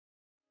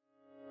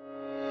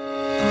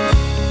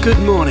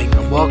Good morning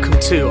and welcome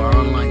to our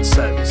online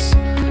service.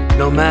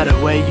 No matter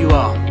where you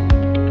are,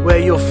 where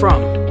you're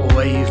from, or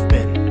where you've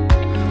been,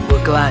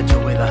 we're glad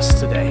you're with us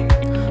today.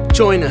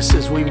 Join us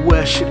as we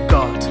worship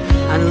God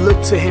and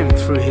look to Him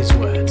through His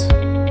Word.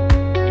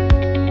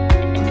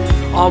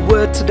 Our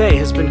word today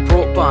has been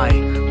brought by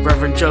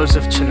Reverend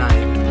Joseph Chennai.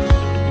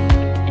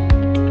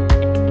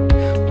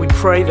 We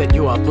pray that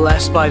you are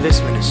blessed by this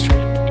ministry.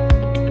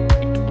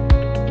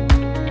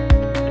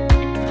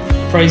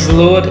 Praise the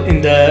Lord. In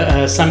the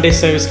Sunday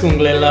service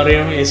உங்களை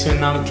எல்லாரையும்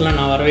இயேசுவின் நாமத்தில்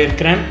நான்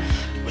வரவேற்கிறேன்.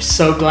 We're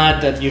so glad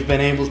that you've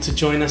been able to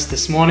join us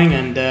this morning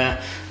and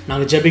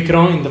நாங்கள்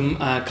ஜெபிக்கிறோம் இந்த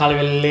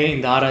காலைவேளையிலே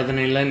இந்த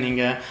ஆராதனையில்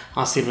நீங்கள்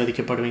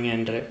ஆசீர்வதிக்கப்படுவீங்க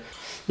என்று.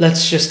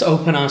 Let's just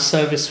open our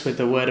service with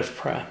a word of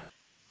prayer.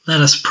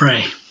 Let us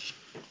pray.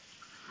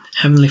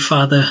 Heavenly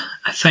Father,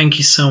 I thank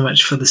you so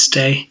much for this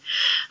day.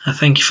 I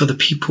thank you for the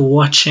people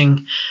watching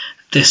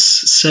this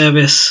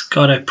service.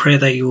 God, I pray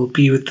that you will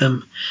be with them.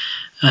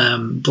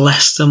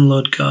 Bless them,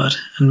 Lord God,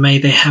 and may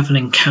they have an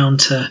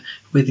encounter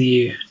with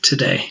you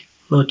today.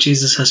 Lord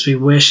Jesus, as we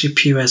worship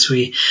you, as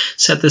we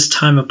set this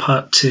time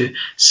apart to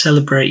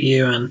celebrate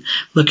you and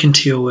look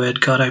into your word,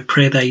 God, I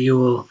pray that you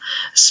will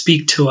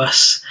speak to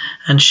us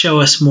and show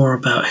us more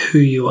about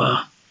who you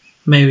are.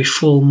 May we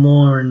fall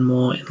more and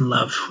more in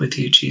love with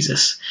you,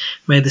 Jesus.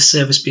 May the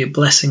service be a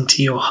blessing to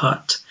your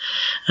heart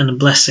and a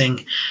blessing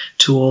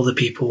to all the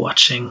people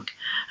watching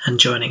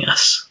and joining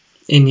us.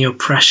 In your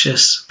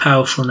precious,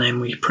 powerful name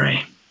we pray.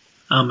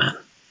 Amen.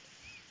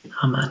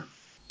 Amen.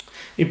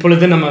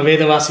 இப்பொழுது நம்ம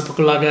வேத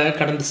வாசிப்புக்குள்ளாக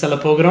கடந்து செல்ல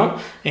போகிறோம்.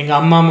 எங்கள்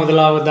அம்மா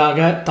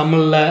முதலாவதாக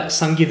தமிழில்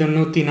சங்கீதம்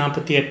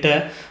 148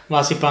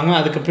 வாசிப்பாங்க.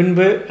 அதுக்கு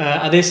பின்பு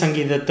அதே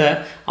சங்கீதத்தை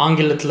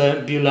ஆங்கிலத்தில்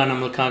பியூலா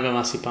நம்மளுக்காக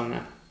வாசிப்பாங்க.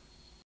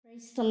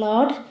 Praise the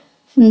Lord.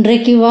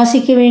 இன்றைக்கு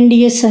வாசிக்க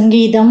வேண்டிய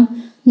சங்கீதம்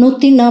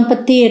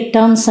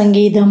 148ஆம்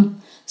சங்கீதம்.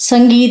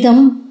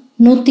 சங்கீதம்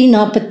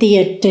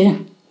 148.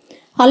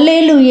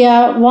 அல்லேலூயா,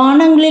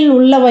 வானங்களில்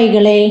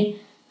உள்ளவைகளே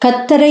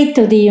கர்த்தரை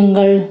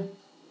துதியுங்கள்,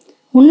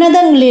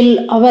 உன்னதங்களில்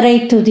அவரை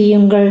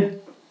துதியுங்கள்.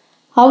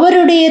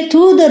 அவருடைய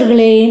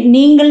தூதர்களே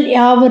நீங்கள்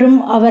யாவரும்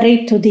அவரை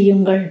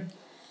துதியுங்கள்.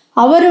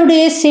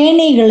 அவருடைய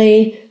சேனைகளே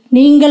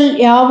நீங்கள்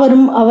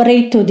யாவரும் அவரை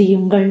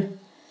துதியுங்கள்.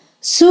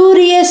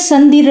 சூரிய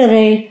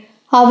சந்திரரே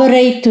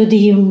அவரை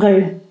துதியுங்கள்.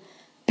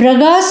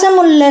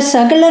 பிரகாசமுள்ள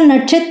சகல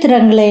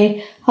நட்சத்திரங்களே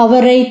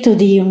அவரை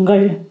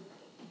துதியுங்கள்.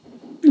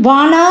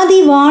 வானாதி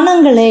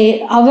வானங்களே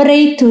அவரை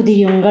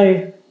துதியுங்கள்.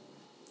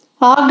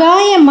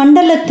 ஆகாய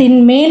மண்டலத்தின்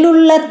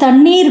மேலுள்ள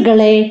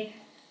தண்ணீர்களே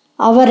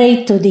அவரை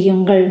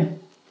துதியுங்கள்.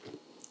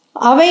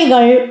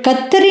 அவைகள்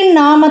கர்த்தரின்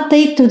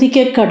நாமத்தை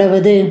துதிக்க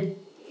கடவது.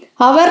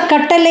 அவர்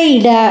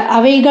கட்டளையிட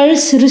அவைகள்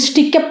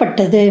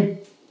சிருஷ்டிக்கப்பட்டது.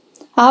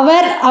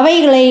 அவர்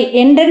அவைகளை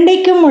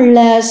என்றென்றைக்கும் உள்ள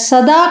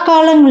சதா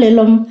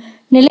காலங்களிலும்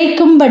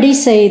நிலைக்கும்படி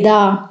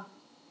செய்தார்.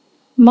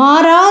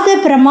 மாறாத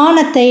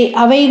பிரமாணத்தை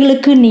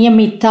அவைகளுக்கு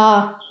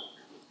நியமித்தார்.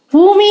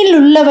 பூமியில்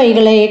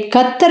உள்ளவைகளே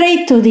கர்த்தரை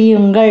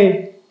துதியுங்கள்.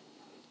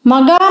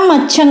 மகா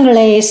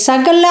மச்சங்களே,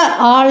 சகல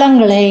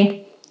ஆழங்களே,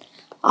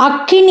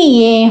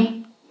 அக்கினியே,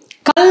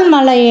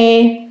 கல்மலையே,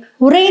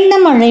 உறைந்த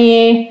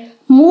மழையே,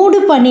 மூடு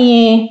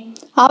பனியே,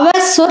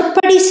 அவர்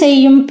சொற்படி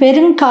செய்யும்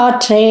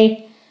பெருங்காற்றே,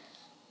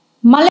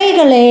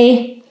 மலைகளே,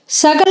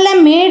 சகல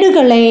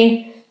மேடுகளே,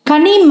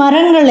 கனி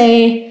மரங்களே,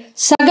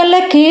 சகல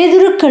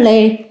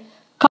கேதுருக்களே,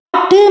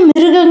 காட்டு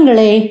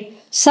மிருகங்களே,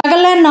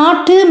 சகல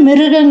நாட்டு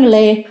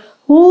மிருகங்களே,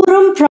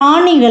 ஊரும்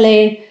பிராணிகளே,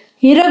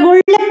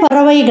 இறகுள்ள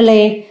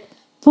பறவைகளே,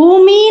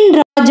 பூமியின்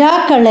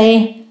ராஜாக்களே,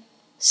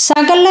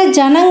 சகல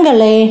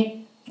ஜனங்களே,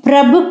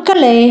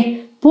 பிரபுக்களே,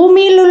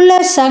 பூமியிலுள்ள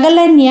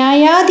சகல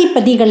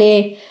நியாயாதிபதிகளே,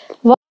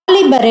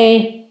 வாலிபரே,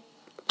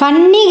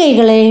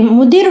 கன்னிகைகளே,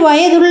 முதிர்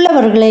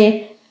வயதுள்ளவர்களே,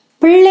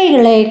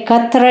 பிள்ளைகளே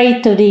கர்த்தரை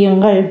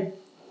துதியுங்கள்.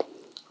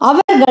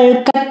 அவர்கள்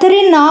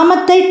கர்த்தரின்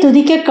நாமத்தை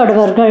துதிக்க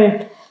கடவர்கள்.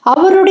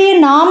 அவருடைய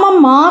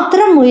நாமம்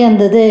மாத்திரம்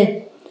உயர்ந்தது.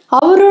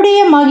 அவருடைய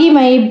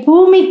மகிமை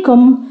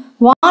பூமிக்கும்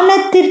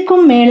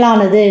வானத்திற்கும்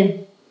மேலானது.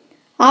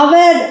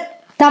 அவர்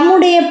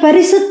தம்முடைய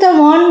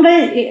பரிசுத்தவான்கள்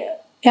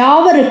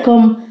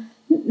யாவருக்கும்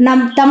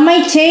தம்மை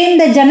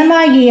சேர்ந்த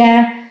ஜனமாகிய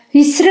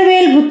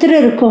இஸ்ரவேல்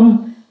புத்திரருக்கும்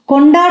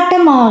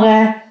கொண்டாட்டமாக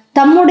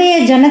தம்முடைய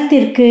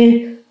ஜனத்திற்கு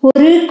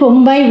ஒரு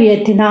கொம்பை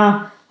உயர்த்தினார்.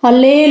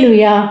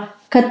 அல்லேலூயா,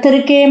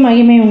 கர்த்தருக்கே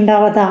மகிமை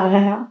உண்டாவதாக.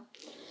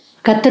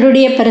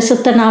 கர்த்தருடைய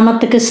பரிசுத்த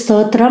நாமத்துக்கு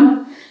ஸ்தோத்திரம்.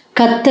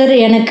 கர்த்தர்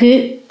எனக்கு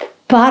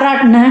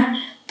பாராட்டின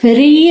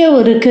பெரிய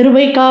ஒரு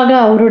கிருபைக்காக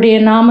அவருடைய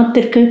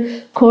நாமத்திற்கு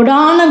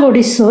கோடான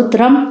கோடி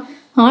ஸ்தோத்திரம்.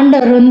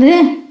 ஆண்டவர்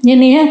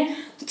என்னைய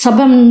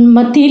சபை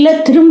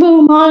மத்தியில்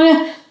திரும்பவுமாக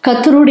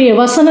கர்த்தருடைய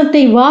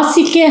வசனத்தை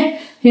வாசிக்க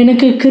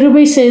எனக்கு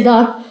கிருபை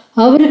செய்தார்.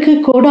 அவருக்கு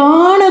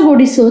கோடான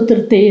கோடி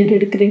ஸ்தோத்திரத்தை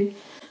ஏறெடுக்கிறேன்.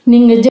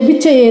 நீங்கள்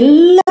ஜெபிச்ச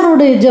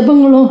எல்லாருடைய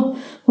ஜெபங்களும்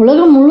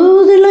உலகம்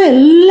முழுவதிலும்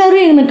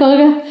எல்லாரும்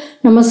எனக்காக,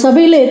 நம்ம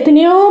சபையில்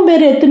எத்தனையோ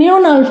பேர் எத்தனையோ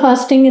நாள்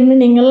ஃபாஸ்டிங் இருந்து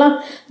நீங்கள்லாம்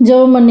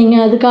ஜெபம் பண்ணீங்க.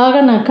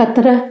 அதுக்காக நான்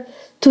கர்த்தரை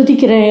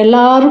துதிக்கிறேன்.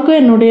 எல்லாருக்கும்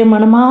என்னுடைய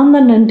மனமார்ந்த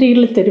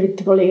நன்றிகளை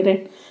தெரிவித்துக்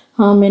கொள்கிறேன்.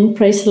 ஆமென்.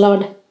 Praise the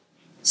Lord.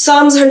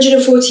 Psalms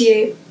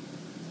 148.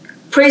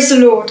 Praise the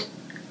Lord.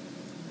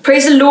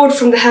 Praise the Lord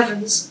from the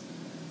heavens.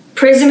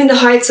 Praise him in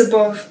the heights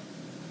above.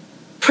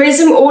 Praise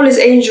him, all his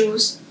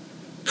angels.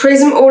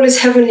 Praise him, all his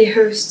heavenly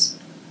hosts.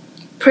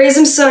 Praise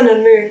him, sun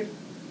and moon.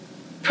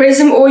 Praise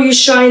him, all you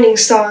shining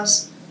stars.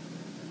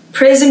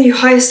 Praise him, you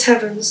highest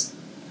heavens,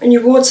 and you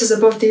waters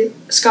above the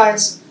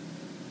skies.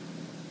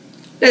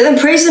 Let them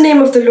praise the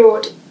name of the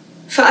Lord,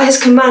 for at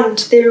his command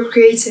they were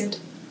created.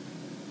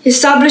 He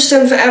established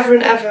them forever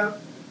and ever.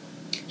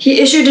 He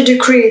issued a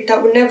decree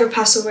that will never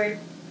pass away.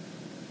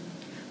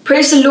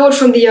 Praise the Lord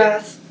from the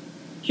earth,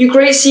 you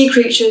great sea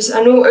creatures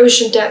and all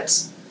ocean depths.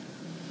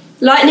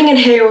 Lightning and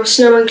hail,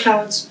 snow and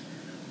clouds,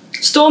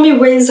 stormy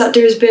winds that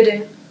do his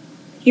bidding,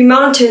 you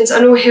mountains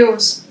and all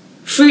hills,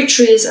 fruit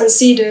trees and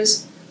cedars,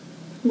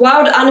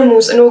 wild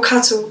animals and all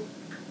cattle,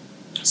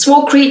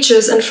 small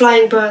creatures and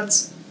flying birds,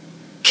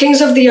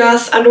 kings of the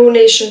earth and all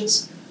nations,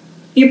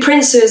 you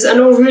princes and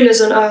all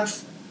rulers on earth,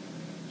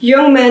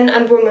 young men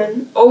and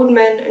women, old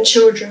men and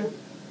children.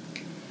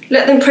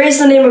 Let them praise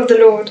the name of the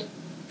Lord,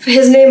 for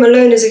his name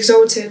alone is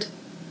exalted.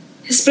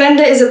 His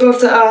splendor is above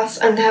the earth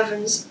and the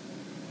heavens,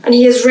 and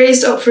he has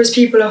raised up for his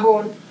people a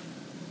horn,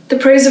 the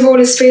praise of all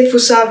his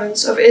faithful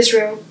servants of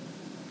Israel,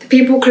 the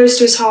people close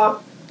to his heart.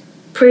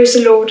 Praise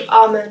the Lord.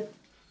 Amen.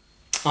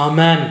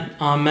 ஆமென்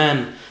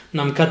ஆமென்.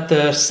 நம்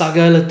கர்த்தர்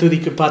சகல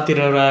துதிக்கு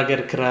பாத்திரராக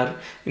இருக்கிறார்.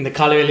 இந்த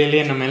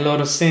காலவேளையிலே நம்ம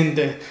எல்லோரும்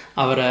சேர்ந்து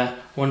அவரை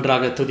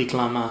ஒன்றாக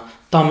துதிக்கலாமா?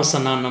 தாமஸ்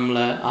அண்ணா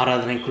நம்மளை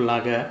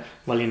ஆராதனைக்குள்ளாக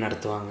வழி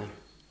நடத்துவாங்க.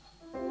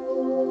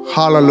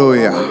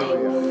 ஹல்லேலூயா.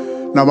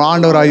 நம்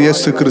ஆண்டவராகிய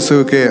இயேசு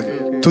கிறிஸ்துவுக்கு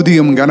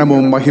துதியும்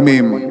கனமும்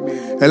மகிமையும்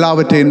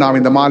எல்லாவற்றையும் நாம்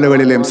இந்த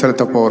மாலைவேளையிலும்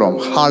செலுத்த போகிறோம்.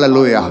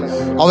 ஹல்லேலூயா.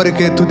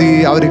 அவருக்கே துதி,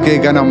 அவருக்கே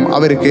கனம்,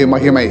 அவருக்கே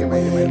மகிமை.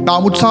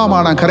 நாம்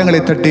உற்சாகமான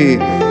கரங்களை தட்டி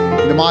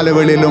இந்த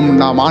மாலைவேளையிலும்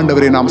நாம்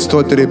ஆண்டவரை நாம்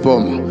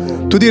ஸ்தோத்திரிப்போம்.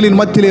 துதிகளின்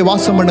மத்தியிலே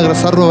வாசம் பண்ணுகிற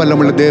சர்வ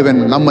வல்லமுள்ள தேவன்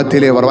நம்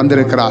மத்தியிலே அவர்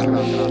வந்திருக்கிறார்.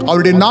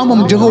 அவருடைய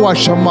நாமம் ஜெகோவா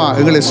ஷம்மா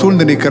எங்களை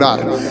சூழ்ந்து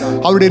நிற்கிறார்.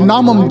 அவருடைய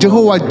நாமம்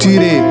ஜெகோவா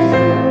ஜீரே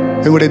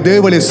எங்களுடைய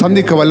தேவனை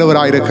சந்திக்க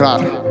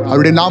வல்லவராயிருக்கிறார்.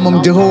 அவருடைய நாமம்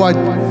ஜெகோவா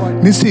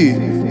நிசி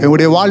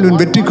எங்களுடைய வாழ்வின்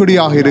வெற்றி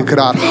கொடியாக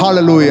இருக்கிறார்.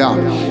 ஹல்லேலூயா.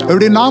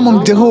 அவருடைய நாமம்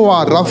ஜெகோவா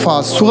ரஃபா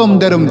சுகம்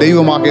தரும்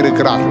தெய்வமாக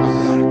இருக்கிறார்.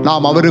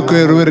 நாம் அவருக்கு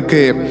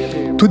ஒருவருக்கு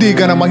துதி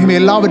கன மகிமை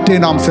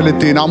எல்லாவற்றையும் நாம்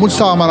செலுத்தி நாம்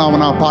உற்சாகமாக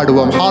நாம்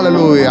பாடுவோம்.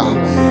 ஹல்லேலூயா.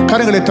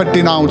 கரங்களை தட்டி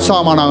நாம்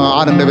உற்சாகமாக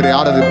ஆண்டவரை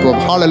ஆராதிப்போம்.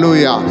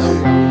 ஹல்லேலூயா.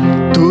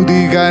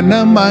 துதி கன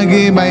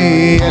மகிமை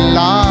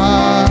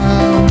எல்லாம்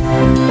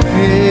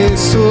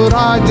இயேசு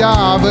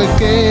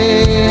ராஜாவுக்கே,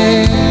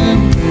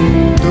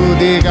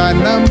 துதி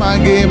கன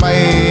மகிமை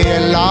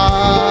எல்லாம்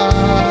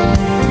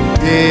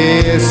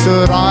இயேசு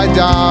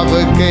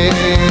ராஜாவுக்கே,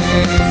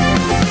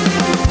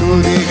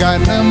 துதி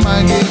கன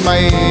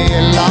மகிமை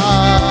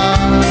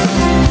எல்லாம்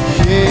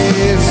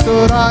இயேசு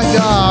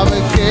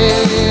ராஜாவுக்கே,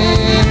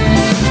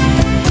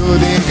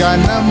 துதி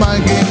கன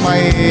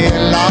மகிமை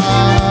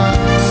எல்லாம்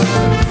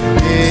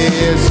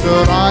இயேசு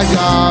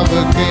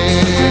ராஜாவுக்கே.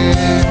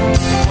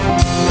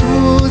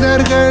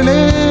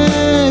 தூதர்களே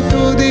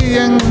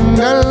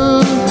துதியுங்கள்,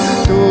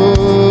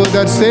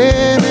 தூதர்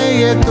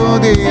சேனையே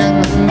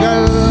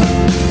துதியுங்கள்,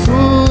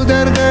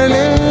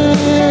 தூதர்களே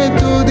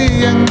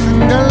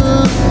துதியுங்கள்,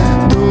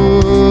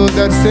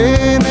 தூதர்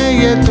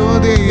சேனையே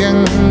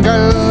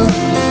துதியுங்கள்,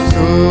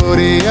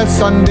 சூரிய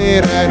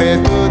சந்திரரே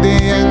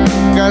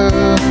துதியுங்கள்,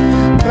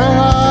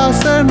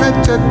 பிரகாச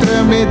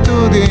நட்சத்திரமே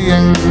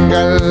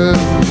துதியுங்கள்,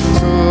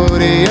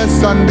 சூரிய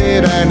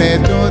சந்திரனே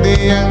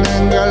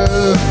துதியுங்கள்,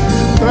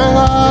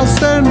 பிரகாச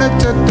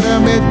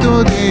நட்சத்திரமே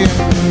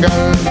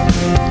துதியுங்கள்,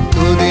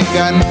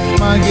 துதிகன்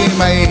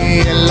மகிமை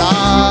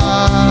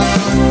எல்லாம்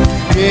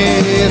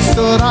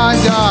இயேசு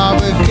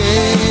ராஜாவுக்கே,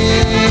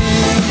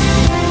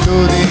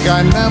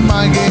 துதிகன்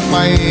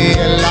மகிமை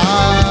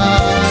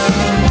எல்லாம்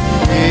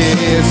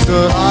இயேசு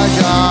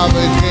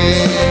ராஜாவுக்கே.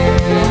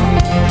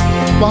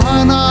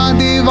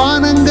 வானாதி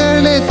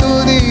வானங்களே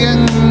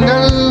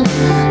துதியுங்கள்,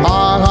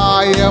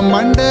 ஆகாய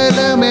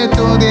மண்டலமே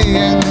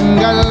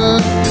துதியுங்கள்,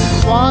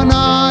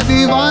 வானாதி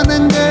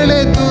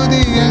வானங்களே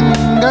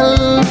துதியுங்கள்,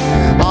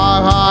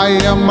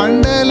 ஆகாய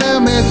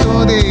மண்டலமே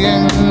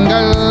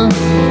துதியுங்கள்,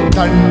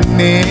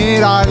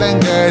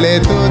 தண்ணீராளங்களே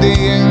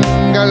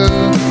துதியுங்கள்,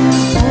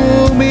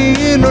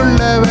 பூமியில்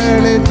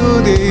உள்ளவளே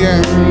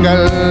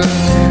துதியுங்கள்,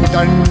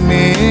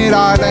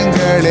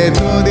 தண்ணீராளங்களே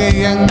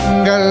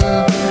துதியுங்கள்,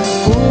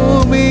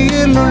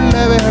 பூமியில்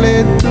உள்ளவளே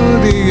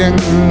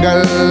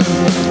துதியுங்கள்,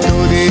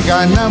 துதி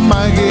கன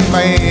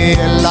மகிமை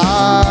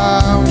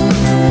எல்லாம்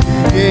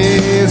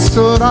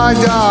இயேசு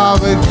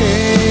ராஜாவுக்கே,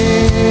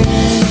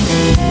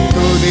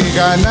 துதி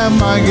கன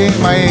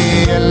மகிமை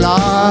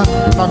எல்லாம்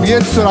நம்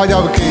இயேசு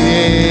ராஜாவுக்கே,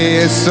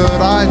 இயேசு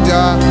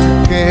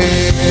ராஜாவுக்கே.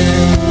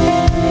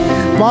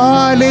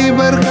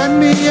 வாலிபர்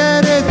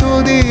கன்னியரே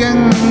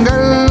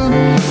துதியுங்கள்,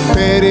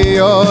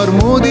 பெரியோர்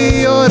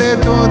முதியோரே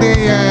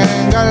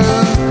துதியுங்கள்,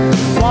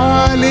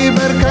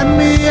 வாலிபர்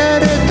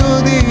கன்னியரே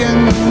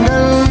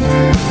துதியுங்கள்,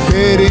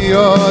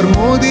 பெரியோர்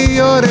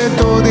முதியோரே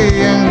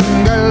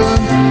துதியுங்கள்,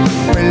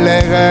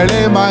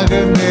 பிள்ளைகளே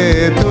மகிழ்ந்து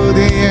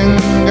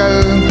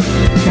துதியுங்கள்,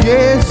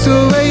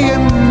 இயேசுவை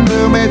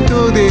என்றுமே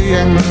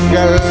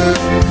துதியுங்கள்,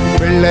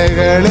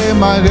 பிள்ளைகளே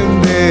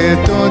மகிழ்ந்து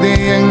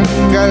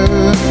துதியுங்கள்,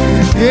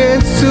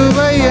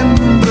 இயேசுவை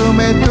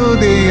என்றுமே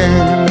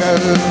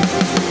துதியுங்கள்.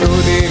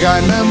 துதி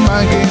கனம்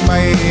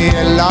மகிமை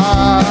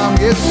எல்லாம்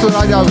இயேசு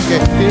ராஜாவுக்கே,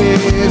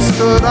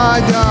 இயேசு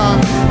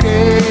ராஜாவுக்கே.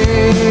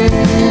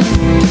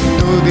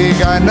 துதி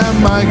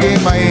கனம்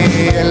மகிமை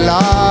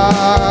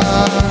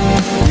எல்லாம்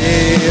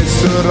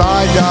இயேசு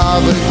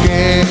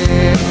ராஜாவுக்கே.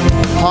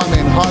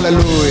 ஆமென்.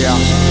 ஹல்லேலூயா.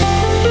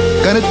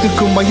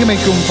 கருத்துக்கும்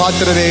மகிமைக்கும்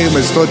பாத்திரரே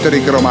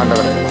ஸ்தோத்திரிக்கிறோம்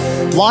ஆண்டவரே.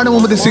 வானம்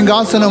உமது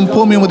சிங்காசனம்,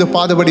 பூமி உமது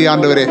பாதபடி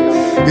ஆண்டவரே.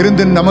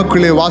 இருந்து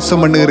நமக்குள்ளே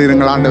வாசம்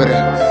பண்ணுகிறீர்கள் ஆண்டவரே.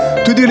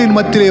 துதிகளின்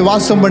மத்தியிலே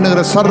வாசம்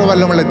பண்ணுகிற சர்வ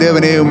வல்லமுள்ள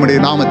தேவனே, உம்முடைய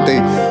நாமத்தை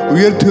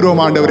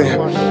உயர்த்துகிறோம் ஆண்டவரே.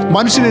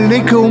 மனுஷனை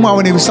நினைக்கவும்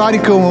அவனை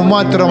விசாரிக்கவும்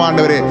மாத்திரம்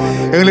ஆண்டவரே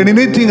எங்களை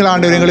நினைத்தீங்கள்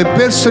ஆண்டவரே. எங்களை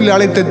பேர் சொல்லி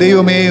அழைத்த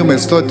தெய்வமே உம்மை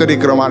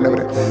ஸ்தோத்திரிக்கிறோம்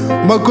ஆண்டவரே.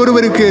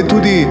 உமக்கொருவருக்கே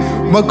துதி,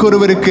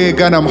 உமக்கொருவருக்கே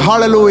கனம்.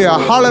 ஹல்லேலூயா,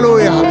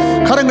 ஹல்லேலூயா.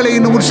 கரங்களை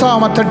இன்னும்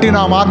உற்சாகமா தட்டி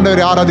நாம்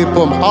ஆண்டவரை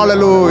ஆராதிப்போம்.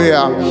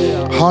 ஹல்லேலூயா,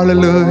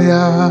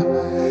 ஹல்லேலூயா.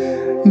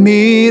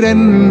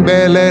 நீரன்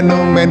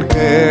பலனும் என்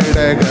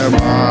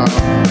கேடகமா,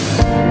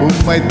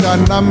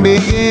 உம்மைத்தான்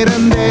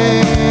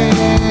நம்பியிருந்தேன்.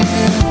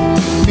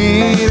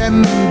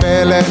 நீரன்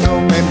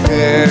பலனும் என்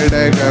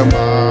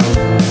கேடகமா,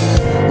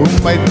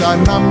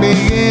 உம்மைத்தான்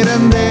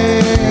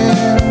நம்பியிருந்தேன்.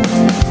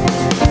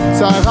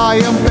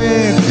 சகாயம்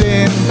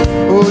பெற்றேன்,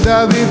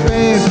 உதவி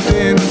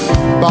பெற்றேன்,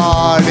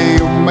 பாடி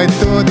உம்மை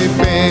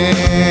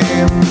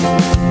துதிப்பேன்.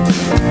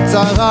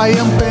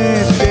 சகாயம்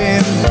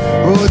பெற்றேன்,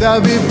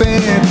 உதவி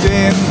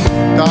பெற்றேன்,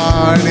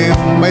 தாடி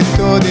உம்மை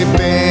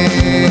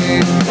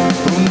துதிப்பேன்.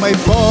 உம்மை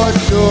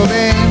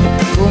போற்றுவேன்,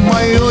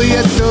 உம்மை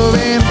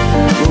உயர்த்துவேன்,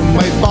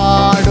 உம்மை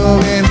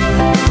பாடுவேன்,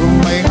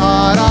 உம்மை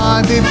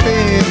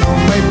ஆராதிப்பேன்.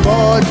 உம்மை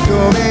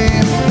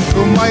போற்றுவேன்,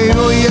 உம்மை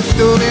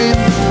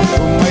உயர்த்துவேன்,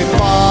 உம்மை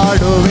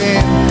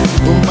பாடுவேன்,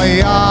 உம்மை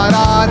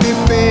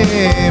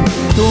ஆராதிப்பேன்.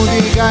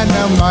 துதி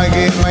கனம்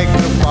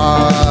மகிமைக்கு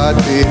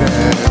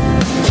பாத்திரர்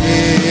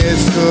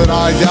இயேசு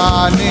ராஜா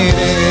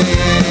நீரே.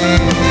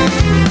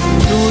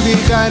 துதி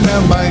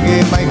கனம்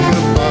மகிமைக்கு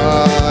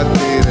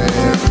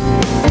பாத்திரர்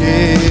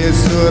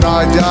இயேசு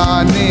ராஜா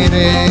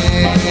நீரே.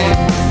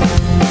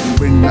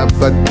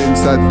 விண்ணப்பத்தின்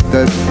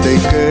சத்தத்தை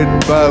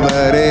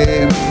கேட்பவரே,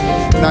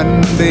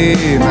 நன்றி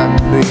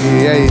நன்றி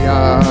ஐயா.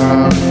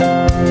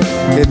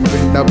 என்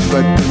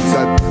விண்ணப்பத்தின்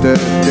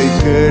சத்தத்தை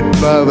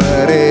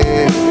கேட்பவரே,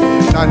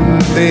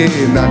 நன்றி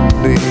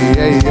நன்றி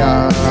ஐயா.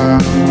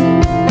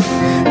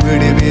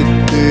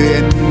 விடுவித்து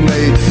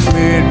என்னை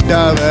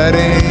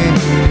மீட்டவரே,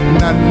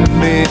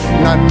 நன்றி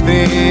நன்றி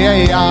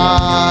ஐயா.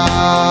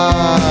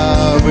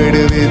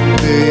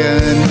 விடுவித்து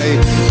என்னை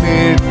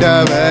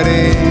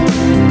மீட்டவரே,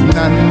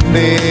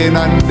 நன்றி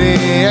நன்றி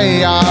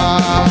ஐயா.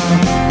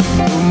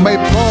 உம்மை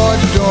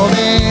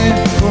போற்றுவேன்,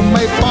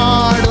 உம்மை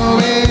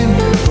பாடுவேன்,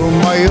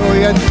 உம்மை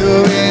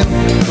உயர்த்துவேன்,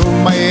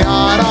 உம்மை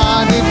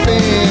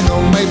ஆராதிப்பேன்.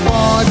 உம்மை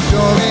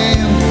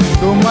போற்றுவேன்,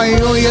 உம்மை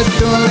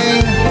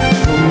உயர்த்துவேன்,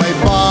 உம்மை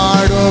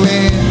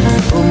பாடுவேன்,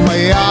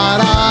 உம்மை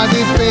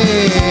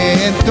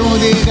ஆராதிப்பேன்.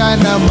 துதி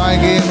கனம்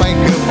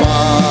மகிமைக்கு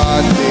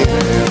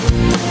பாத்திரர்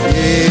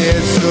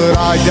இயேசு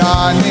ராஜா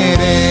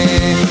நீரே.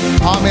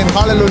 ஆமென்.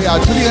 ஹல்லேலூயா.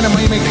 துதி கனம்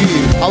மகிமைக்கு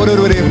அவர்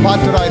ஒருவரே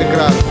பாத்திரராய்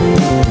இருக்கிறார்.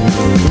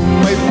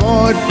 உம்மை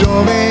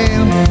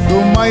போற்றுவேன்,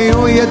 உம்மை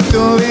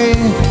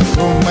உயர்த்துவேன்,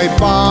 உம்மை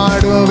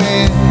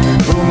பாடுவேன்,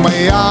 உம்மை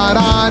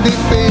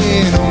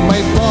ஆராதிப்பேன்.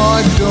 உம்மை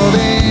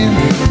போற்றுவேன்,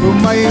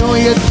 உம்மை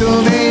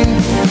உயர்த்துவேன்,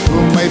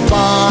 உம்மை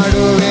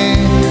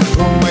பாடுவேன்,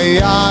 உம்மை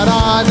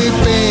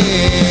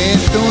ஆராதிப்பேன்.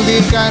 துதி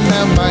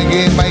கனம்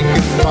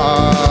மகிமைக்கு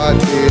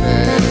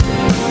பாத்திரர்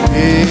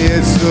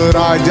இயேசு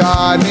ராஜா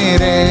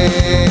நீரே.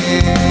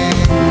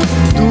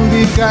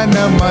 துதி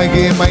கனம்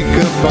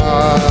மகிமைக்கு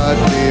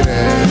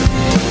பாத்திரர்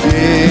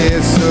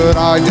இயேசு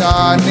ராஜா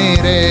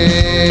நீரே.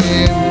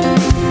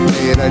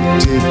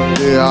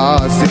 ரட்சித்து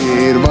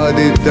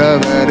ஆசீர்வதித்தவரே,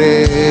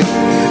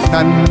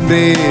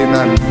 நன்றி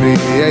நன்றி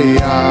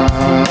ஐயா.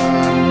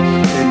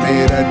 என்னை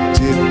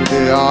ரட்சித்து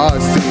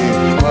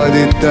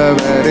ஆசீர்வதித்தவரே,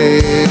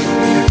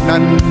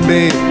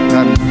 நன்றி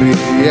நன்றி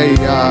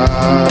ஐயா.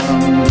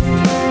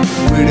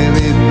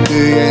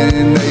 விடுவித்து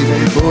என்னை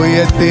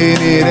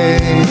உயர்த்தினீரே,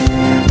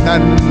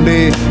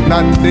 நன்றி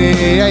நன்றி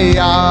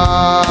ஐயா.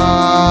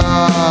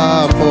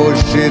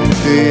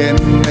 போஷித்து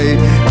என்னை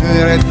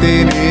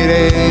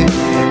நிறுத்தினீரே,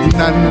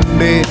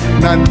 நன்றி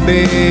நன்றி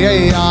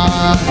ஐயா.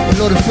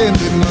 எல்லோரும்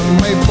சேர்ந்து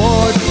உம்மை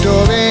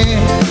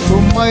போற்றுவேன்,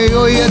 உம்மை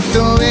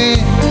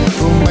உயர்த்துவேன்,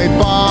 உம்மை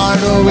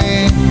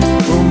பாடுவேன்,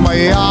 உம்மை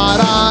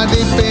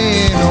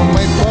ஆராதிப்பேன்.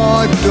 உம்மை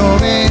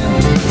போற்றுவேன்,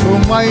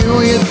 உம்மை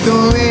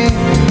உயர்த்துவேன்,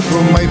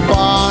 உம்மை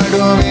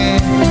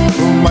பாடுவேன்,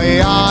 உம்மை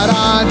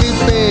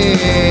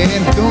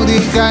ஆராதிப்பேன். துதி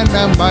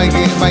கனம்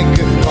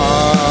மகிமைக்கு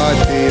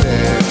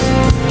பாத்திரர்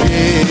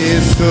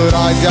இயேசு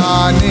ராஜா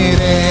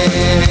நீரே.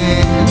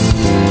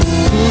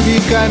 துதி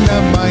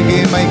கனம்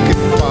மகிமைக்கு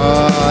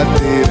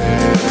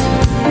பாத்திரர்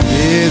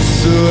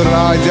இயேசு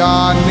ராஜா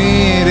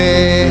நீரே.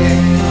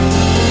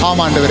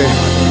 ஆமாண்டவரே,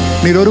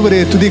 நீர் ஒருவரே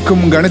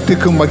துதிக்கும்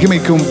கணத்துக்கும்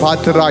மகிமைக்கும்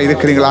பாத்திரராய்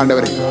இருக்கிறீர்கள்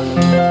ஆண்டவரே.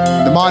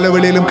 இந்த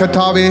மாலவெளியிலும்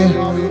கர்த்தாவே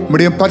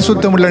உம்முடைய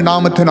பரிசுத்தமுள்ள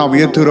நாமத்தை நாம்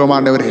உயர்த்துகிறோம்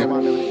ஆண்டவரே.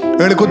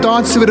 எங்களுக்கு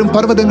ஒத்தாசி வரும்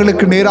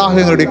பர்வதங்களுக்கு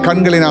நேராக எங்களுடைய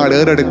கண்களை நாங்கள்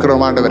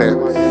ஏறெடுக்கிறோம் ஆண்டவரே.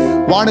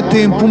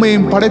 வானத்தையும்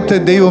பூமையும் படைத்த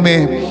தெய்வமே,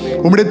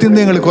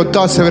 உம்மிடத்திலிருந்து எங்களுக்கு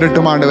ஒத்தாசை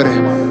வரட்டும் ஆண்டவரே.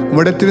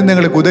 உம்மிடத்திலிருந்து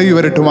எங்களுக்கு உதவி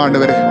வரட்டும்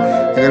ஆண்டவரே.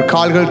 எங்கள்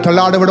கால்கள்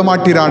தள்ளாட விட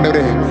மாட்டீர்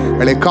ஆண்டவரே.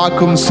 எங்களை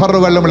காக்கும் சர்வ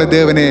வல்லமுள்ள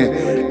தேவனே,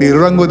 நீர்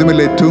உறங்குவதும்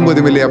இல்லை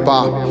தூங்குவதும் இல்லை அப்பா.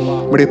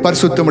 உம்முடைய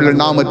பரிசுத்தமுள்ள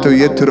நாமத்தை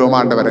உயர்த்துகிறோம்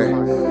ஆண்டவரே.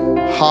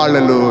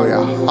 ஹல்லேலூயா,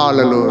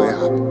 ஹல்லேலூயா.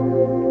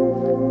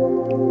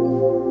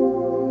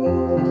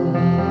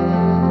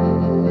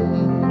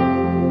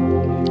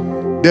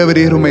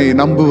 தேவரீர் உம்மை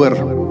நம்புவர்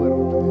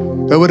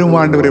எவரும்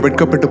ஆண்டவரை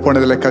வெட்கப்பட்டு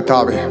போனதில்லை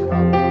கர்த்தாவே.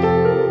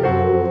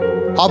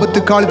 ஆபத்து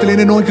காலத்தில்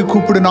என்னை நோக்கி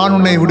கூப்பிடு, நான்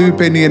உன்னை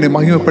விடுவிப்பேன், நீ என்னை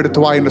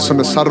மகிமைப்படுத்துவா என்று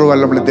சொன்ன சர்வ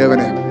வல்லமுள்ள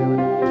தேவனே,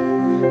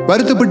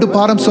 வருத்தப்பட்டு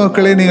பாரம்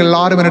சொற்களே நீங்கள்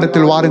எல்லாரும்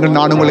என்னிடத்தில் வாருங்கள்,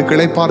 நான் உங்களுக்கு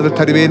இளைப்பாறுதல்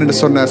தருவேன் என்று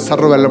சொன்ன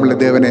சர்வ வல்லமுள்ள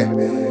தேவனே,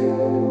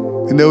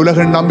 இந்த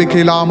உலகம் நம்பிக்கை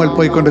இல்லாமல்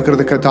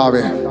போய்கொண்டிருக்கிறது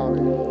கர்த்தாவே.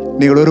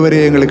 நீங்கள்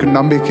ஒருவரே எங்களுக்கு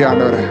நம்பிக்கை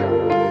ஆண்டவரே.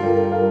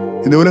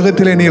 இந்த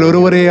உலகத்திலே நீங்கள்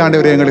ஒருவரே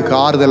ஆண்டவரே எங்களுக்கு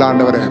ஆறுதல்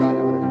ஆண்டவரே.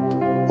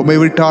 உம்மை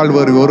விட்டால்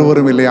வேறு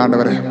ஒருவரும் இல்லை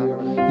ஆண்டவரே.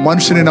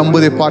 மனுஷனை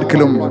நம்புவதை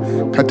பார்க்கிலும்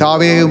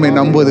கர்த்தாவே உம்மை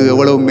நம்புவது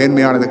எவ்வளவு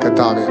மேன்மையானது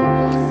கர்த்தாவே.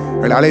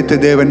 எங்களை அழைத்த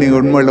தேவன் நீங்கள்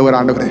உண்மையுள்ளவர்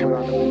ஆண்டவரே.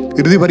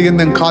 இறுதி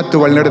பரியந்தம் காத்து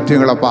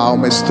வழிநடத்துங்களப்பா.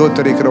 உம்மை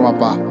ஸ்தோத்தரிக்கிறோம்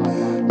அப்பா.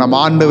 நம்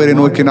ஆண்டவரை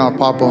நோக்கி நாம்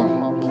பார்ப்போம்,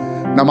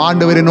 நம்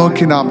ஆண்டவரை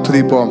நோக்கி நாம்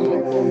துதிப்போம்.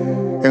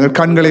 எங்கள்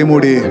கண்களை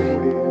மூடி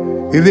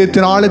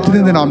இதயத்தின்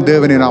ஆழத்திலிருந்து நாம்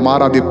தேவனை நாம்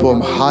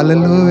ஆராதிப்போம்.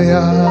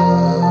 ஹல்லேலூயா.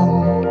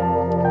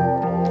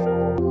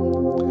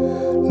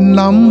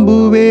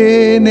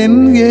 நம்புவேன்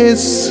என்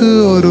இயேசு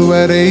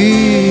ஒருவரை,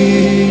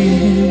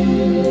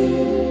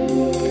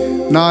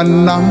 நான்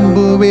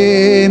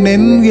நம்புவேன்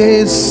என்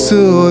இயேசு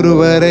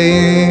ஒருவரை,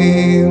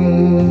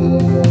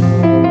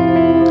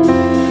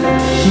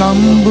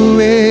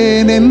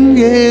 நம்புவேன் என்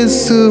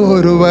இயேசு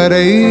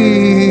ஒருவரை,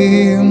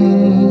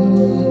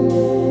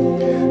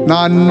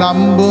 நான்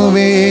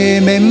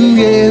நம்புவேன் என்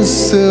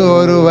இயேசு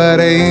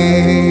ஒருவரை.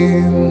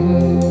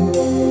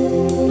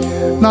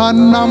 நான்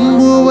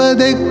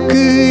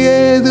நம்புவதற்கு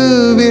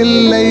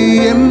ஏதுவில்லை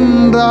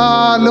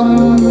என்றாலும்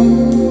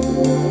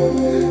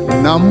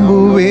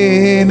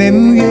நம்புவேன்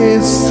என்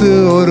இயேசு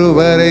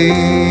ஒருவரை.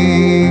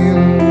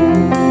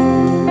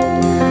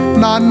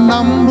 நான்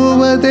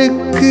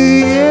நம்புவதற்கு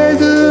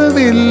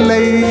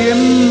ஏதுவில்லை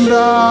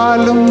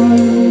என்றாலும்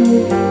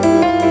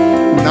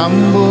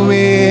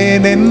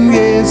நம்புவேன் என்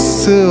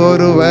இயேசு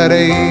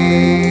ஒருவரை.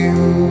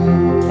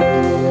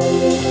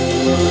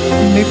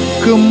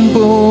 நிற்கும்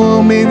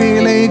பூமி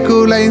நிலை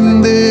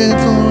குலைந்து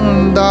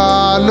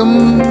கொண்டாலும்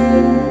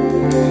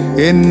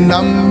என்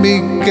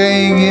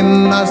நம்பிக்கையின்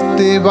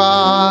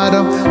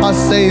அஸ்திவாரம்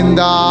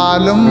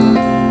அசைந்தாலும்,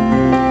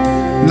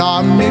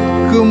 நாம்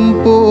நிற்கும்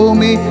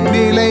பூமி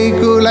நிலை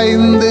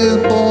குலைந்து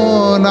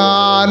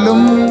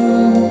போனாலும்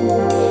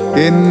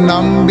என்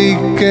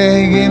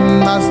நம்பிக்கையின்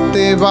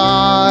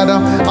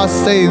அஸ்திவாரம்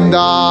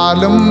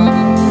அசைந்தாலும்,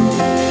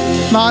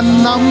 நான்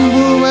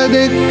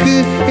நம்புவதற்கு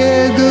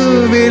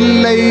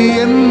ஏதுவில்லை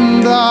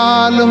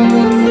என்றாலும்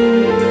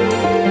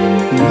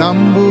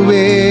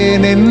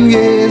நம்புவேன் என்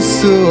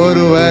இயேசு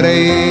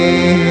ஒருவரை.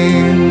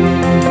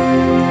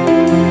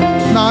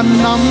 நான்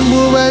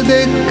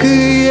நம்புவதற்கு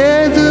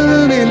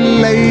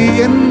ஏதுவில்லை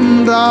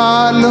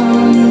என்றாலும்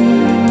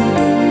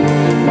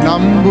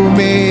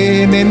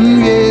நம்புவேன் என்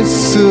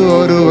இயேசு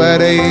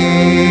ஒருவரை.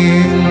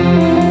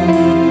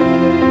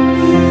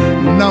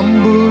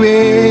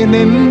 நம்புவேன்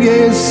என்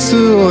இயேசு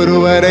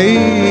ஒருவரை,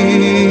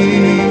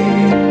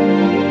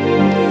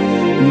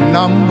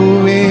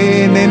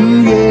 நம்புவேன் என்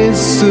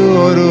இயேசு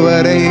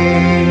ஒருவரை.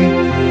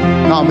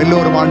 நாம்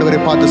எல்லோரும் ஆண்டவரை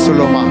பார்த்து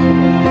சொல்லுமா?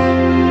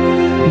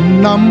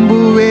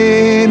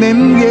 நம்புவேன்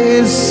என்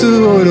இயேசு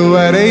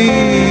ஒருவரை,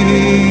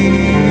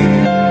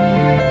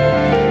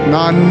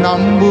 நான்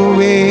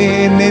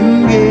நம்புவேன் என்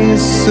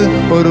இயேசு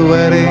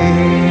ஒருவரை.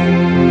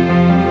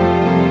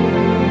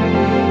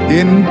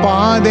 என்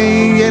பாதை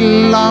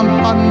எல்லாம்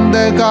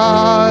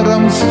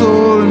அந்தகாரம்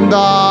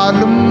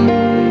சூழ்ந்தாலும்,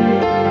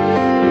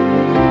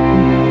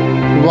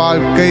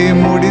 வாழ்க்கை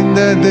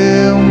முடிந்தது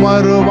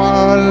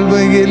மறுவாழ்வு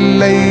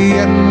இல்லை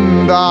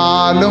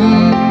என்றாலும்,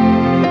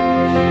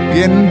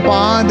 என்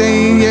பாதை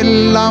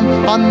எல்லாம்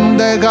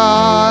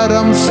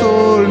அந்தகாரம்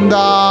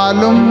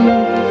சூழ்ந்தாலும்,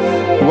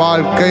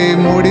 வாழ்க்கை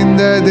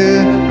முடிந்தது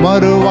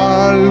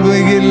மறுவாழ்வு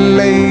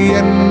இல்லை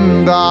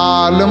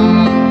என்றாலும்,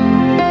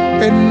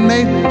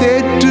 என்னை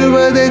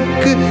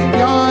தேற்றுவதற்கு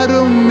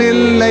யாரும்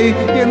இல்லை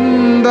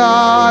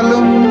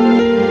என்றாலும்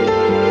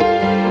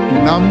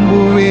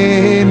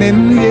நம்புவேன்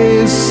என்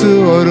இயேசு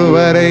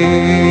ஒருவரை.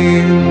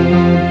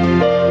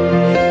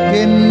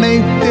 என்னை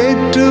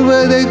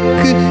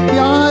தேற்றுவதற்கு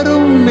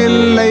யாரும்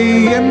இல்லை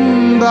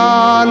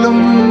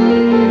என்றாலும்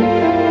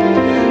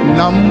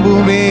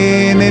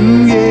நம்புவேன் என்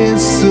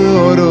இயேசு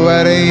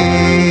ஒருவரை.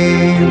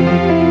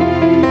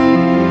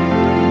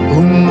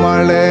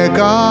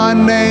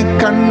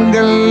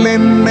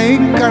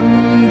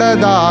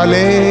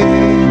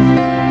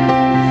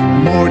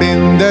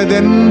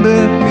 முடிந்ததென்று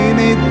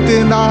நினைத்து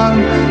நான்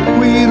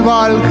உயிர்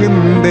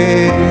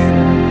வாழ்கின்றேன்.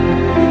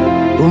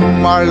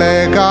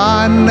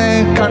 அழகான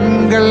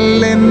கண்கள்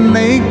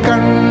என்னை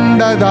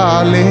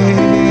கண்டதாலே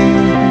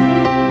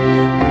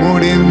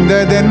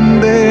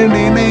முடிந்ததென்று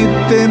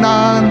நினைத்து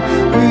நான்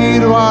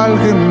உயிர்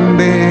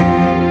வாழ்கின்றேன்.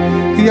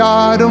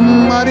 யாரும்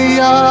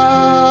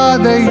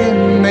அறியாத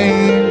என்னை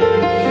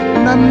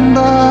நன்றாயறிந்து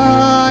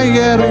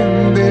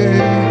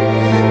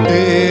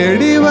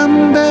தேடி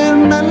வந்த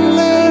நல்ல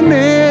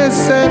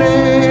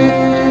நேசரே,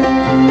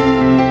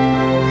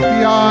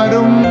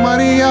 யாரும்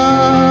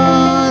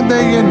அறியாத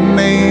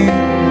என்னை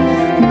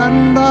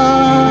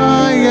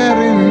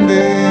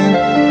நன்றாயறிந்து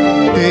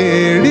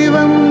தேடி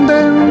வந்த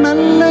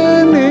நல்ல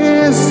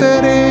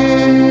நேசரே,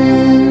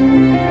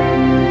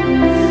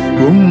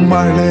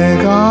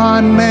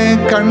 அழகான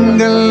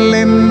கண்கள்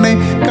என்னை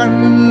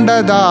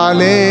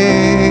கண்டதாலே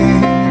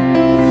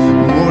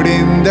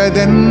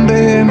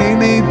முடிந்ததென்று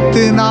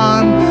நினைத்து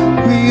நான்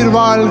உயிர்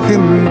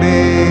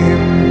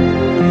வாழ்கின்றேன்.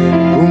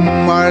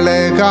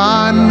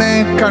 அழகான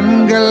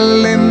கண்கள்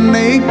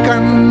என்னை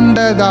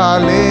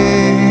கண்டதாலே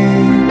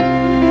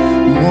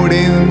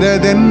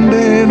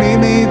முடிந்ததென்று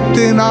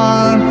நினைத்து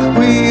நான்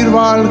உயிர்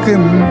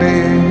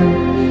வாழ்கின்றேன்.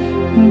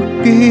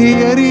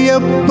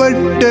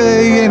 எறியப்பட்ட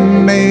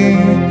என்னை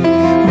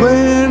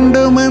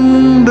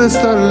வேண்டுமென்று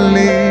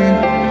சொல்லி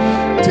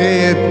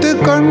சேர்த்து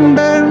கொண்ட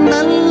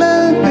நல்ல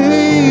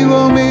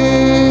தெய்வமே,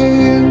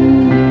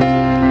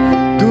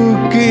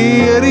 தூக்கி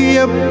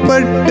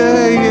எறியப்பட்ட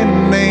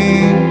என்னை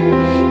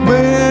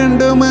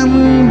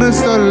வேண்டுமென்று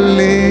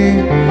சொல்லி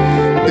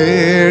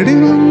தேடி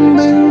வந்த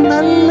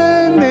நல்ல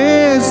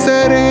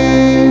நேசரே,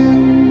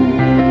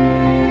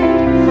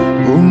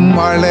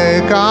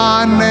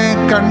 அழகான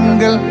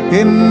கண்கள்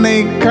என்னை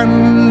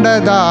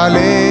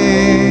கண்டதாலே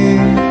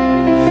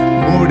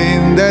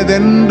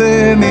முடிந்ததென்று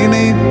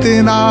நினைத்து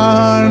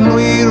நான்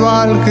உயிர்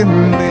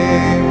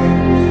வாழ்கின்றேன்.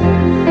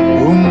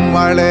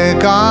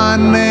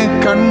 அழகான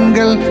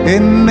கண்கள்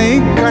என்னை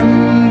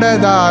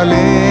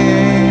கண்டதாலே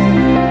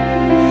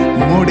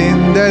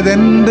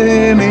முடிந்ததென்று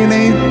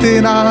நினைத்து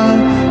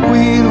நான்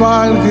உயிர்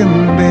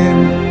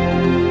வாழ்கின்றேன்.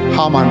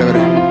 ஆம்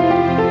ஆண்டவரே,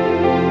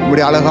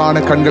 உம்முடைய அழகான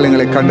கண்கள்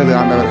எங்களை கண்டது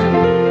ஆண்டவரே.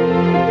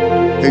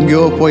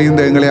 எங்கேயோ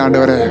போயிருந்த எங்களை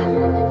ஆண்டவரே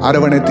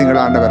அரவணைத்தீங்கள்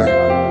ஆண்டவரே,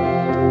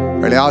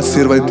 எங்களை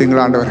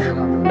ஆசீர்வதித்தீங்கள் ஆண்டவரே.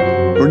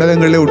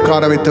 உன்னதங்களிலே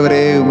உட்கார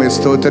வைத்தவரே உம்மை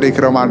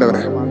ஸ்தோத்திரிக்கிறோம்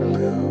ஆண்டவரே.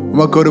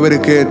 உமக்கு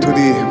ஒருவருக்கே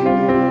துதி,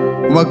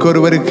 உமக்கு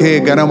ஒருவருக்கே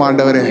கனம்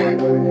ஆண்டவரே.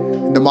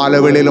 இந்த மாலை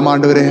வேளையிலும்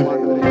ஆண்டவரே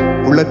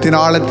உள்ளத்தின்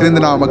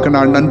ஆழத்திலிருந்து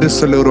நான் நன்றி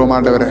சொல்லுகிறோம்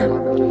ஆண்டவரே.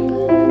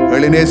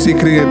 எங்களை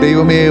நேசிக்கிற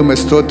தெய்வமே உம்மை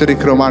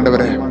ஸ்தோத்திரிக்கிறோம்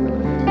ஆண்டவரே.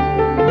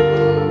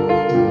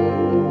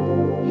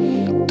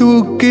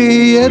 தூக்கி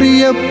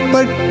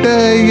எறியப்பட்ட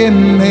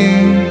என்னை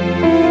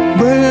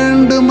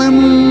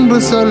வேண்டுமென்று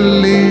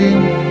சொல்லி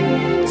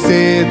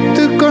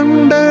சேர்த்து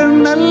கொண்ட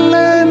நல்ல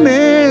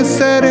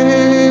நேசரே,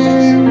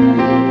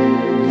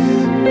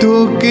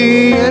 தூக்கி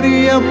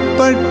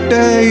எறியப்பட்ட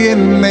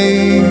என்னை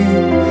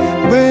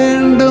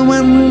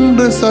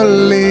வேண்டுமென்று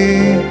சொல்லி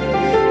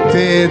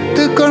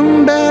சேர்த்து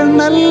கொண்ட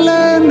நல்ல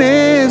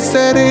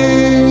நேசரே,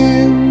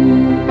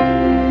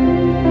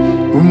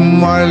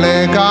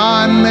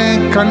 அழகான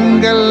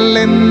கண்கள்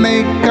என்னை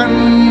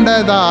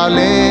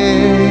கண்டதாலே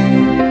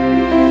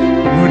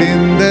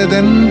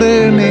முடிந்ததென்று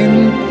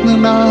நின்று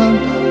நான்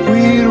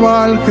உயிர்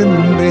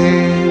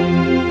வாழ்கின்றேன்.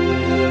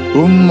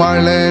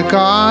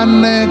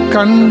 அழகான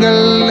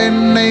கண்கள்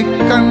என்னை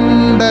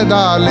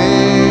கண்டதாலே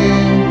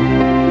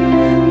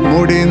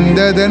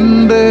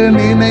முடிந்ததென்று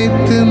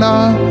நினைத்து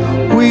நான்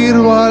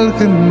உயிர்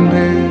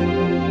வாழ்கின்றேன்.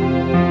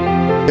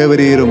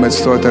 எவரீரும்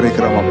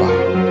ஸ்தோத்திரிக்கிறோம் அப்பா.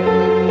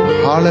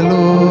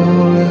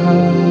 ஹல்லேலூயா.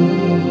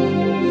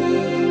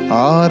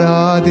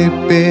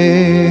 ஆராதிப்பே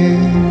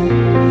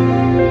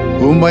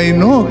உம்மை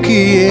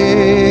நோக்கியே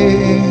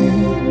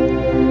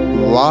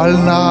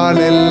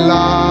வாழ்நாள்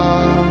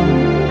எல்லாம்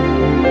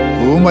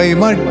உம்மை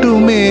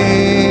மட்டுமே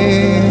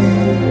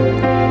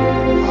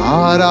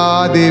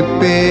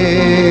ஆராதிப்பே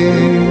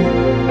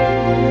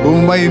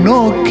உம்மை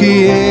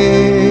நோக்கியே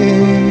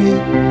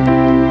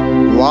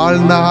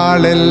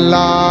வாழ்நாள்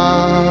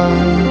எல்லாம்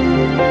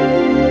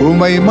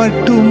உம்மை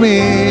மட்டுமே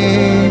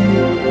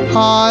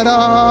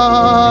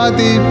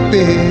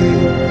ஆராதிப்பே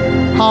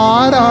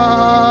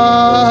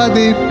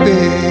ஆராதிப்பே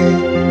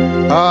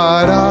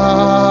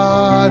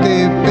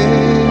ஆராதிப்பே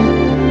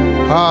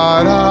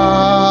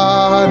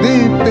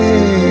ஆராதிப்பே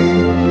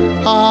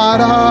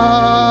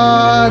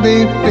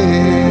ஆராதிப்பே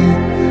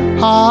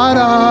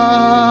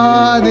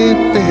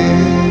ஆராதிப்பே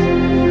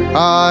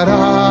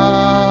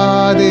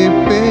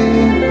ஆராதிப்பே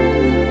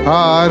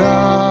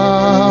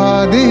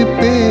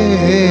ஆராதிப்பே.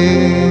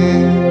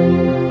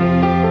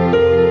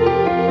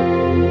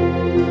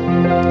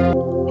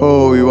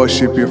 Oh, we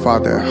worship you,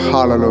 Father.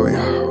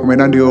 Hallelujah. உம்மை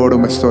நன்றியோடு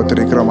உம்மை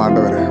ஸ்தோத்திரிக்கிறோம்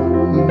ஆண்டவரே.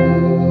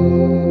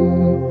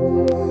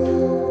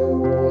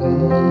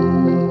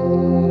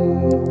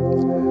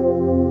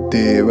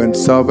 தேவன்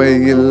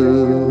சபையில்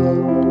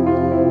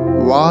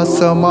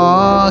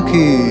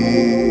வாசமாகி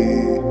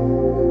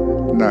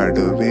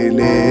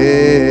நடுவிலே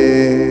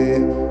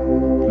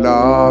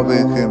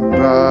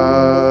லாவுகின்றார்.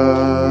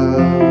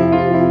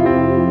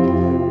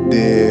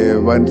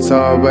 தேவன்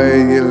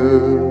சபையில்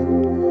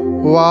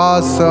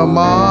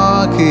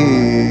வாசமாகி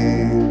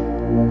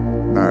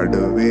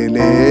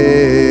நடுவிலே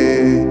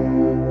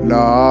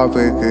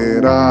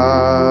லாவுகிறார்.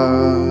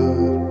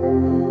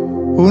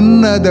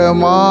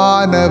 உன்னதமானவரே,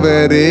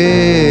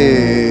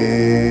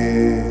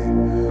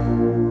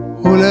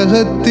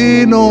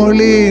 உலகத்தின்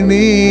ஒளி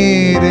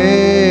நீரே,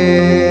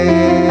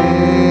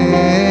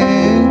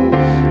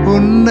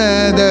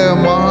 உன்னதமானவரே,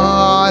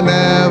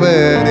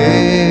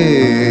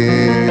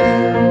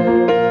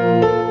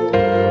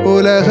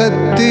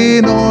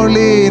 உலகத்தின்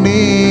ஒளி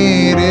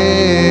நீரே.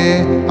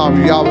 நாம்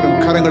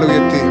யாவரும் கரங்களை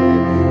உயர்த்தி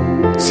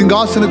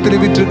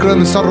சிங்காசனத்தில் வீற்றிருக்கிற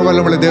அந்த சர்வ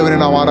வல்லமையுள்ள தேவனை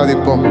நாம்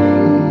ஆராதிப்போம்.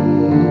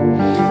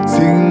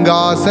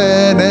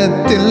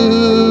 சிங்காசனத்தில்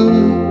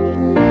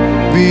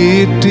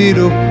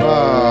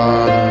வீற்றிருப்பார்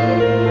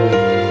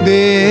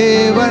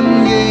தேவன்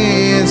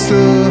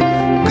இயேசு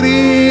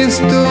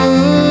கிறிஸ்து.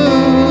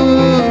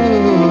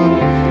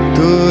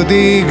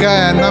 துதி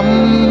கனம்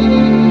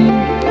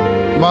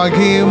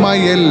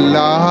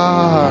மகிமையெல்லாம்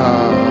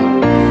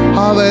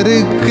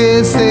அவருக்கு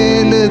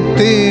செலுத்திடுவோம்.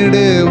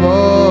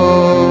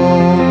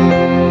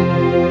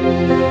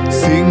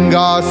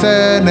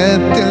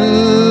 சிங்காசனத்தில்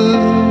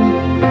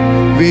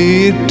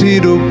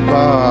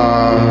வீற்றிருப்பார்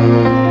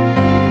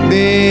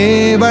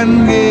தேவன்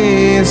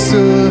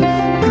இயேசு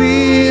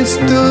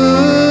கிறிஸ்து.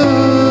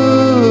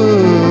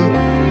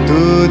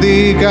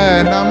 துதி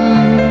கனம்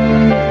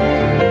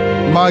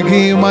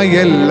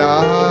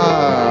மகிமையெல்லாம்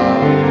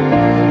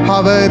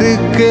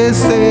அவருக்கு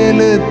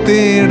செலுத்திடுவோம்.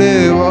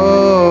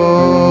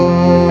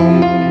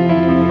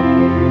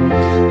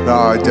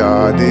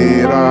 ராஜாதி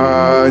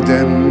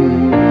ராஜன்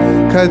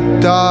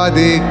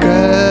கத்தாதி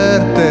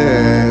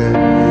கர்த்தர்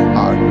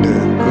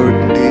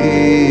ஆட்டுக்குட்டி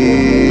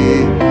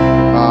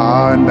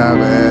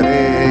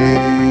ஆனவரே.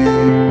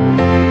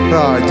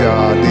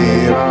 ராஜாதி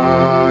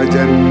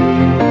ராஜன்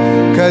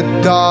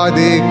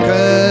கத்தாதி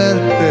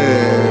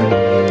கர்த்தர்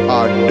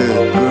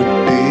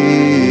ஆட்டுக்குட்டி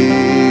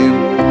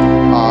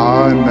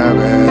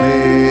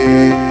ஆனவரே.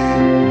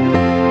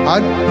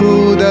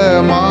 அற்புதமானவரே,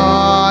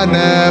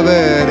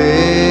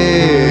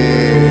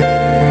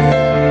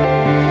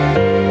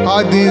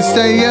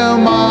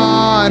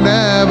 அதிசயமானவரே,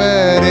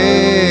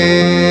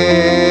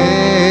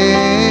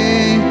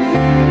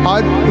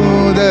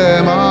 அற்புதமானவரே,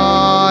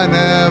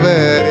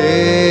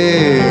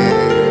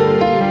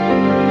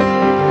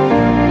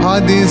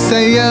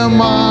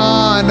 அதிசயமானவரே.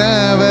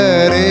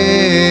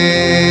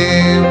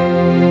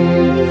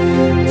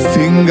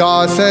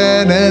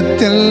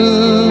 சிங்காசனத்தில்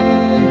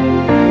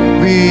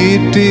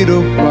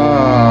வீற்றிருப்பார்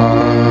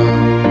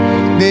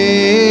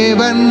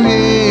தேவன்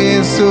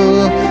இயேசு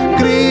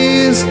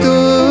கிறிஸ்து.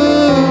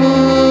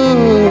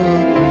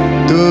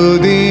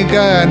 துதி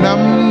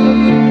கனம்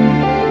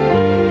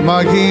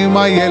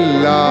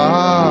மகிமையெல்லாம்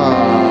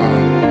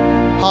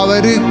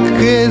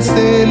அவருக்கு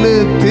செலுத்திடுவோம்.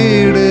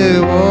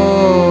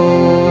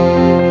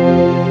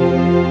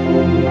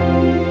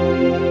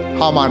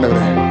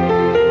 ஆமாண்டவரே,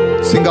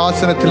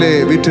 சிங்காசனத்திலே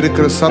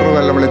வீற்றிருக்கிற சர்வ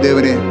வல்லமையுள்ள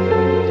தேவனே,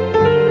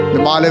 இந்த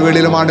மாலை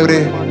வேளையிலும்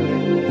ஆண்டவரே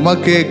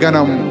உமக்கே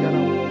கனம்,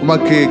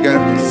 உமக்கே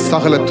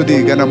சகல துதி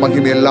கன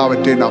மகிமை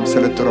எல்லாவற்றையும் நாம்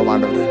செலுத்துறோம்.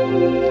 ஆண்டவரே,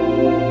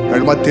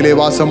 எங்கள் மத்தியிலே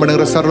வாசம்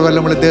பண்ணுகிற சர்வ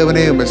வல்லமையுள்ள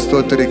தேவனே உம்மை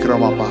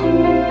ஸ்தோத்திரிக்கிறோம். அப்பா,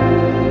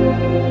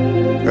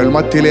 எங்கள்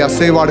மத்தியிலே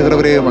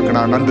அசைவாடுகிறவரே உமக்கு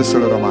நான் நன்றி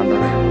சொல்கிறோம்.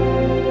 ஆண்டவரே,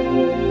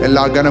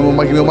 எல்லா கனமும்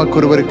மகிமை உமக்கு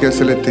ஒருவருக்கே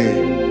செலுத்தி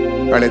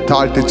எங்களை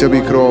தாழ்த்தி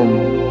ஜெபிக்கிறோம்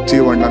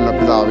ஜீவன் நல்ல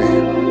பிதாவே.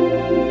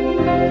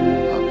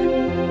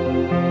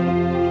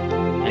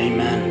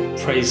 Amen.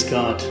 Praise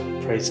God.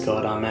 Praise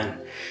God. Amen.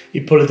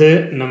 இப்பொழுது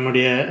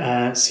நம்முடைய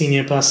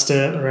சீனியர்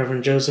பாஸ்டர்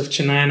ரெவரண்ட் ஜோசப்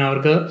சின்னாயன்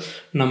அவர்கள்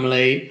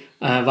நம்மளை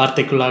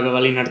வார்த்தைக்குள்ளாக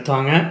வழி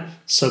நடத்துவாங்க.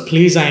 So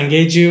please I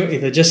engage you.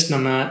 இதை ஜஸ்ட்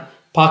நம்ம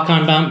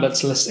பார்க்காண்டாம், but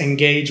let's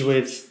engage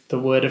with the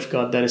word of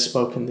God that is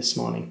spoken this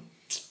morning.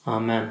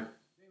 ஆமென்.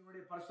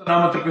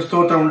 நாமத்திற்கு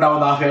ஸ்தோத்திரம்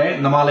உண்டாவதாக.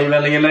 இந்த மாலை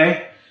வேளையிலே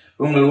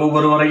உங்கள்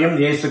ஒவ்வொருவரையும்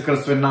இயேசு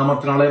கிறிஸ்துவின்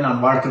நாமத்தினாலே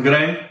நான்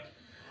வாழ்த்துகிறேன்.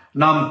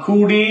 நாம்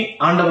கூடி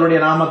ஆண்டவருடைய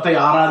நாமத்தை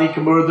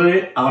ஆராதிக்கும் பொழுது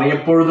அவர்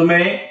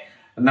எப்பொழுதுமே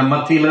நம்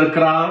மத்தியில்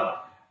இருக்கிறார்.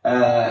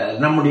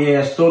 நம்முடைய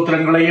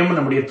ஸ்தோத்திரங்களையும்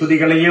நம்முடைய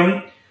துதிகளையும்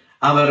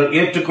அவர்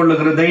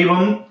ஏற்றுக்கொள்ளுகிற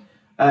தெய்வம்.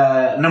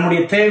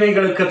 நம்முடைய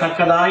தேவைகளுக்கு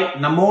தக்கதாய்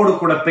நம்மோடு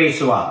கூட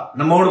பேசுவார்,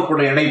 நம்மோடு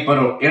கூட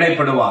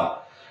இடைப்படுவார்.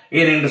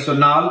 ஏனென்று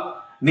சொன்னால்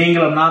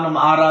நீங்களும் நானும்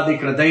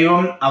ஆராதிக்கிற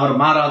தெய்வம் அவர்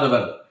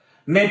மாறாதவர்,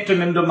 நேற்று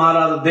நின்று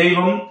மாறாத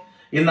தெய்வம்.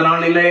 இந்த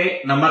நாளிலே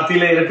நம்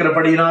மத்தியிலே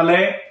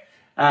இருக்கிறபடினாலே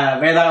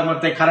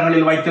வேதாகமத்தை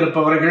கரங்களில்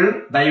வைத்திருப்பவர்கள்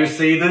தயவு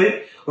செய்து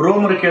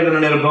ரோமருக்கு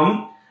எழுதின நிருபம்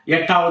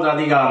 8வது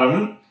அதிகாரம்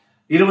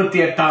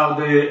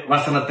 28வது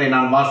வசனத்தை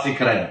நான்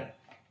வாசிக்கிறேன்.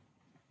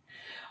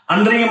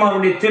 அன்றையும்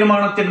அவருடைய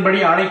தீர்மானத்தின்படி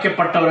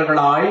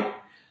அழைக்கப்பட்டவர்களாய்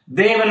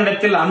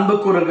தேவனிடத்தில் அன்பு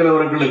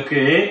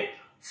கூறுகிறவர்களுக்கு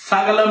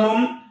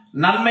சகலமும்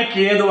நன்மைக்கு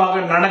ஏதுவாக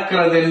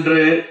நடக்கிறது என்று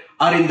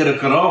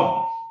அறிந்திருக்கிறோம்.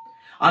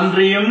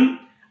 அன்றியும்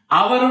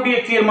அவருடைய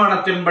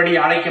தீர்மானத்தின்படி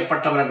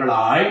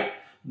அழைக்கப்பட்டவர்களாய்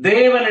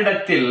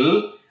தேவனிடத்தில்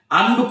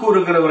அன்பு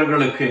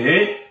கூறுகிறவர்களுக்கு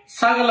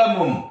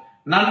சகலமும்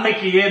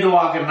நன்மைக்கு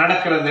ஏதுவாக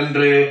நடக்கிறது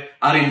என்று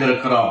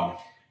அறிந்திருக்கிறோம்.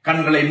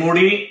 கண்களை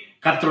மூடி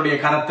கர்த்தருடைய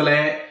கரத்திலே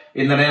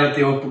இந்த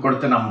நேரத்தை ஒப்புக்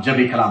கொடுத்து நாம்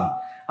ஜெபிக்கலாம்.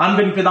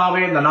 அன்பின்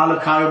பிதாவே, இந்த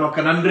நாளுக்காக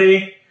உமக்கு நன்றி.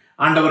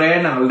 ஆண்டவரே,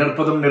 நாங்கள்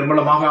நிற்பதும்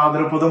நிர்மலமாக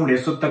ஆதிருப்பதும் உடைய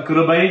சுத்த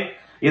கிருபை.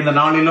 இந்த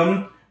நாளிலும்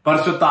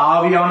பரிசுத்த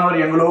ஆவியானவர்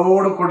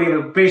எங்களோடு கூடி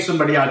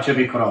பேசும்படியா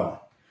ஜெபிக்கிறோம்.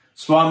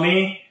 சுவாமி,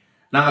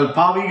 நாங்கள்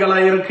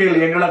பாவிகளாய்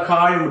இருக்கையில்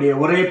எங்களுக்காய் உடைய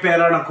ஒரே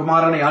பேரான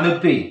குமாரனை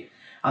அனுப்பி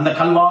அந்த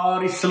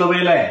கல்வாரி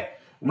சிலுவையில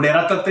உடைய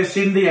ரத்தத்தை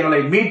சிந்தி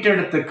எங்களை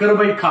மீட்டெடுத்து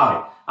கிருபைக்காய்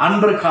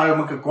அன்பிற்காய்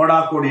உமக்கு கோடா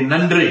கோடி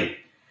நன்றி.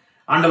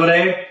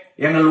 ஆண்டவரே,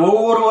 எங்கள்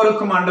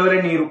ஒவ்வொருவருக்கும் ஆண்டவரே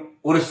நீர்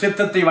ஒரு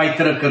சித்தத்தை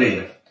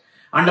வைத்திருக்கிறீர்.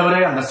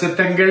 ஆண்டவரே, அந்த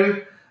சித்தங்கள்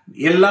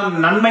எல்லாம்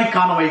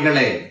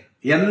நன்மைக்கானவைகளே,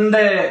 எந்த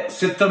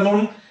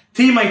சித்தமும்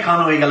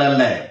தீமைக்கானவைகள்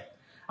அல்ல.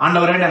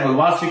 ஆண்டவரே, நாங்கள்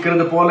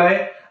வாசிக்கிறது போல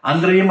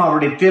அன்றையும்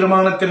அவருடைய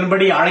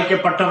தீர்மானத்தின்படி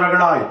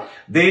அழைக்கப்பட்டவர்களாய்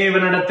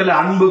தேவனிடத்தில்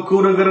அன்பு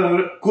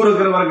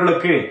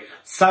கூறுகிறவர்களுக்கு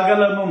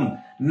சகலமும்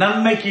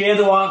நன்மைக்கு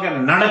ஏதுவாக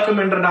நடக்கும்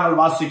என்று நாங்கள்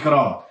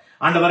வாசிக்கிறோம்.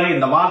 ஆண்டவரே,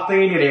 இந்த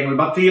வார்த்தையை நீர்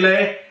எங்கள் மத்தியிலே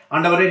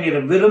ஆண்டவரே நீர்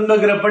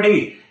விரும்புகிறபடி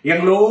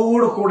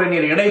எங்களோடு கூட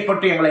நீர்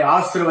இடைப்பட்டு எங்களை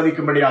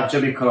ஆசீர்வதிக்கும்படி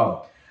ஜெபிக்கிறோம்.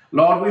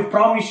 Lord, we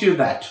promise you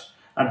that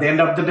at the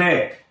end of the day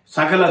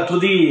சகல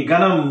துதி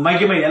கனம்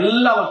மகிமை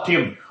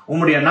எல்லாவற்றையும்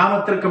உம்முடைய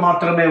நாமத்திற்கு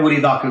மாத்திரமே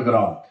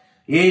உரிதாக்குகிறோம்.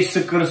 இயேசு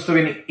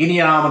கிறிஸ்துவின்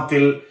இனிய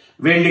நாமத்தில்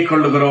வேண்டிக்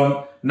கொள்ளுகிறோம்,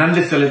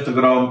 நன்றி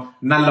செலுத்துகிறோம்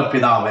நல்ல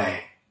பிதாவே.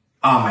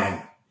 ஆமென்,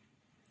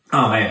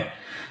 ஆமென்.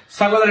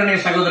 சகோதரனே,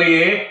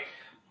 சகோதரியே,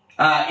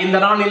 இந்த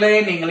நாளிலே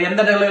நீங்கள்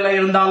எந்த நிலையில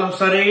இருந்தாலும்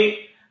சரி,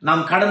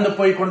 நாம் கடந்து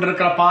போய்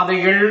கொண்டிருக்கிற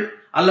பாதைகள்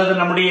அல்லது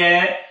நம்முடைய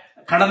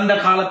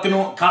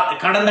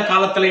கடந்த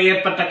காலத்திலே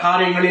ஏற்பட்ட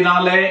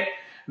காரியங்களினாலே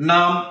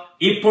நாம்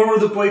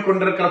இப்பொழுது போய்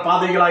கொண்டிருக்கிற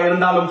பாதைகளாய்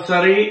இருந்தாலும்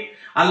சரி,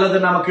 அல்லது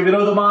நமக்கு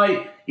விரோதமாய்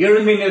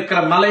எழும்பி நிற்கிற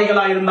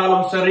மலைகளாய்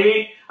இருந்தாலும் சரி,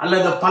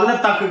 அல்லது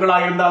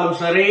பள்ளத்தாக்குகளாய் இருந்தாலும்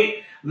சரி,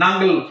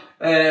 நாங்கள்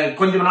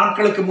கொஞ்சம்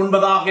நாட்களுக்கு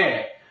முன்பதாக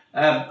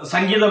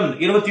சங்கீதம்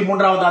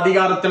 23வது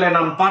அதிகாரத்திலே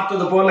நாம்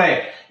பார்த்தது போல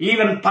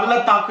ஈவன்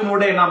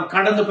பள்ளத்தாக்கினோட நாம்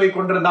கடந்து போய்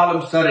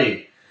கொண்டிருந்தாலும் சரி,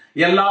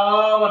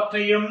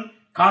 எல்லாவற்றையும்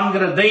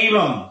காண்கிற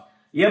தெய்வம்,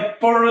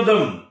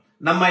 எப்பொழுதும்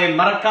நம்மை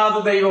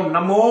மறக்காத தெய்வம்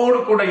நம்மோடு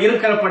கூட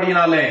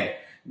இருக்கிறபடினாலே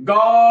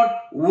God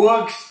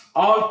works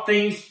all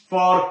things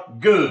for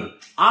good.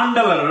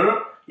 ஆண்டவர்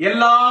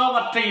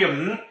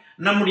எல்லாவற்றையும்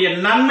நம்முடைய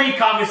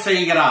நன்மைக்காக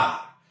செய்கிறார்.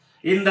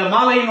 இந்த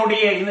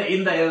மாலையினுடைய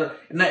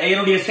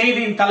என்னுடைய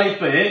செய்தியின்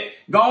தலைப்பு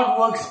God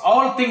works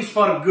all things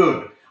for good.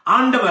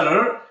 ஆண்டவர்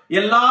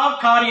எல்லா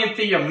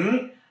காரியத்தையும்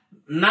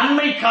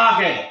நன்மைக்காக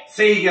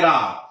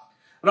செய்கிறார்.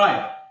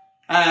 Right.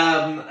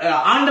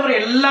 ஆண்டவர்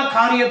எல்லா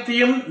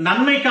காரியத்தையும்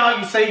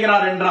நன்மைக்காக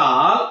செய்கிறார்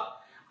என்றால்,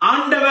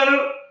 ஆண்டவர்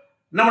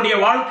நம்முடைய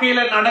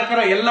வாழ்க்கையில நடக்கிற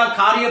எல்லா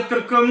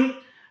காரியத்திற்கும்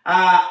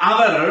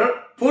அவர்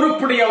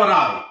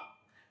பொறுப்புடையவராய்,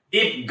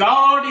 if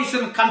God is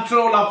in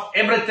control of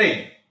everything,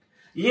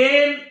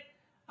 ஏன்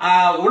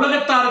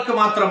உலகத்தாருக்கு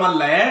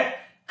மாத்திரமல்ல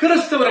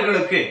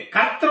கிறிஸ்தவர்களுக்கு,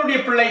 கர்த்தருடைய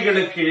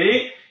பிள்ளைகளுக்கு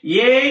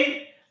ஏன்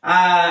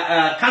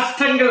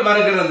கஷ்டங்கள்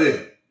வருகிறது,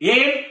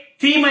 ஏன்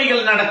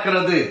தீமைகள்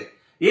நடக்கிறது,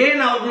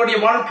 ஏன் அவர்களுடைய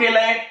வாழ்க்கையில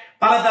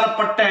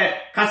பலதரப்பட்ட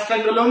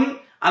கஷ்டங்களும்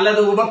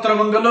அல்லது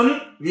உபத்திரவங்களும்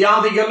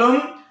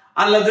வியாதிகளும்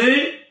அல்லது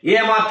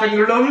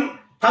ஏமாற்றங்களும்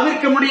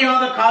தவிர்க்க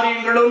முடியாத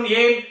காரியங்களும்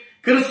ஏன்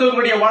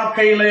கிறிஸ்தவர்களுடைய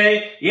வாழ்க்கையில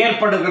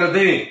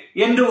ஏற்படுகிறது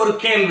என்று ஒரு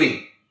கேள்வி.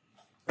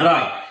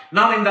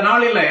 நான் இந்த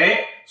நாளில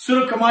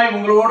சுருக்கமாய்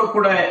உங்களோடு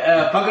கூட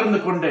பகிர்ந்து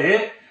கொண்டு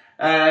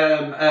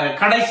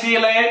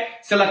கடைசியில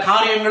சில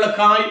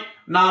காரியங்களுக்காய்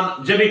நான்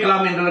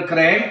ஜெபிக்கலாம் என்று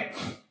இருக்கிறேன்.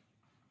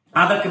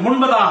 அதற்கு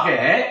முன்பதாக,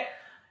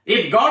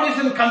 if God is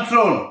in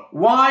control,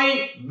 why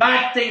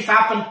bad things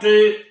happen to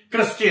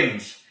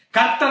Christians?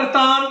 கர்த்தர்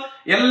தான்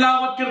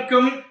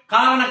எல்லாவற்றிற்கும்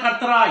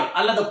காரணகர்த்தராய்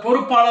அல்லது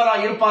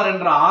பொறுப்பாளராய் இருப்பார்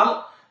என்றால்,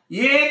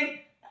 ஏன்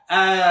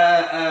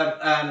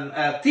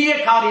தீய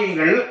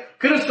காரியங்கள்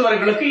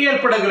கிறிஸ்தவர்களுக்கு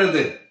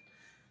ஏற்படுகிறது?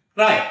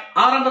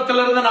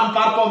 ஆரம்பத்திலிருந்து நாம்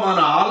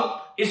பார்ப்போமானால்,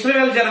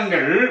 இஸ்ரவேல்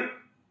ஜனங்கள்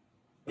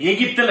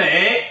எகிப்திலே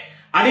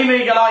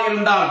அடிமைகளாய்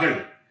இருந்தார்கள்.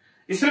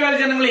 இஸ்ரவேல்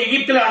ஜனங்கள்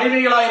எகிப்திலே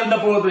அடிமைகளாய் இருந்த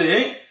போது,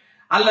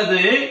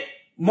 அல்லது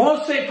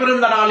மோசே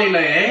பிறந்த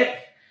நாளிலே,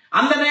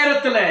 அந்த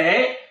நேரத்திலே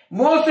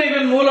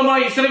மோசேவின்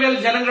மூலமாய் இஸ்ரவேல்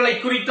ஜனங்களை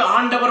குறித்து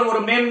ஆண்டவர் ஒரு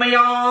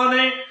மேன்மையான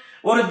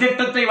ஒரு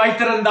திட்டத்தை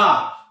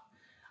வைத்திருந்தார்.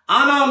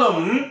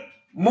 ஆனாலும்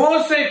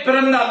மோசே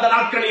பிறந்த அந்த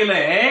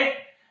நாட்களிலே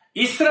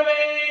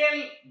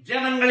இஸ்ரவேல்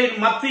ஜனங்களின்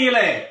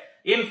மத்தியிலே,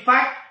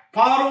 இன்ஃபேக்ட்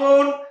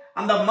பார்வோன்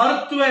அந்த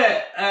மருத்துவ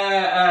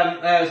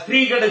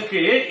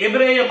ஸ்திரீகளுக்கு,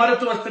 எபிரேய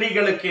மருத்துவ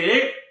ஸ்திரீகளுக்கு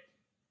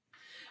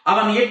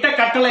அவன் இட்ட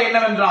கட்டளை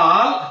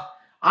என்னவென்றால்,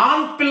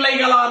 ஆண்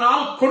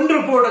பிள்ளைகளானால்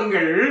கொன்று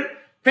போடுங்கள்,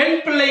 பெண்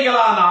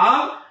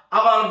பிள்ளைகளானால்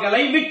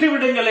அவர்களை விட்டு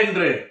விடுங்கள்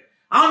என்று.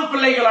 ஆண்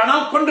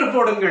பிள்ளைகளானால் கொன்று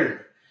போடுங்கள்.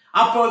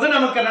 அப்போது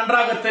நமக்கு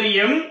நன்றாக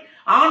தெரியும்,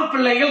 ஆண்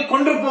பிள்ளைகள்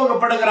கொன்று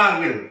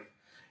போகப்படுகிறார்கள்.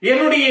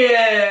 என்னுடைய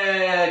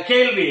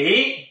கேள்வி,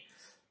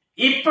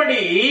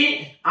 இப்படி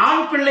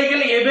ஆண்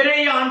பிள்ளைகள்,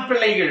 எபிரேய ஆண்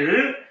பிள்ளைகள்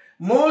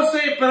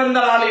மோசே பிறந்த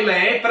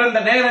நாளிலே, பிறந்த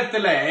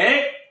நேரத்திலே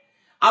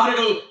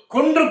அவர்கள்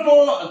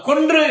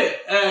கொன்று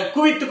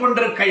குவித்துக்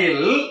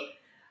கொண்டிருக்கையில்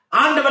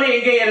ஆண்டவர்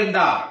எங்கே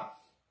இருந்தார்?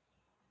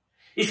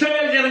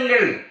 இஸ்ரவேல்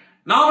ஜனங்கள்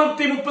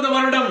 430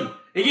 வருடம்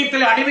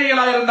எகிப்தில்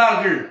அடிமைகளாக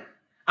இருந்தார்கள்.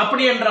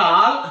 அப்படி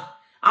என்றால்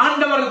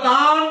ஆண்டவர்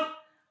தான்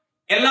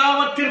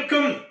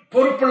எல்லாவற்றிற்கும்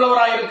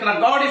பொறுப்புள்ளவராக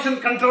இருக்கிறார். God is in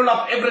control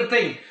of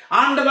everything.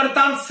 ஆண்டவர்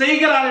தான்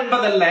செய்கிறார்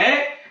என்பதல்ல.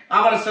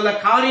 அவர் சில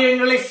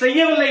காரியங்களை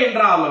செய்யவில்லை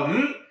என்றாலும்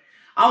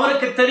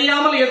அவருக்கு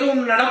தெரியாமல்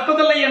எதுவும்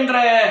நடப்பதில்லை என்ற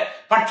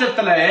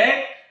பட்சத்தில்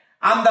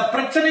அந்த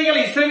பிரச்சனைகள்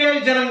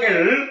இஸ்ரவேல்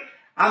ஜனங்கள்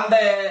அந்த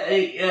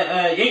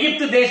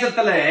எகிப்து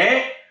தேசத்துல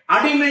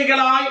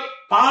அடிமைகளாய்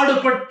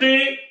பாடுபட்டு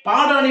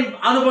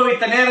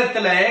அனுபவித்த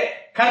நேரத்தில்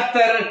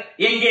கர்த்தர்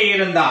எங்கே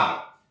இருந்தார்?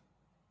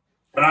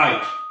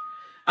 ரைட்.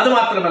 அது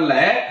மாத்திரமல்ல,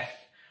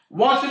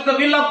 was it the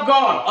will of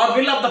God or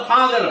will of the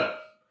Father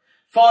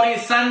for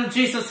his son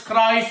Jesus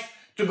Christ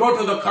to go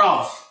to the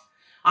cross?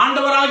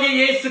 ஆண்டவராகிய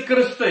இயேசு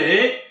கிறிஸ்து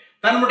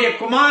தன்னுடைய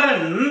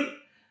குமாரன்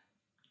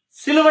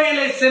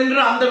சிலுவையிலே சென்று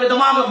அந்த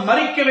விதமாக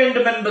மரிக்க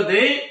வேண்டும் என்பது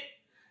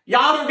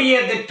யாருடைய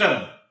திட்டம்?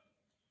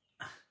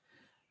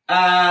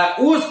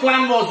 whose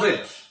plan was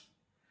it?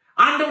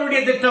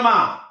 ஆண்டவருடைய திட்டமா?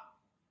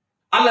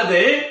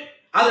 அல்லது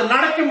அது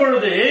நடக்கும்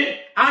பொழுது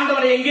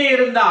ஆண்டவர் எங்கே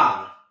இருந்தார்?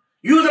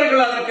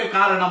 யூதர்கள் அதற்கு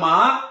காரணமா?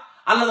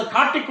 அல்லது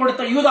காட்டிக்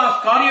கொடுத்த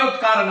யூதாஸ்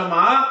காரியோத்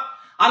காரணமா?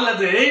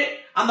 அல்லது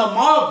அந்த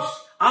மாப்ஸ்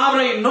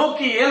அவரை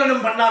நோக்கி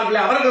ஏளனம் பண்ணார்களே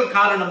அவர்கள்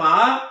காரணமா?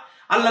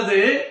 அல்லது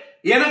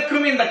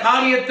எனக்கும் இந்த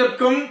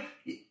காரியத்திற்கும்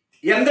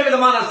எந்த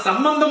விதமான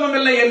சம்பந்தமும்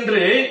இல்லை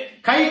என்று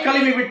கை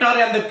கழுவி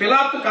விட்டாரே அந்த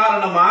பிலாத்து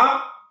காரணமா?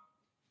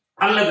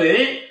 அல்லது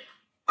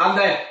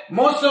அந்த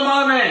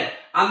மோசமான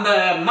அந்த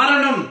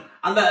மரணம்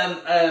அந்த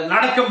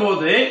நடக்கும்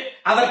போது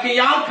அதற்கு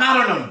யார்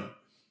காரணம்?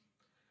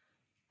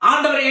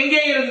 ஆண்டவர்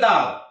எங்கே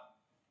இருந்தார்?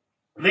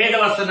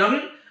 வேதவசனம்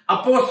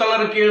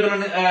அப்போஸ்தலருக்கு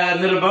எழுதின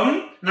நிருபம்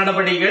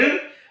நடபடிகள்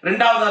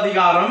 2வது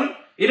அதிகாரம்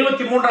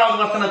 23வது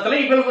வசனத்தில்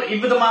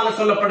இவ்விதமாக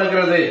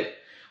சொல்லப்படுகிறது.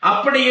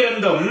 அப்படி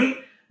இருந்தும்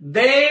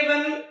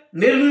தேவன்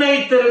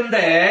நிர்ணயித்திருந்த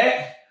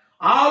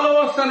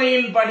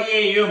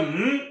ஆலோசனையின்படியேயும்,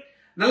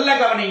 நல்ல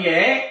கவனிங்க,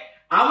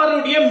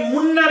 அவருடைய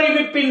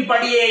முன்னறிவிப்பின்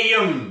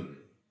படியேயும்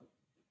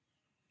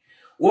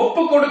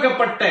ஒப்பு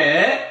கொடுக்கப்பட்ட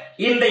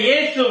இந்த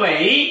இயேசுவை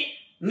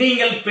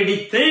நீங்கள்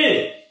பிடித்து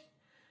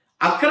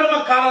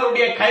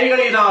அக்கிரமக்காரருடைய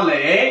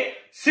கைகளினாலே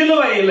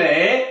சிலுவையிலே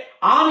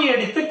ஆணி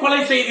அடித்து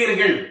கொலை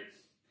செய்தீர்கள்.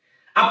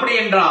 அப்படி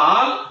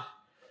என்றால்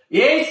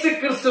இயேசு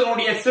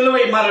கிறிஸ்துவனுடைய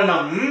சிலுவை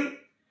மரணம்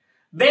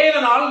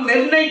தேவனால்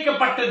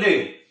நிர்ணயிக்கப்பட்டது.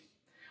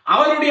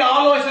 அவருடைய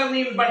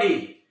ஆலோசனையின்படி,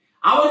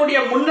 அவருடைய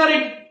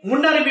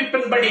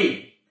முன்னறிவிப்பின்படி.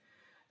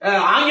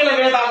 ஆங்கில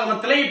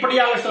வேதாகமத்திலே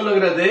இப்படியாக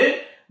சொல்லுகிறது,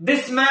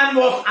 this man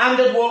was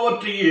handed over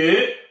to you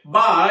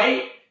by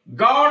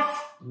God's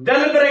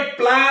deliberate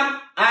plan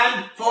and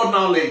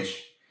foreknowledge.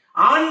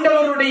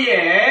 ஆண்டவருடைய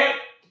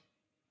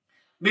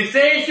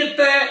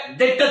விசேஷித்த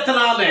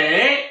திட்டத்தினாலே,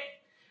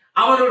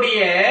 அவருடைய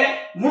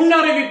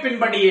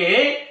முன்னறிவிப்பின்படியே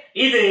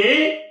இது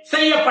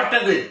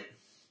செய்யப்பட்டது.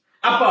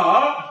 அப்போ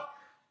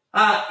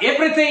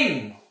everything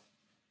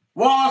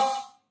was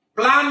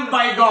planned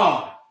by God.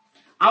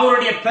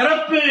 அவருடைய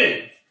பிறப்பு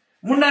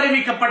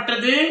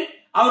முன்னறிவிக்கப்பட்டது.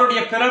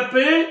 அவருடைய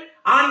பிறப்பு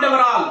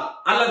ஆண்டவரால்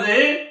அல்லது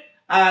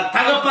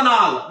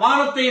தகப்பனால்,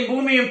 வானத்தையும்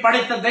பூமியையும்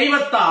படைத்த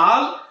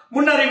தெய்வத்தால்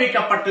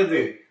முன்னறிவிக்கப்பட்டது.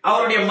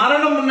 அவருடைய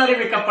மரணம்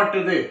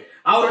முன்னறிவிக்கப்பட்டது.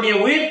 அவருடைய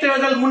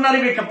உயிர்த்தெழுதல்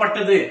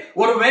முன்னறிவிக்கப்பட்டது.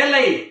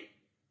 ஒருவேளை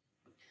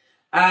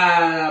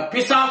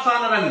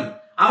பிசாசானவன்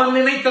அவன்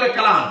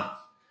நினைத்திருக்கலாம்,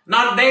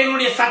 நான்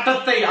தேவனுடைய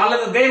சட்டத்தை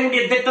அல்லது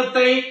தேவனுடைய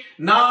திட்டத்தை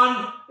நான்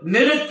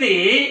நிறுத்தி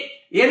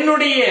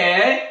என்னுடைய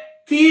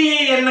தீய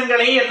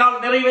எண்ணங்களை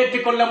என்னால்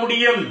நிறைவேற்றிக் கொள்ள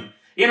முடியும்,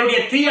 என்னுடைய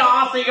தீய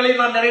ஆசைகளை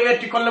நான்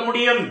நிறைவேற்றிக் கொள்ள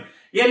முடியும்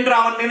என்று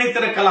அவன்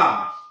நினைத்திருக்கலாம்.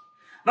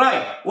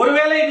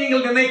 ஒருவேளை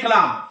நீங்கள்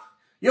நினைக்கலாம்,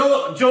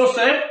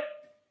 ஜோசப்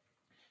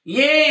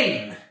ஏன்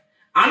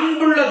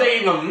அன்புள்ள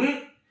தெய்வம்,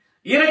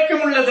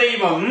 இரக்கமுள்ள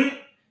தெய்வம்,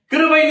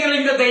 கிருபை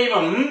நிறைந்த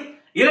தெய்வம்,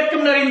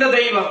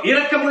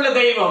 இரக்கமுள்ள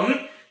தெய்வம்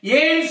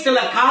ஏன் சில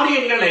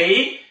காரியங்களை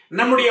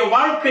நம்முடைய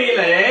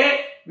வாழ்க்கையில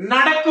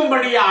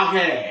நடக்கும்படியாக,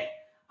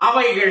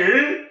 அவைகள்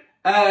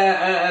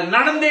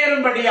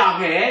நடந்தேறும்படியாக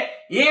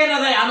ஏன்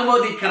அதை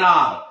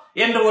அனுமதிக்கிறார்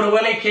என்று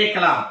ஒருவேளை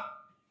கேட்கலாம்.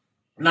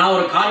 நான்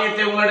ஒரு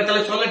காரியத்தை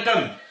உங்களிடத்தில்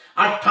சொல்லட்டும்.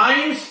 அட்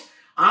டைம்ஸ்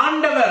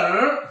ஆண்டவர்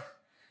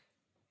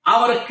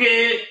அவருக்கு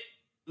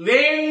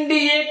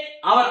வேண்டிய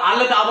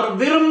அல்லது அவர்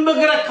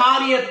விரும்புகிற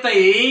காரியத்தை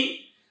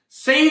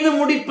செய்து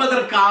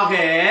முடிப்பதற்காக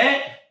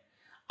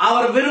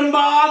அவர்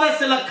விரும்பாத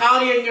சில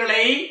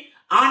காரியங்களை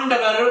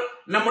ஆண்டவர்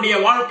நம்முடைய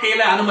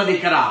வாழ்க்கையில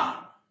அனுமதிக்கிறார்.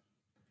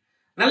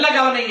 நல்ல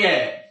கவனிங்க,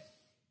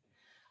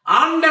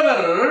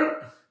 ஆண்டவர்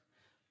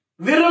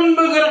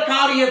விரும்புகிற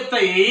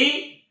காரியத்தை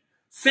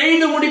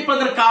செய்து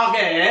முடிப்பதற்காக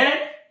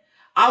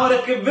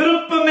அவருக்கு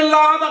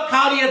விருப்பமில்லாத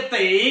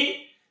காரியத்தை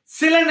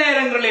சில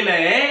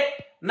நேரங்களிலே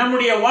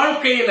நம்முடைய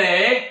வாழ்க்கையில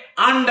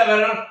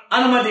ஆண்டவர்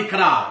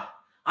அனுமதிக்கிறார்.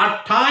 At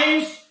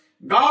times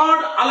God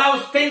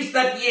allows things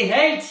that he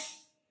hates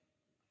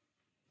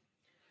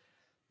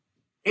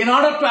in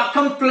order to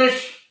accomplish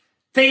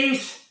things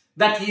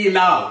that he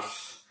loves.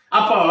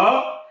 அப்போ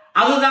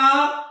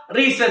அதுதான்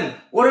ரீசன்.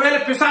 ஒருவேளை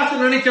பிசாசு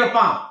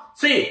நினைச்சிருப்பான்,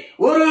 சரி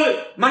ஒரு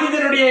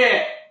மனிதனுடைய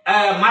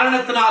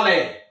மரணத்தினாலே,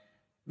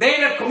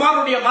 தேவ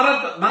குமாரனுடைய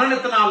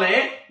மரணத்தினாலே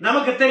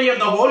நமக்கு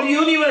தெரியும் the whole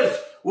universe,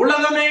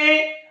 உலகமே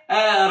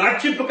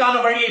ரட்சிப்புக்கான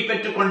வழியை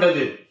பெற்றுக்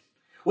கொண்டது.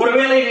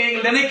 ஒருவேளை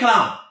நீங்கள்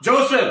நினைக்கலாம்,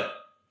 ஜோசப்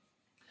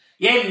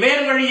ஏன்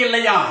வேறு வழி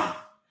இல்லையா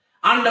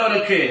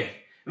ஆண்டவருக்கு?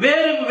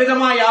 வேறு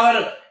விதமாய்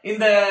அவர்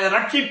இந்த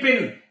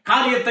ரட்சிப்பின்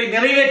காரியத்தை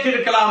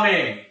நிறைவேற்றிருக்கலாமே.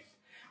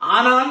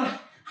 ஆனால்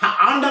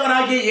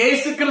ஆண்டவராகிய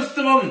இயேசு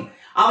கிறிஸ்துவும்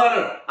அவர்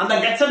அந்த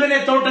கெத்செமனே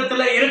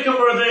தோட்டத்தில் இருக்கும்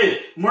பொழுது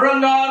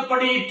முழங்கால்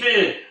படியிட்டு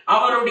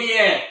அவருடைய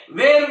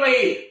வேர்வை,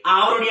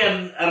 அவருடைய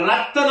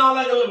ரத்த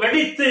நாளங்கள்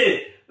வெடித்து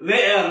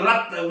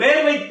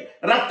வேர்வை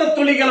ரத்த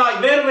துளிகளாய்,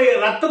 வேர்வை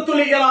ரத்த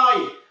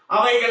துளிகளாய்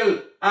அவைகள்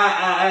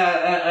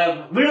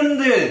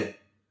விழுந்து,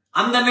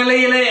 அந்த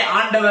நிலையிலே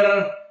ஆண்டவர்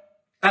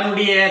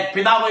தன்னுடைய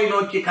பிதாவை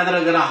நோக்கி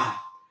கதறுகிறார்.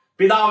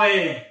 பிதாவே,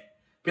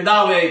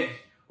 பிதாவே,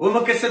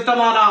 உமக்கு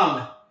சித்தமானால்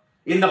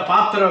இந்த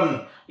பாத்திரம்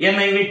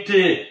என்னை விட்டு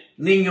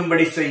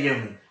நீங்கும்படி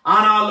செய்யும்,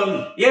 ஆனாலும்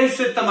என்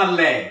சித்தம்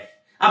அல்ல.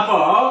 அப்போ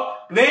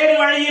வேறு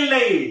வழி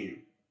இல்லை.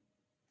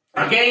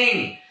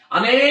 அகைன்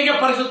அநேக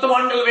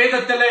பரிசுத்தவான்கள்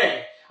வேதத்திலே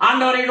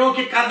ஆண்டவரை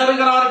நோக்கி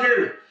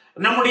கதறுகிறார்கள்.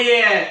 நம்முடைய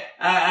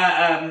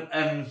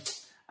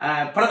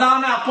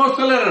பிரதான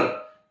அப்போஸ்தலர்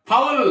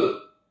பவுல்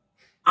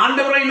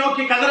ஆண்டவரை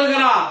நோக்கி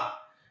கதறுகிறார்.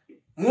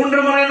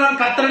 3 முறை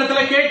நான்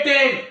கர்த்தரிடத்தில்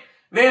கேட்டேன்,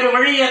 வேறு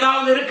வழி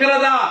ஏதாவது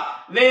இருக்கிறதா?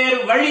 வேறு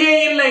வழியே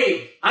இல்லை.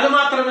 அது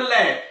மாத்திரமல்ல,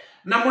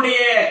 நம்முடைய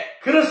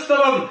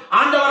கிறிஸ்தவம்,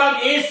 ஆண்டவராக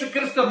இயேசு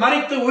கிறிஸ்து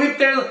மரித்து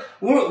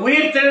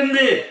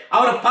உயிர்த்தெழுந்து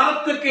அவர்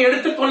பரத்துக்கு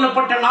எடுத்துக்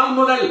கொள்ளப்பட்ட நாள்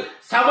முதல்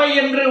சபை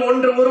என்று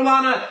ஒன்று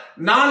உருவான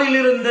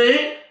நாளிலிருந்து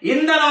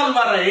இந்த நாள்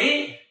வரை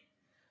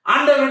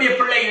ஆண்டவருடைய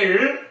பிள்ளைகள்,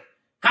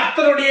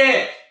 கர்த்தருடைய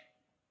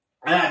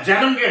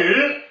ஜனங்கள்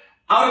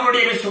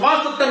அவர்களுடைய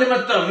விசுவாசத்த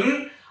நிமித்தம்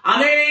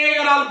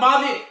அநேகரால்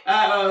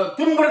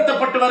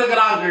துன்புறுத்தப்பட்டு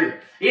வருகிறார்கள்.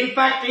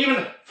 In fact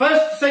even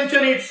first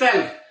century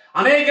itself,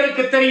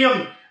 அநேகருக்கு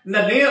தெரியும், இந்த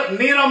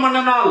நீரோ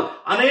மன்னனால்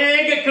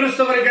அநேக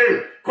கிறிஸ்தவர்கள்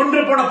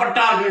கொன்று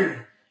போடப்பட்டார்கள்.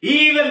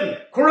 ஈவன்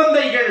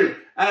குழந்தைகள்,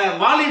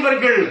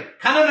 வாலிபர்கள்,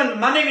 கணவன்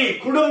மனைவி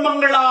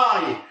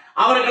குடும்பங்களாய்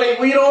அவர்களை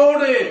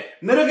உயிரோடு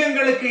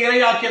மிருகங்களுக்கு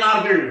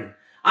இரையாக்கினார்கள்.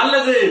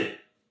 அல்லது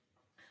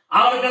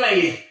அவர்களை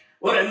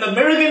இந்த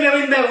மெழுகு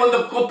நிறைந்த ஒரு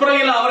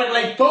கொப்பரையில்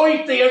அவர்களை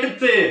தோய்த்து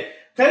எடுத்து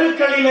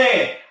தெருக்களிலே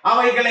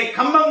அவைகளை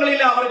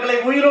கம்பங்களிலே அவர்களை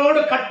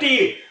உயிரோடு கட்டி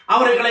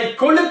அவர்களை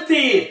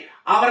கொளுத்தி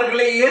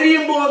அவர்களை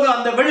எரியும் போது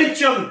அந்த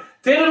வெளிச்சம்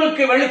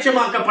தெருவுக்கு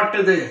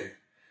வெளிச்சமாக்கப்பட்டது.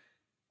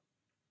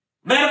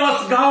 Where was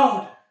God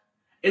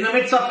in the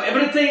midst of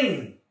everything?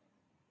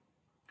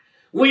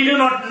 We do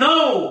not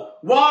know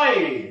why.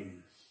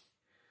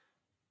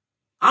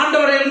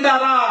 ஆண்டவர்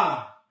இருந்தாரா?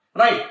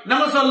 ரைட்,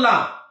 நம்ம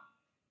சொல்லலாம்,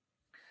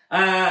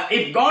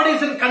 if God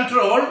is in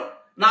control,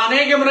 நான்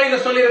அநேக முறை இதை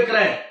சொல்லி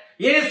இருக்கிறேன்.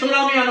 ஏன்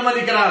சுனாமி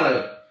அனுமதிக்கிறாரு?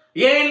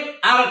 ஏன்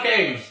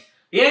ஹரிகேன்ஸ்?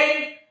 ஏன்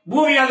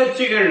பூமி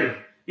அதிர்ச்சிகள்?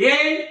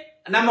 ஏன்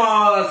நம்ம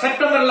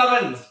செப்டம்பர்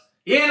 11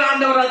 ஏன்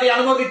ஆண்டவர் அதை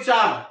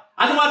அனுமதிச்சார்?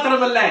 அது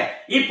மாத்திரமல்ல,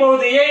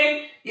 இப்போது ஏன்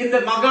இந்த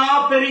மகா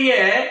பெரிய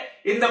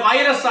இந்த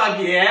வைரஸ்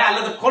ஆகிய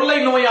அல்லது கொள்ளை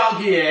நோய்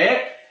ஆகிய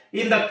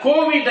இந்த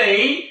கோவிடை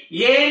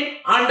ஏன்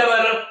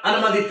ஆண்டவர்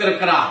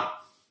அனுமதித்திருக்கிறார்?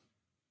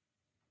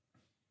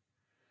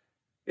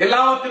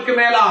 எல்லாவற்றுக்கு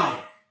மேலாய்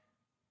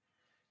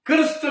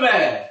கிறிஸ்துவ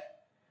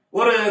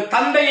ஒரு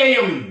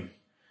தந்தையையும்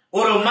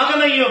ஒரு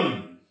மகனையும்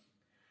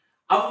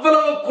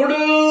அவ்வளவு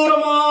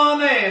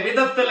கொடூரமான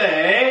விதத்தில்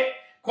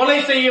கொலை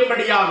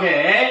செய்யும்படியாக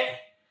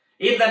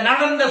இந்த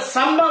நடந்த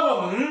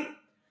சம்பவம்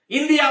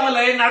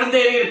இந்தியாவில்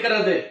நடந்தேறி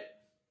இருக்கிறது.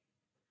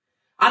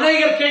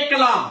 அநேகர்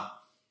கேட்கலாம்,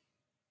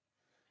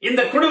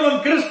 இந்த குடும்பம்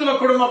கிறிஸ்துவ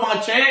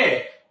குடும்பமாச்சே,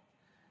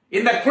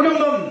 இந்த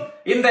குடும்பம்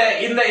இந்த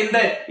இந்த இந்த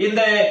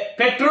இந்த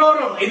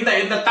பெற்றோரும்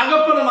இந்த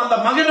தகப்பனும் அந்த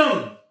மகனும்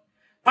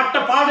பட்ட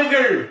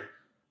பாடுகள்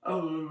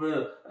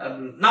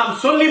நாம்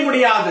சொல்லி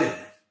முடியாது.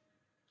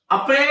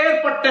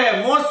 அப்பேற்பட்ட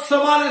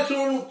மோசமான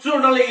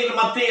சூழ்நிலையின்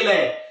மத்தியில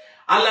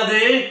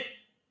அல்லது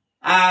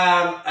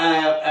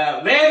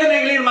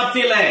வேதனைகளின்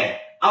மத்தியில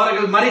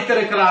அவர்கள்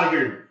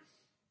மரித்திருக்கிறார்கள்.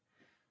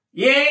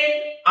 ஏன்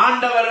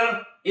ஆண்டவர்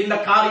இந்த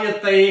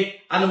காரியத்தை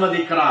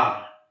அனுமதிக்கிறார்?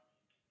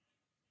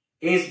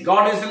 Is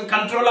God is in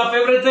control of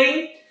everything?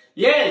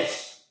 Yes,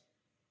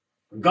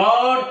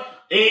 God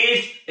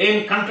is in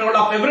control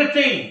of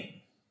everything.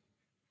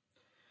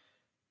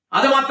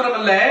 அது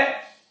மாத்திரமல்ல,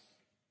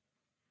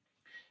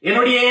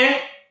 என்னுடைய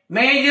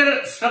மேஜர்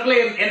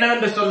ஸ்ட்ரகிள்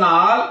என்னவென்று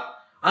சொன்னால்,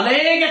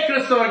 அநேக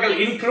கிறிஸ்தவர்கள்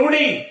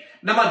இன்க்ளூடிங்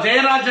நம்ம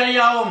ஜெயராஜ்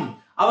ஐயாவும்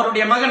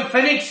அவருடைய மகன்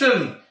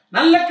பெனிக்ஸும்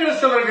நல்ல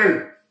கிறிஸ்தவர்கள்,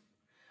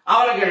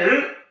 அவர்கள்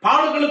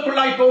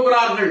பாடுகளுக்குள்ளாய்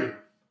போகிறார்கள்,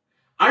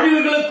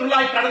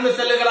 அழிவுகளுக்குள்ளாய் கடந்து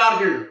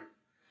செல்லுகிறார்கள்,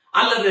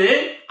 அல்லது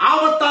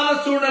ஆபத்தான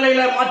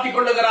சூழ்நிலையில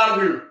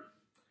மாற்றிக்கொள்ளுகிறார்கள்.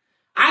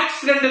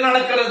 ஆக்சிடென்ட்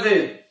நடக்கிறது,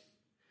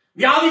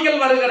 வியாதிகள்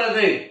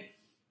வருகிறது,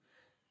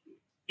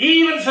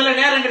 ஈவன் சில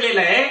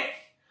நேரங்களில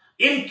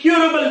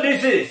இன்க்யூரபிள்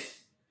டிசீஸ்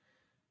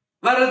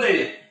வருது.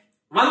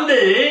 வந்து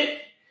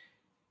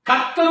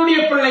கர்த்தருடைய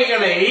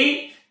பிள்ளைகளை,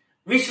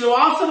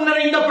 விசுவாசம்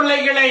நிறைந்த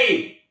பிள்ளைகளை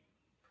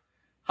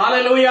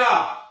ஹalleluya.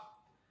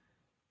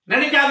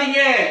 நினைக்காதீங்க.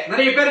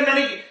 நிறைய பேர்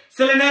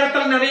சில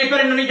நேரத்தில் நிறைய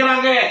பேர்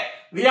நினைக்கிறாங்க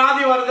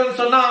வியாதி வருதுன்னு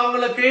சொன்னா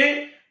அவங்களுக்கு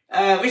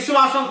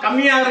விசுவாசம்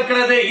கம்மியா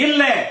இருக்கிறது.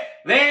 இல்ல,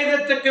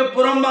 வேதத்துக்கு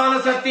புறம்பான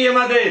சத்தியம்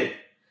அது.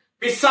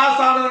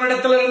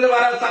 பிசாசானவனிடத்திலிருந்து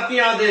வர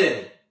சத்தியம் அது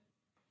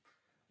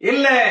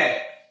இல்ல.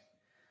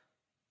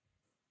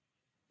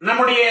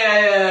 நம்முடைய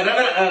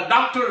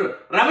டாக்டர்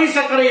ரவி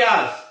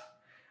சக்கரையாஸ்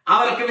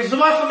அவருக்கு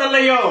விசுவாசம்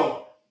இல்லையோ?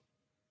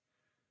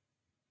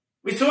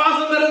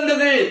 விசுவாசம்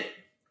இருந்தது.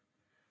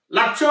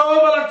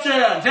 லட்சோப லட்ச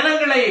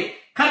ஜனங்களை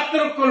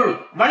கர்த்தருக்குள்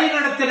வழி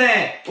நடத்தின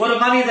ஒரு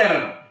மனிதர்,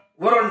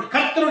 ஒரு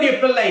கர்த்தருடைய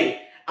பிள்ளை.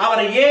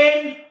 அவர்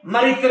ஏன்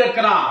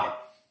மரித்திருக்கிறார்?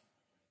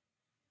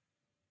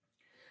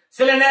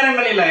 சில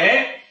நேரங்களில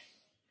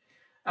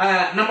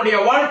நம்முடைய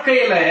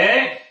வாழ்க்கையில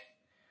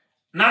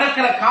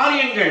நடக்கிற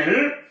காரியங்கள்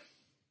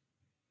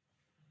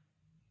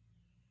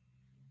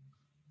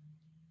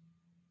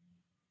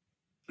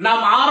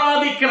நாம்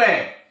ஆராதிக்கிற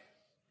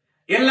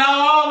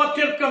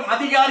எல்லாவற்றிற்கும்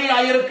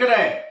அதிகாரியாயிருக்கிற,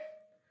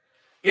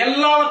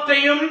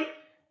 எல்லாவற்றையும்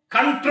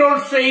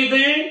கண்ட்ரோல்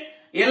செய்து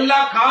எல்லா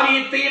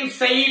காரியத்தையும்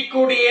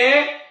செய்யக்கூடிய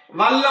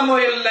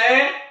வல்லமையுள்ள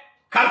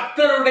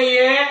கர்த்தருடைய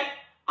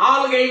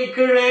ஆளுகையின்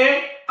கீழே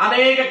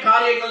அநேக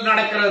காரியங்கள்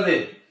நடக்கிறது.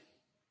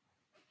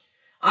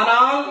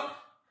 ஆனால்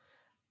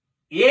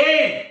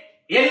ஏன்,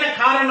 என்ன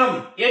காரணம்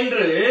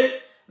என்று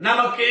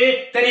நமக்கு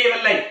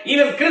தெரியவில்லை.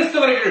 இன்னும்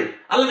கிறிஸ்தவர்கள்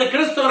அல்லது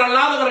கிறிஸ்தவர்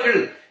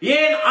அல்லாதவர்கள்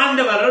ஏன்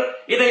ஆண்டவர்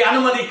இதை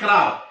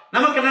அனுமதிக்கிறார்?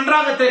 நமக்கு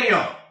நன்றாக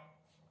தெரியும்.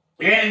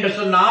 ஏன் என்று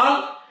சொன்னால்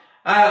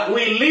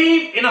we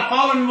live in a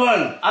fallen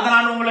world. அதை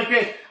நான் உங்களுக்கு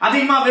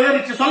அதிகமா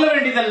விவரித்து சொல்ல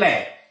வேண்டியதில்லை.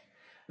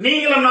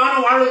 நீங்களும்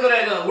நானும் வாழுகிற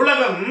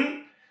உலகம்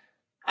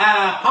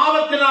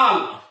பாவத்தினால்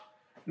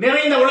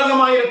நிறைந்த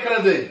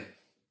உலகமாயிருக்கிறது.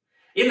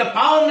 இந்த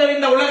பாவம்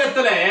நிறைந்த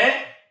உலகத்துல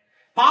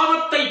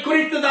பாவத்தை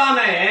குறித்துதான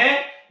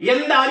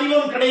எந்த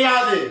அறிவும்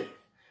கிடையாது.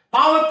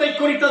 பாவத்தை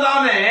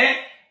குறித்ததான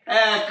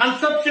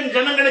கன்செப்ஷன்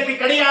ஜனங்களுக்கு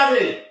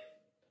கிடையாது.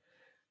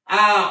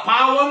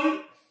 பாவம்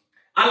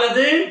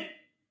அல்லது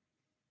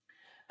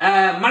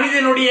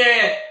மனிதனுடைய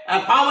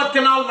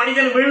பாவத்தினால்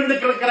மனிதன் விழுந்து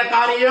கிடக்கிற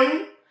காரியம்,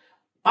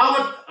 பாவ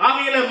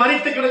ஆவியில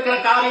மரித்து கிடக்கிற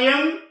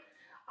காரியம்,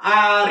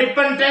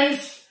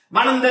 ரிப்பன்டன்ஸ்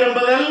மனம்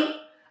திரும்புதல்,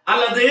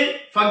 அல்லது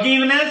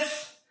forgiveness,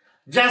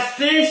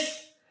 justice,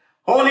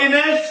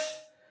 holiness,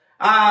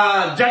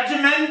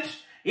 judgment,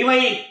 இவை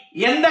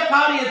எந்த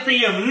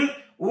காரியத்தையும்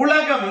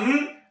உலகம்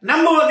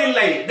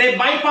நம்புவதில்லை. They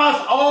bypass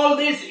all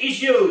these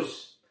issues.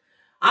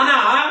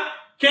 ஆனா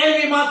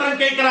கேள்வி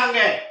மாத்திரம் கேட்கிறாங்க.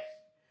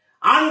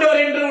 ஆண்டவர்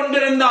என்று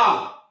ஒன்றிருந்தால்,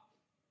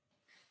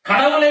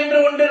 கடவுள் என்று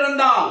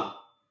ஒன்றிருந்தால்,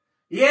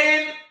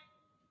 ஏன்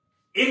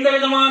இந்த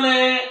விதமான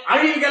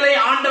அழிவுகளை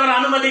ஆண்டவர்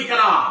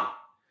அனுமதிக்கிறார்?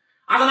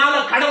 அதனால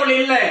கடவுள்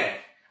இல்லை,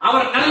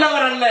 அவர்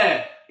நல்லவர் அல்ல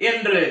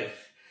என்று.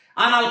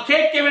 ஆனால்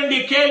கேட்க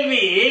வேண்டிய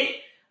கேள்வி,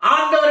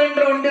 ஆண்டவர்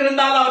என்று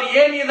ஒன்றிருந்தால் அவர்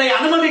ஏன் இதை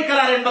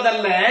அனுமதிக்கிறார்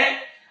என்பதல்ல.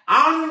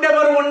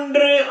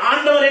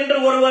 ஆண்டவர் என்று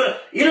ஒருவர்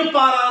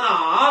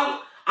இருப்பாரானால்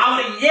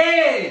அவர்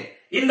ஏன்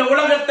இந்த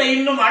உலகத்தை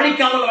இன்னும்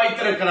அழிக்காமல்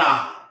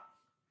வைத்திருக்கிறார்?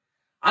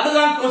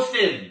 அதுதான்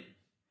கொஸ்டின்.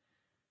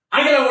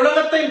 அகில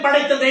உலகத்தை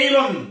படைத்த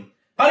தெய்வம்,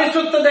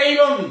 பரிசுத்த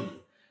தெய்வம்,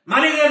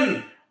 மனிதன்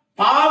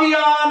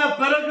பாவியான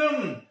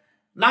பிறகும்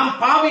நாம்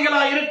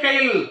பாவிகளா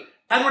இருக்கையில்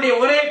தன்னுடைய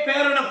ஒரே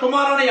பேரன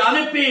குமாரனை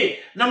அனுப்பி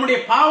நம்முடைய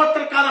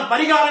பாவத்திற்கான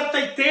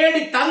பரிகாரத்தை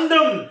தேடி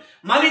தந்தும்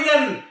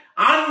மனிதன்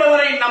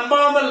ஆண்டவரை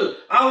நம்பாமல்,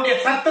 அவருடைய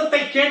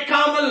சத்தத்தை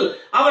கேட்காமல்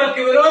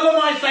அவருக்கு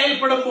விரோதமாய்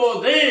செயல்படும்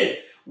போது,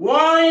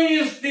 why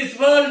is this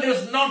world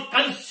is not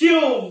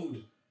consumed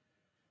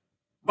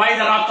by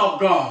the wrath of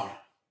God?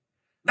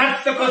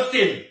 That's the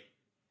question.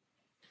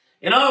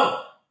 You know,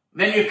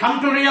 when you come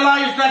to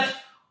realize that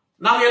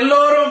நாம்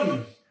எல்லோரும்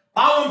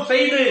பாவம்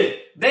செய்து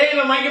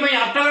தேவ மகிமை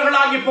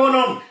அற்றவர்களாகி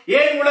போனோம்.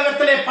 ஏன்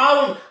உலகத்திலே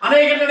பாவம்?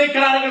 அநேகர்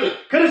நினைக்கிறார்கள்,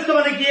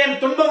 கிறிஸ்தவனுக்கு ஏன்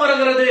துன்பம்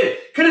வருகிறது?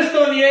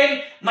 கிறிஸ்தவன் ஏன்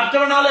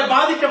மற்றவனாலே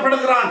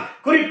பாதிக்கப்படுகிறான்?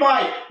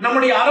 குறிப்பாய்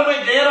நம்முடைய அருமை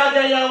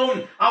ஜெயராஜையாவும்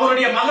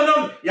அவருடைய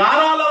மகனும்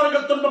யாரால்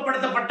அவர்கள்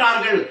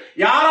துன்பப்படுத்தப்பட்டார்கள்?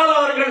 யாரால்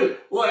அவர்கள்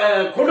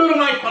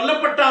கொடூரமாய்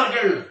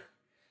கொல்லப்பட்டார்கள்?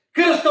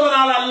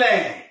 கிறிஸ்தவனால் அல்ல.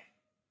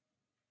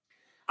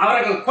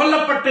 அவர்கள்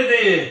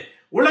கொல்லப்பட்டது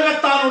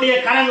உலகத்தானுடைய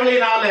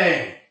கரங்களினால.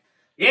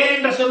 ஏன்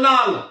என்று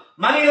சொன்னால்,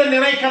 மனிதன்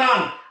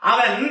நினைக்கிறான்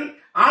அவன்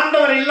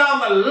ஆண்டவர்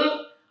இல்லாமல்,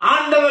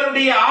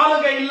 ஆண்டவருடைய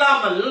ஆளுகை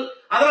இல்லாமல்,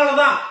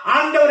 அதனாலதான்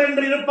ஆண்டவர்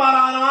என்று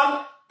இருப்பாரானால்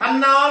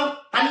தன்னால்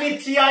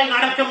தன்னிச்சையாய்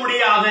நடக்க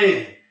முடியாது.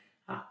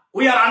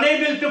 We are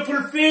unable to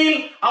fulfill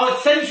our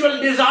sensual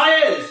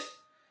desires.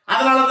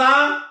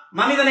 அதனாலதான்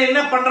மனிதன் என்ன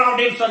பண்றான்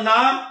அப்படின்னு சொன்னா,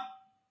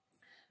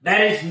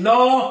 there is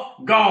no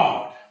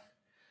God.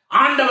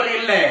 ஆண்டவர்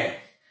இல்லை,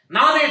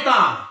 நானே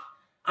தான்.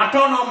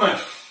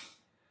 autonomous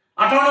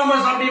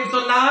அப்படின்னு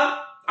சொன்னா,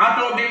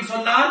 ஆட்டோ அப்படின்னு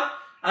சொன்னா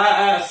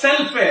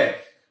செல்ஃப்,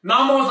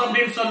 நாமோஸ்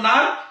அப்படின்னு சொன்னா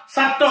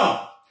சட்டம்.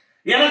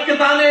 எனக்கு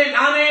தானே,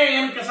 நானே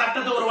எனக்கு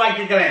சட்டத்தை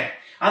உருவாக்கிக்கிறேன்.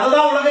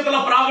 அதுதான் உலகத்துல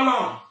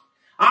ப்ராப்ளம்.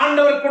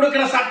 ஆண்டவர்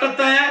கொடுக்கிற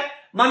சட்டத்தை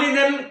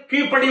மனிதன்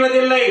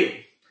கீழ்ப்படிவதில்லை.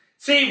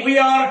 See, we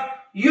are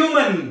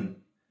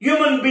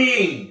human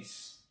beings.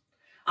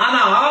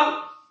 ஆனால்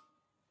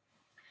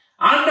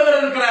ஆண்டவர்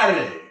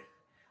இருக்கிறாரு.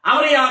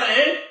 அவர் யாரு?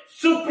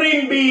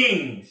 Supreme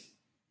beings.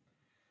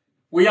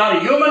 we are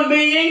human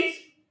beings.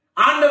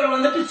 ஆண்டவர்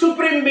வந்துட்டு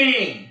சுப்ரீம்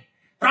பீயிங்.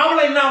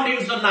 ப்ராப்ளம் என்ன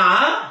அப்படின்னு சொன்னா,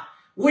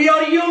 we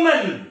are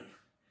human.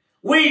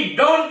 we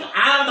don't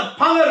have the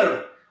power.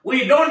 we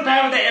don't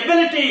have the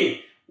ability.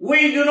 we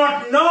do not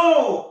know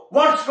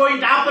what's going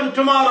to happen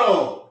tomorrow.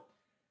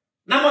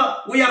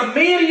 we are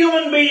mere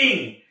human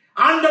being.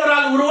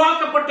 ஆண்டவரால்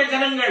உருவாக்கப்பட்ட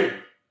ஜனங்கள்.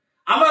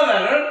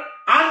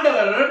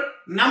 ஆண்டவர்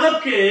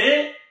நமக்கு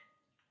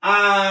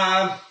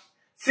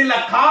சில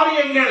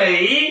காரியங்களை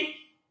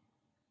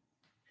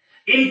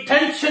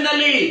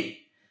இன்டென்ஷனலி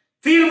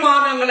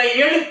தீர்மானங்களை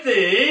எடுத்து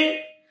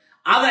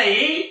அதை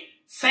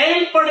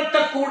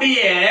செயல்படுத்தக்கூடிய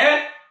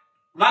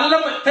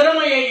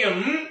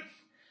திறமையையும்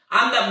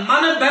அந்த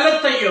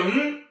மனபலத்தையும்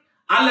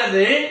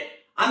அல்லது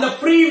அந்த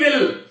ஃப்ரீ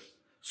வில்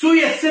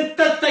சுய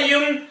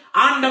சித்தத்தையும்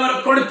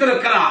ஆண்டவர்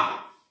கொடுத்திருக்கிறார்.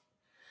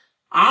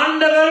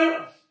 ஆண்டவர்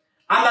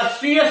அந்த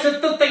சுய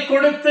சித்தத்தை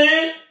கொடுத்து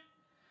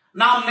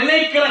நாம்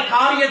நினைக்கிற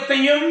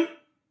காரியத்தையும்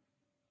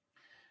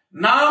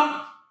நாம்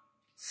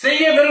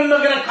செய்ய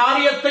விரும்புகிற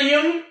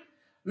காரியத்தையும்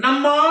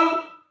நம்மால்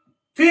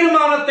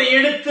தீர்மானத்தை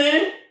எடுத்து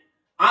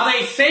அதை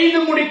செய்து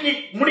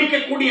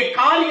முடிக்கக்கூடிய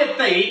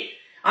காரியத்தை,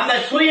 அந்த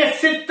சுய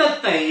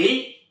சித்தத்தை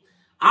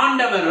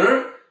ஆண்டவர்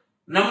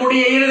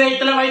நம்முடைய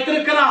இருதயத்தில்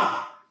வைத்திருக்கிறார்.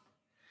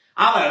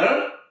 அவர்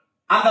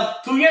அந்த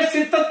சுய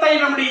சித்தத்தை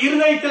நம்முடைய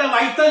இருதயத்தில்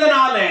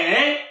வைத்ததனால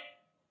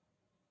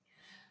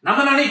நம்ம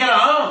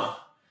நினைக்கிறோம்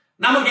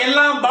நமக்கு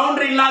எல்லாம்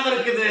பவுண்டரி இல்லாத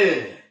இருக்குது.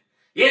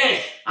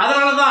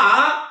 அதனாலதான்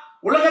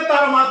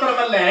உலகத்தார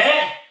மாத்திரமல்ல,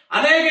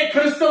 அநேக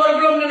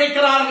கிறிஸ்தவர்களும்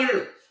நினைக்கிறார்கள்.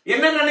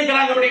 என்ன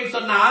நினைக்கிறாங்க அப்படின்னு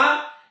சொன்னா,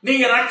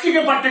 நீங்க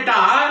ரட்சிக்கப்பட்டுட்டா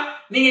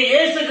நீங்க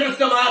இயேசு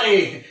கிறிஸ்து மாதிரி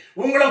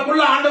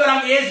உங்களுக்குள்ள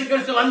ஆண்டவராக இயேசு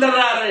கிறிஸ்து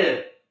வந்துடுறாரு.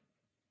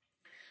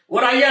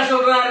 ஒரு ஐயா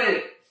சொல்றாரு,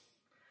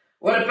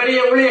 ஒரு பெரிய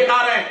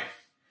ஊழியக்காரன்,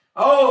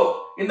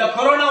 இந்த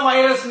கொரோனா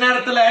வைரஸ்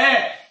நேரத்துல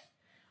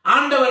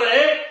ஆண்டவர்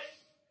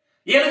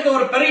எனக்கு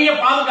ஒரு பெரிய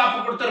பாதுகாப்பு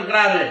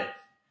கொடுத்திருக்கிறாரு.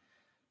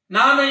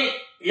 நானு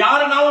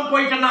யாருனாலும்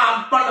போயிட்டு நான்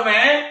அப்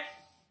பண்ணுவேன்.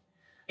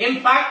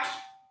 இன்ஃபேக்ட்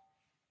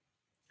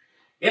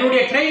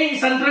என்னுடைய ட்ரைனிங்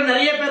சென்டர்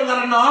நிறைய பேர்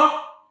வரணும்,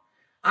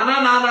 ஆனா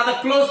நான் அதை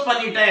க்ளோஸ்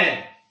பண்ணிட்டேன்.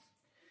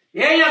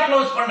 ஏன்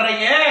க்ளோஸ்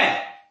பண்றீங்க?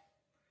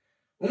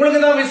 உங்களுக்கு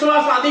தான்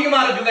விசுவாசம் அதிகமா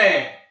இருக்குது.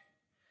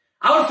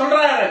 அவர்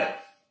சொல்றாரு,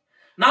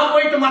 நான்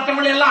போயிட்டு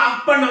மற்றவங்களை எல்லாம்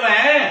அப்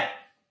பண்ணுவேன்.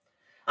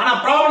 ஆனா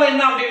ப்ராப்ளம்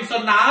என்ன அப்படின்னு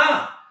சொன்னா,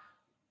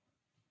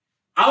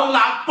 அவங்கள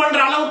அப் பண்ற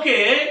அளவுக்கு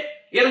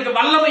எனக்கு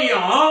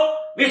வல்லமையும்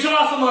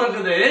விசுவாசமும்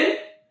இருக்குது.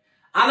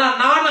 ஆனா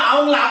நான்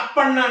அவங்கள அப்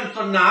பண்ணேன்னு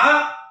சொன்னா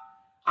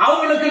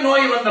அவங்களுக்கு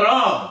நோய்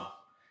வந்துடும்.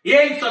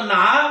 ஏன்னு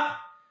சொன்னா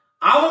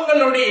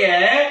அவங்களுடைய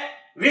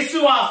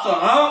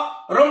விசுவாசம்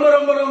ரொம்ப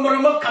ரொம்ப ரொம்ப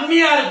ரொம்ப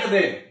கம்மியா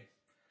இருக்குது.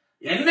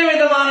 என்ன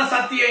விதமான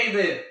சத்தியம்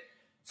இது?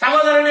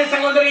 சகோதரனே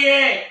சகோதரியே,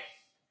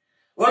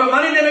 ஒரு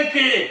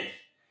மனிதனுக்கு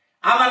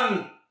அவன்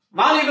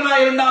வாலிபனா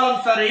இருந்தாலும்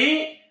சரி,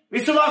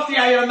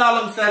 விசுவாசியா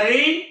இருந்தாலும்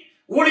சரி,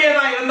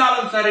 ஊழியனா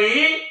இருந்தாலும் சரி,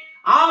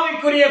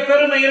 ஆவிக்குரிய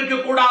பெருமை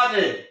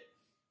இருக்கக்கூடாது.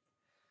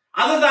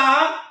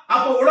 அதுதான்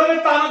அப்ப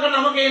உலகத்தானுக்கு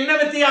நமக்கு என்ன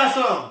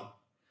வித்தியாசம்?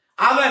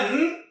 அவன்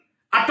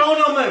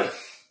அட்டானமஸ்,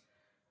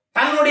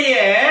 தன்னுடைய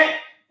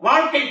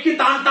வாழ்க்கைக்கு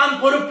தான் தான்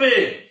பொறுப்பு,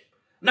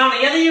 நான்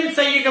எதையும்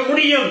செய்ய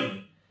முடியும்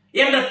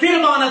என்ற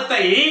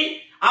தீர்மானத்தை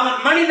அவன்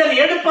மனிதன்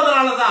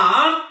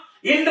எடுப்பதனாலதான்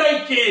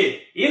இன்றைக்கு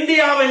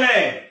இந்தியாவில்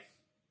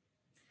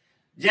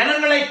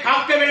ஜனங்களை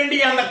காக்க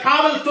வேண்டிய அந்த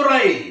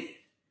காவல்துறை,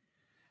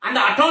 அந்த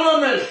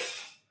அட்டானமஸ்,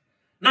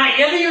 நான்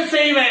எதையும்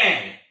செய்வேன்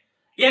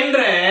என்ற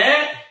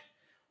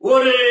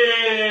ஒரு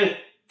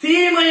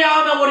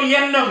தீமையான ஒரு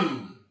எண்ணம்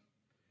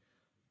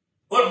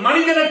ஒரு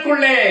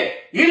மனிதனுக்குள்ளே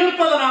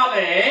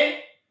இருப்பதனாலே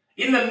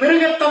இந்த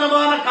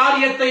மிருகத்தனமான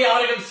காரியத்தை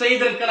அவர்கள்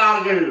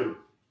செய்திருக்கிறார்கள்.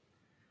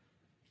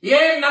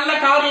 ஏன் நல்ல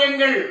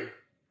காரியங்கள்,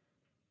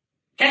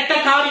 கெட்ட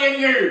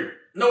காரியங்கள்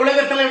இந்த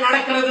உலகத்தில்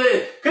நடக்கிறது?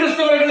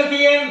 கிறிஸ்தவர்களுக்கு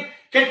ஏன்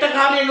கெட்ட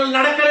காரியங்கள்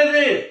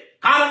நடக்கிறது?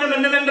 காரணம்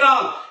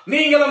என்னவென்றால்,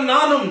 நீங்களும்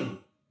நானும்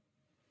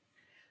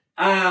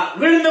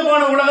விழுந்து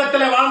போன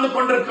உலகத்தில் வாழ்ந்து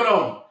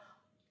கொண்டிருக்கிறோம்.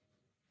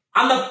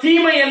 அந்த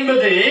தீமை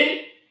என்பது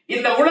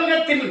இந்த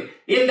உலகத்தின்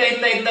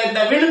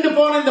இந்த விழுந்து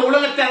போன இந்த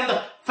உலகத்தை அந்த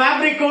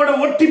ஃபேப்ரிக்கோட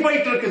ஒட்டி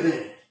போயிட்டு இருக்குது.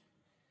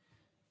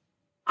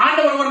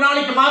 ஆண்டவர் ஒரு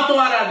நாளைக்கு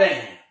மாத்துவார் அதை.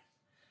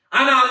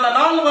 ஆனா அந்த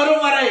நாள்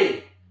வரும் வரை,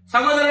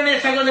 சகோதரனே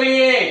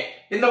சகோதரியே,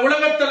 இந்த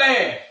உலகத்துல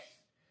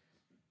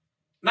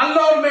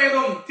நல்லோர்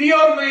மேலும்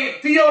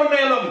தீயோர்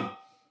மேலும்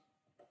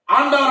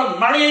ஆண்டவர்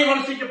மழையை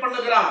வருஷிக்க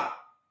பண்ணுகிறார்,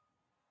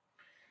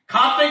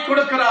 காற்றை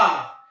கொடுக்கிறார்,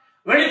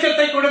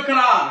 வெளிச்சத்தை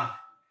கொடுக்கிறார்.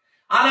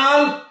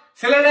 ஆனால்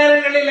சில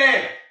நேரங்களிலே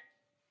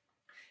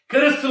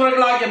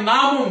கிறிஸ்துவர்களாகிய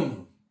நாமும்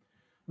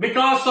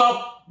because of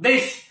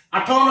this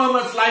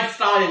autonomous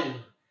lifestyle,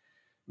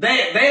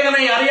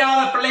 தேவனை அறியாத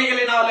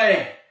பிள்ளைகளினாலே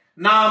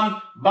நாம்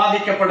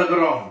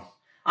பாதிக்கப்படுகிறோம்.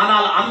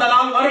 ஆனால் அந்த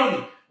நாள் வரும்,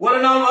 ஒரு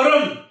நாள்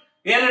வரும்.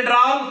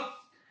 ஏனென்றால்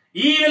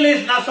evil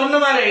is, நான் சொன்ன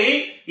மாதிரி,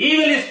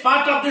 evil is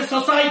part of the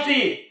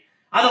society.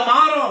 அது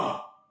மாறும்.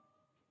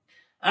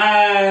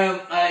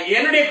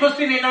 என்னுடைய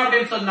கொஸ்டின் என்ன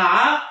அப்படின்னு சொன்னா,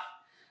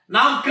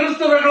 நாம்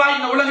கிறிஸ்தவர்களா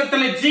இந்த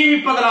உலகத்தில்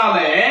ஜீவிப்பதனால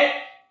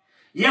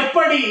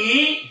எப்படி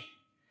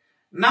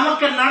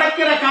நமக்கு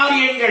நடக்கிற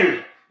காரியங்கள்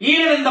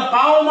ஈவன் இந்த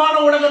பாவமான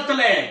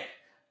உலகத்துல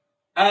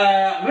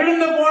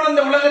விழுந்து போன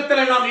இந்த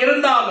உலகத்துல நாம்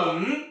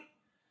இருந்தாலும்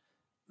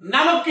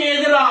நமக்கு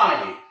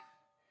எதிராய்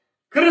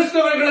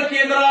கிறிஸ்தவர்களுக்கு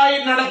எதிராய்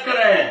நடக்கிற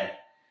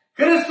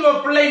கிறிஸ்துவ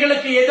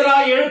பிள்ளைகளுக்கு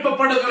எதிராய்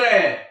எழுப்பப்படுகிற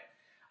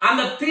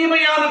அந்த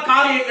தீமையான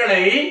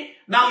காரியங்களை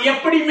நாம்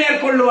எப்படி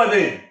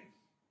மேற்கொள்வது?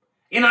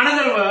 In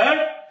another word,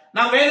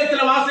 நாம்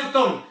வேதத்தில்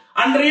வாசித்தோம்,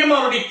 அன்றியும்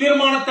அவருடைய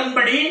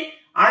தீர்மானத்தின்படி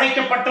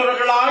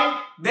அழைக்கப்பட்டவர்களாய்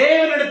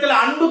தேவனிடத்தில்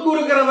அன்பு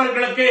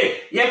கூறுகிறவர்களுக்கு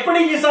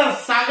எப்படி சார்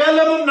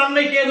சகலமும்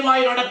நன்மைக்கு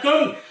ஏதுவாய்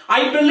நடக்கும்?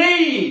 I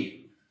believe.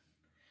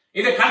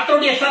 இது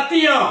கர்த்தருடைய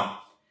சத்தியம்.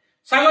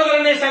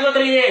 சகோதரனே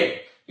சகோதரியே,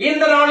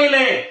 இந்த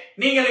நாளிலே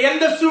நீங்கள்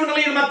எந்த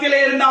சூழ்நிலையின் மத்தியிலே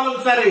இருந்தாலும்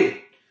சரி,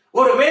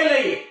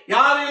 ஒருவேளை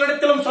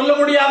யாரிடத்திலும் சொல்ல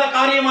முடியாத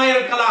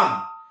காரியமாயிருக்கலாம்,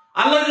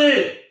 அல்லது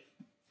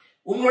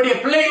உங்களுடைய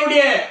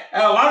பிள்ளைகளுடைய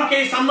வாழ்க்கை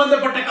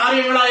சம்பந்தப்பட்ட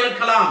காரியங்களா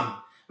இருக்கலாம்,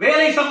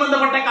 வேலை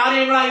சம்பந்தப்பட்ட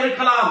காரியங்களா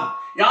இருக்கலாம்,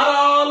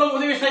 யாராலும்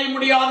உதவி செய்ய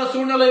முடியாத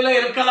சூழ்நிலையில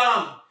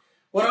இருக்கலாம்.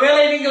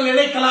 ஒருவேளை நீங்கள்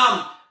நினைக்கலாம்,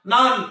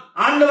 நான்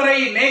ஆண்டவரை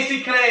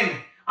நேசிக்கிறேன்,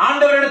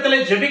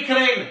 ஆண்டவரிடத்தில்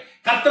ஜெபிக்கிறேன்,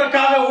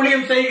 கர்த்தருக்காக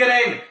ஊழியம்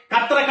செய்கிறேன்,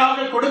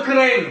 கர்த்தருக்காக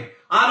கொடுக்கிறேன்,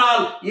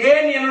 ஆனால்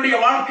ஏன் என்னுடைய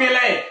வாழ்க்கையில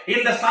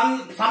இந்த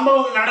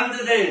சம்பவம்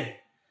நடந்தது?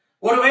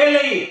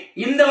 ஒருவேளை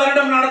இந்த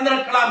வருடம்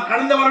நடந்திருக்கலாம்,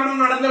 கடந்த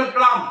வருடம்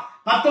நடந்திருக்கலாம்,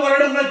 10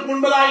 வருடங்களுக்கு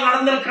முன்பதாய்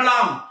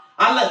நடந்திருக்கலாம்,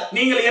 அல்ல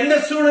நீங்கள் எந்த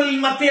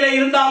சூழலின் மத்தியில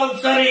இருந்தாலும்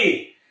சரி.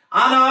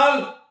 ஆனால்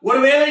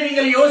ஒருவேளை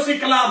நீங்கள்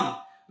யோசிக்கலாம்,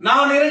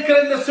 நான் இருக்கிற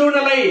இந்த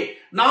சூழ்நிலை,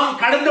 நான்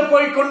கடந்து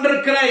போய்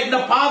கொண்டிருக்கிற இந்த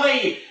பாதை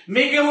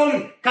மிகவும்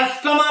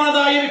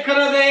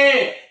கஷ்டமானதாயிருக்கிறதே,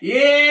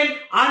 ஏன்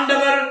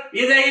ஆண்டவர்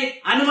இதை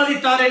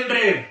அனுமதித்தார்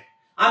என்று.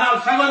 ஆனால்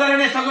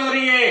சகோதரனே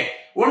சகோதரியே,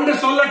 ஒன்று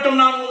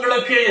சொல்லட்டும் நான்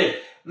உங்களுக்கு,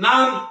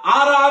 நாம்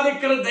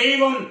ஆராதிக்கிற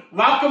தெய்வம்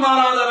வாக்கு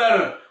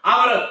மாறாதவர்.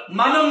 அவர்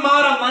மனம்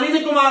மாற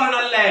மனிதகுமாரன்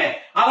அல்ல.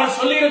 அவர்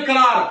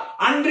சொல்லியிருக்கிறார்,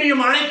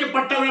 அன்றியும்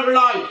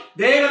அழைக்கப்பட்டவர்களாய்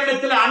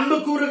தேவனிடத்தில் அன்பு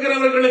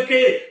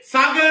கூறுகிறவர்களுக்கு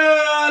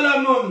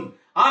சகலமும்,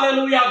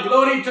 Hallelujah,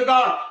 glory to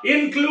God,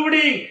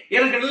 including,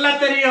 எனக்கு நல்லா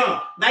தெரியும்,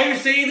 தயவு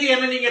செய்து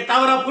என்ன நீங்க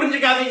தவறா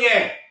புரிஞ்சுக்காதீங்க,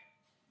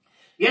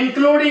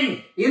 இன்க்ளூடிங்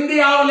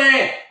இந்தியாவிலே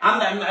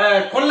அந்த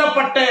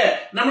கொல்லப்பட்ட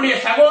நம்முடைய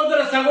சகோதர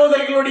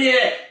சகோதரிகளுடைய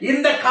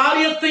இந்த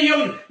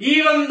காரியத்தையும்,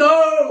 ஈவன் தோ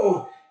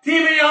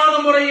தீமையான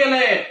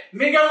முறையிலே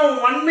மிகவும்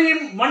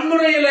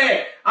வன்முறையிலே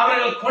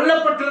அவர்கள்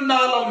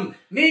கொல்லப்பட்டிருந்தாலும்,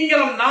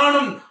 நீங்களும்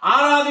நானும்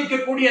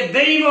ஆராதிக்கக்கூடிய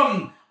தெய்வம்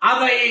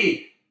அதை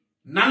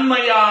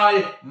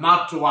நன்மையாய்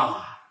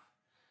மாற்றுவார்.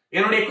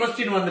 என்னுடைய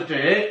கொஸ்டின் வந்துட்டு,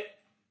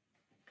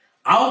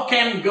 how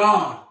can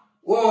God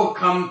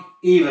overcome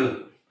evil?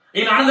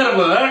 In another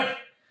word,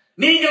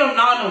 நீங்களும்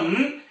நானும்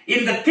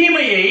இந்த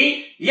தீமையை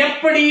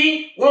எப்படி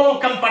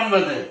ஓவர்கம்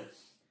பண்ணுவது?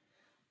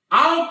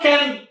 How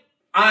can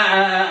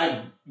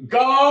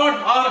God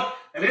or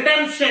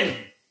redemption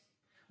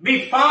be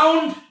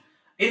found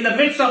in the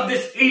midst of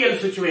this evil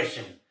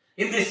situation,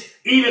 in this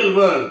evil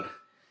world?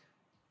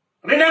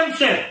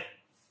 Redemption,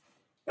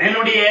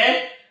 என்னுடைய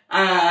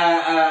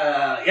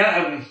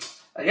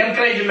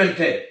encouragement,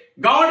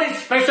 God is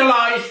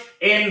specialized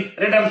in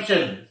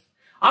redemption.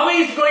 How he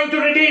is going to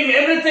redeem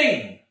everything?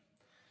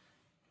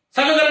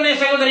 சகோதரனே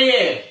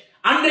சகோதரியே,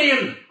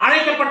 அன்றியும்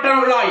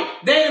அழைக்கப்பட்டவர்களாய்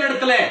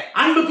தேவனிடத்தில்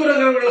அன்பு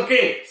கூறுகிறவர்களுக்கு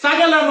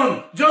சகலமும்.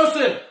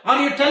 Joseph, are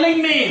you telling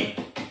me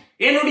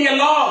என்னுடைய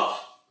loss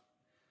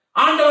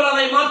ஆண்டவர்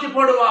அதை மாற்றி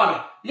போடுவார்?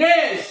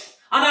 எஸ்,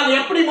 ஆனால்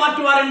எப்படி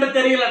மாற்றுவார் என்று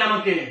தெரியல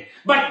நமக்கு.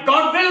 But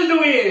God will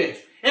do it.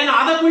 ஏன்னா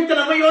அதை குறித்து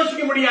நம்ம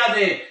யோசிக்க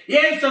முடியாது.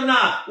 ஏன் சொன்னா,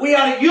 we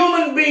are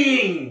human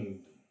being.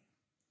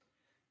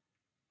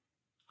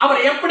 அவர்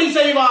எப்படி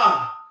செய்வார்,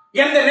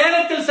 எந்த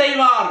நேரத்தில்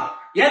செய்வார்,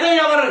 எதை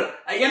அவர்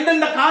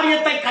எந்தெந்த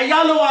காரியத்தை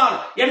கையாளுவார்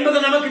என்பது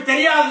நமக்கு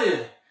தெரியாது.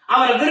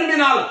 அவர்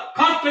விரும்பினால்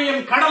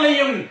காற்றையும்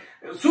கடலையும்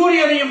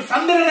சூரியனையும்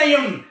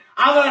சந்திரனையும்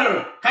அவர்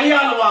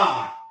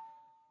கையாளுவார்.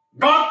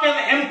 God can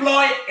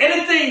employ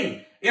anything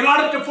in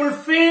order to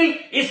fulfill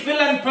his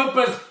will and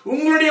purpose.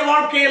 உங்களுடைய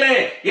வாழ்க்கையிலே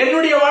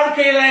என்னுடைய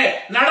வாழ்க்கையிலே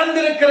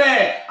நடந்திருக்கிற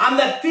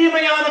அந்த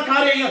தீமையான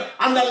காரியங்கள்,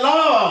 அந்த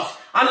லாஸ்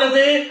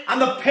அல்லது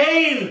அந்த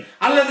பெயின்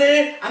அல்லது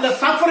அந்த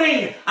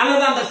சஃபரிங்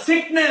அல்லது அந்த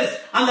சிக்னஸ்,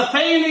 அந்த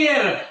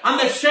ஃபெயிலியர்,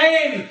 அந்த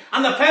ஷேம்,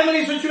 அந்த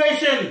ஃபேமிலி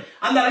சிச்சுவேஷன்,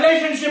 அந்த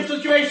ரிலேஷன்ஷிப்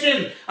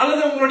சிச்சுவேஷன்,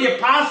 அல்லது உங்களுடைய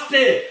பாஸ்ட்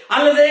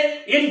அல்லது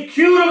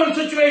இன்க்யூரபிள்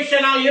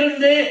சிச்சுவேஷனா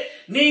இருந்து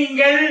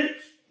நீங்கள்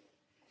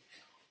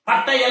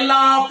பட்ட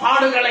எல்லா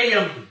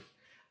பாடுகளையும்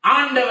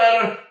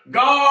ஆண்டவர்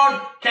God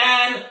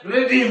can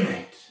redeem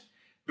it.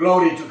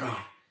 Glory to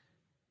God.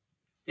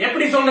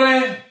 எப்படி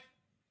சொல்றேன்?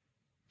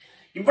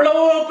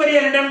 இவ்வளவு பெரிய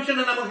ரிடெம்ஷன்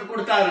நமக்கு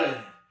கொடுத்தாரு.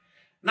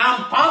 நாம்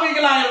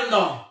பாவிகளா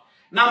இருந்தோம்.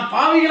 நாம்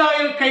பாவிகளா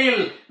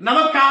இருக்கையில்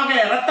நமக்காக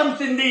ரத்தம்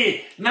சிந்தி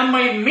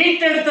நம்மை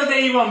மீட்டெடுத்த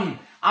தெய்வம்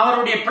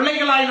அவருடைய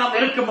பிள்ளைகளாய் நாம்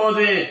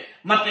இருக்கும்போது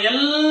மற்ற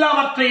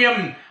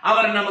எல்லாவற்றையும்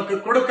அவர் நமக்கு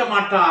கொடுக்க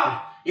மாட்டார்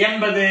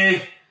என்பது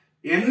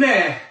என்ன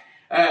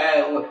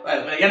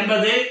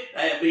என்பது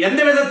எந்த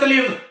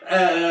விதத்திலும்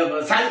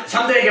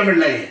சந்தேகம்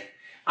இல்லை.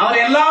 அவர்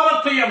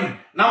எல்லாவற்றையும்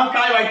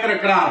நமக்காய்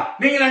வைத்திருக்கிறார்.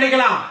 நீங்க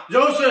நினைக்கலாம்,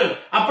 ஜோசப்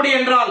அப்படி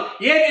என்றால்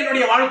ஏன்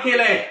என்னுடைய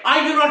வாழ்க்கையில I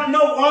do not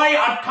know why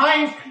at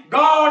times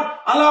God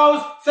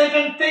allows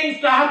certain things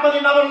to happen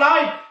in our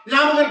life.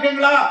 ஞாபகம்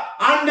இருக்குங்களா?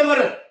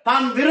 ஆண்டவர்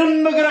தான்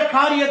விரும்புகிற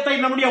காரியத்தை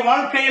நம்முடைய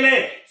வாழ்க்கையிலே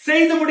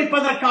செய்து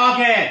முடிப்பதற்காக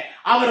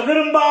அவர்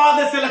விரும்பாத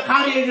சில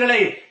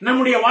காரியங்களை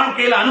நம்முடைய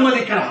வாழ்க்கையில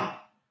அனுமதிக்கிறார்.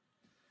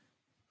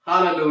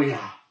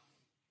 ஹalleluya.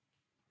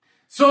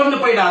 சோர்ந்து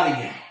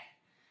போயிடாதீங்க,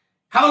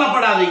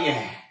 கவலைப்படாதீங்க.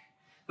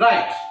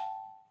 ரைட்.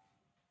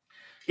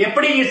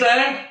 எப்படிங்க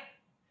சார்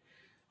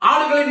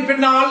ஆளுகளின்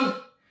பின்னால்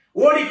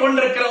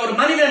ஓடிக்கொண்டிருக்கிற ஒரு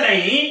மனிதனை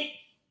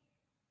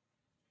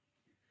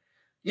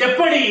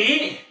எப்படி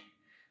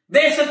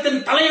தேசத்தின்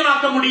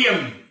தலைவனாக்க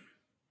முடியும்?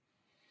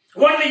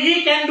 Only he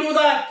can do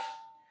that.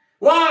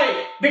 Why?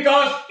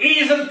 Because he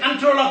is in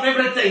control of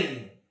everything.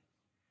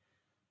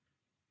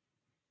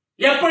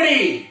 எப்படி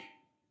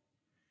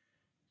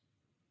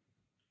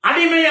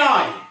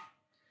அடிமையாய்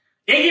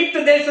எகிப்து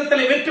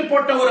தேசத்தில் வெற்றி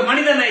போட்ட ஒரு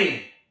மனிதனை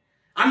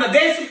அந்த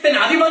தேசத்தின்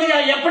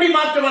அதிபதியாய் எப்படி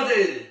மாற்றுவது?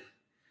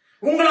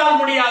 உங்களால்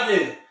முடியாது,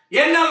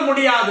 என்னால்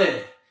முடியாது.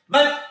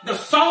 But the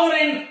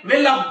sovereign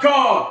will of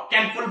God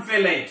can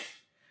fulfill it.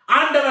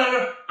 ஆண்டவர்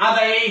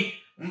அதை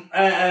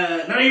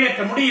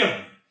நிறைவேற்ற முடியும்.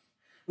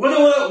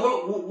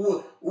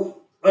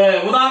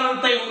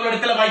 உதாரணத்தை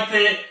உங்களிடத்தில்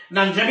வைத்து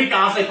நான் ஜெபிக்க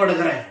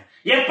ஆசைப்படுகிறேன்.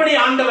 எப்படி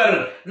ஆண்டவர்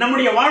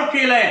நம்முடைய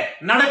வாழ்க்கையில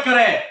நடக்கிற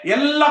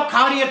எல்லா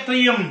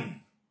காரியத்தையும்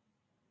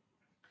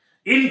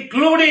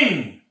இன்க்ளூடிங்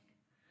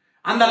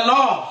அந்த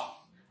லாஸ்,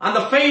 அந்த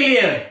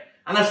ஃபெயிலியர்,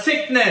 அந்த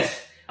சிக்னஸ்,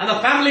 அந்த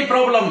ஃபேமிலி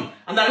ப்ராப்ளம்,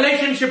 அந்த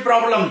ரிலேஷன்ஷிப்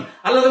ப்ராப்ளம்,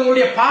 அல்லது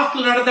உங்களுடைய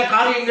பாஸ்ட்ல நடந்த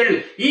காரியங்கள்,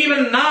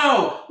 ஈவன் நவ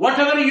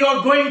whatever you are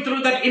going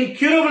through that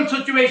incurable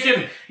situation,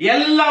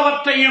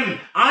 எல்லாவற்றையும்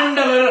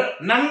ஆண்டவர்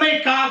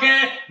நன்மைக்காக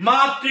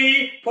மாற்றி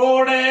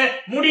போட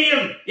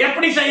முடியும்.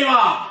 எப்படி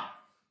செய்வார்?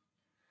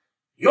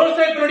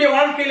 யோசேப்பினுடைய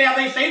வாழ்க்கையிலே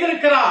அதை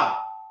செய்திருக்கிறார்.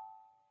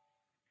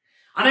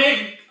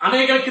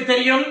 அநேகருக்கு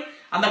தெரியும்.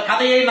 அந்த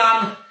கதையை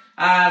நான்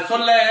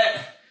சொல்ல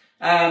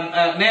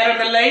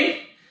நேரமில்லை.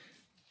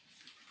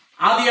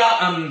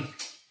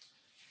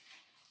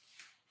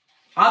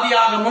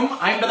 ஆதியாகமம்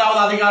 50வது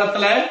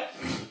அதிகாரத்துல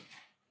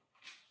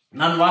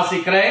நான்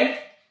வாசிக்கிறேன்.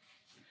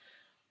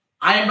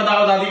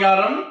 50வது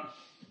அதிகாரம்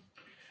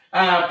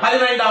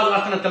 15வது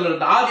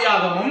வசனத்திலிருந்து.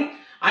 ஆதியாகமம்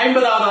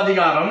 50வது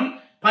அதிகாரம்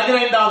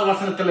 15வது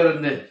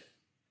வசனத்திலிருந்து.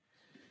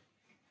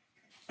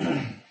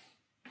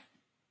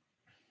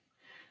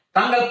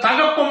 தங்கள்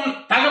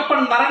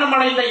தகப்பன்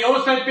மரணமடைந்த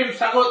யோசேப்பின்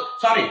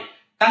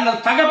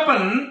தங்கள்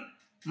தகப்பன்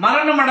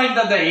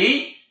மரணமடைந்ததை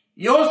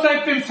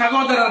யோசேப்பின்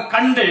சகோதரர்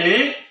கண்டு,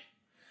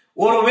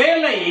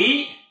 ஒருவேளை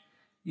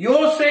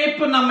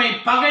யோசேப்பு நம்மை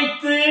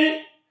பகைத்து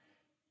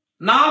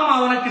நாம்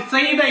அவனுக்கு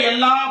செய்த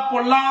எல்லா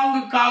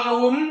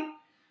பொல்லாங்குக்காகவும்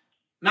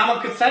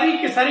நமக்கு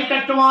சரிக்கு சரி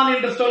கட்டுவான்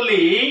என்று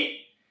சொல்லி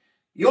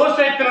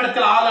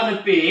யோசேப்பினிடத்தில் ஆள்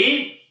அனுப்பி,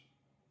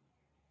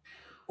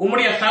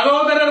 உம்முடைய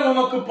சகோதரர்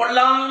உமக்கு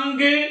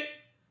பொல்லாங்கு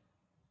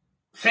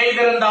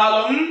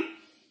செய்திருந்தாலும்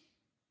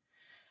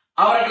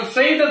அவர்கள்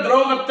செய்த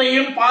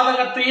துரோகத்தையும்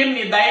பாதகத்தையும்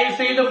நீ தயவு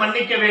செய்து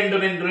மன்னிக்க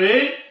வேண்டும் என்று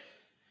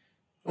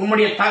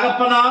உம்முடைய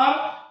தகப்பனார்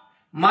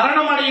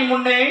மரணம் அடையும்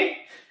முன்னே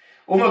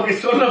உமக்கு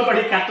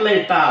சொல்லப்படி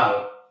கட்டளையிட்டார்.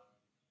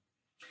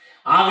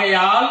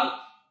 ஆகையால்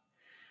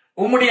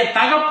உம்முடைய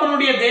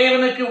தகப்பனுடைய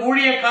தேவனுக்கு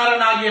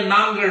ஊழியக்காரனாகிய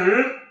நாங்கள்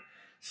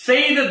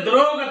செய்த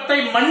துரோகத்தை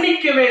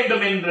மன்னிக்க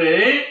வேண்டும் என்று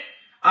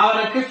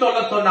அவருக்கு சொல்ல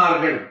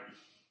சொன்னார்கள்.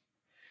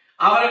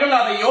 அவர்கள்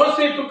அதை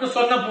யோசேப்புக்கு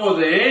சொன்ன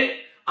போது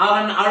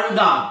அவன்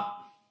அழுதான்.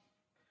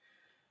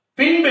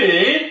 பின்பு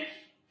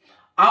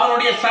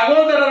அவனுடைய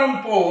சகோதரரும்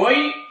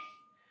போய்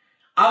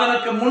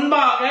அவனுக்கு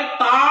முன்பாக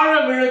தாழ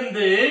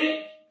விழுந்து,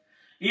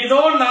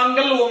 இதோ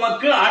நாங்கள்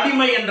உமக்கு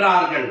அடிமை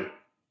என்றார்கள்.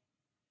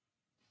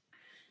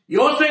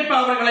 யோசேப்பு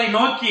அவர்களை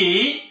நோக்கி,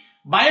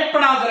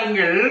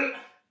 பயப்படாதிருங்கள்,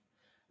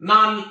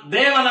 நான்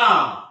தேவனா?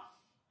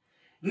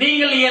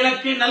 நீங்கள்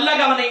எனக்கு நல்ல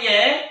கவனிங்க,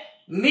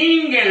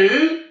 நீங்கள்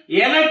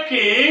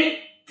எனக்கு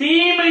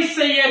தீமை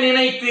செய்ய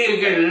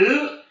நினைத்தீர்கள்,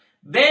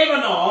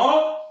 தேவனோ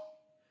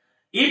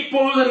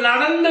இப்பொழுது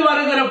நடந்து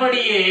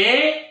வருகிறபடியே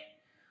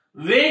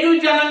வெகு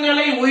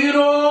ஜனங்களை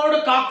உயிரோடு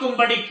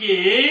காக்கும்படிக்கு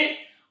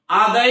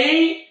அதை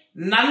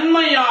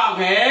நன்மையாக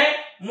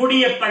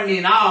முடிய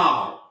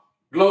பண்ணினார்.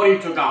 Glory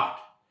to God.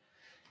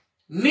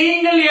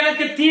 நீங்கள்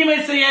எனக்கு தீமை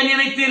செய்ய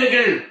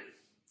நினைத்தீர்கள்,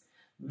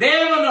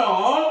 தேவனோ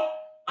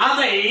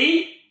அதை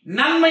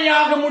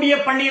நன்மையாக முடிய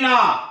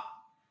பண்ணினார்.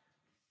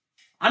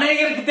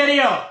 அநேகருக்கு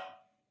தெரியும்,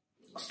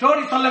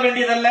 ஸ்டோரி சொல்ல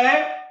வேண்டியதல்ல.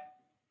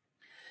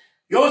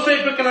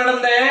 யோசேப்புக்கு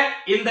நடந்த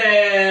இந்த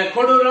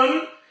கொடூரம்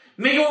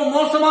மிகவும்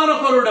மோசமான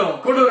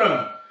கொடூரம்.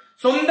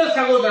 சொந்த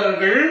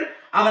சகோதரர்கள்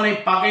அவனை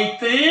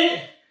பகைத்து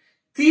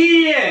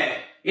தீய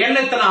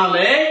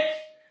எண்ணத்தினாலே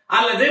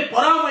அல்லது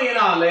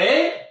பொறாமையினாலே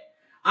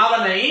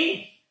அவனை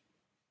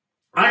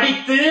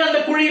அடித்து அந்த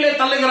குழியிலே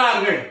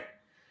தள்ளுகிறார்கள்.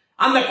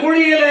 அந்த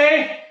குழியிலே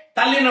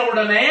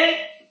தள்ளினவுடனே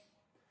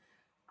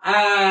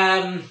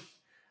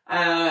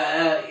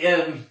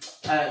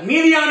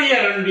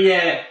மீதியானியருடைய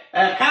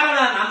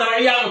காரணம் அந்த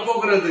வழியாக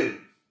போகிறது.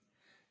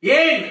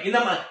 ஏன்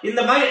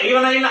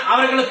இவனை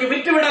அவர்களுக்கு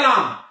விட்டு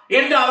விடலாம்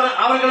என்று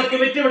அவர்களுக்கு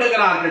விட்டு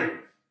விடுகிறார்கள்.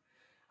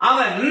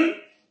 அவன்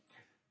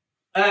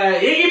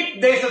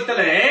எகிப்து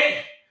தேசத்திலே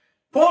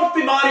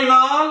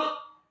போர்த்திபாரினால்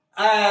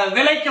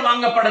விலைக்கு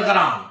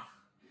வாங்கப்படுகிறான்.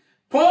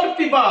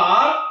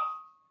 போர்த்திபார்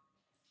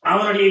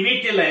அவனுடைய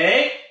வீட்டிலே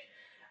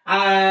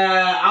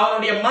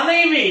அவனுடைய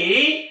மனைவி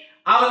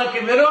அவனுக்கு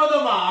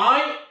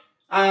விரோதமாய்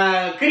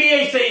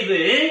கிரியை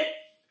செய்து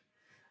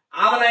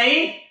அவனை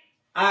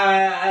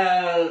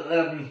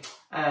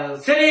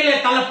சிறையிலே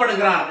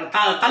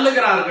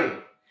தள்ளுகிறார்கள்.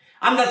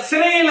 அந்த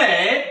சிறையிலே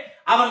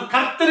அவன்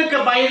கர்த்தருக்கு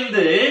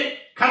பயந்து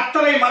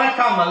கர்த்தரை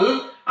மறக்காமல்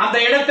அந்த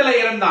இடத்துல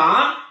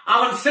இருந்தான்.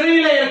 அவன்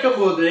சிறையில இருக்கும்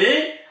போது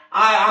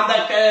அந்த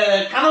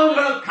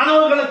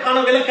கனவுகளுக்கான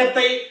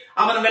விளக்கத்தை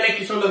அவன்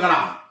விலைக்கு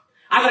சொல்லுகிறான்.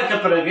 அதற்கு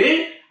பிறகு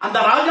அந்த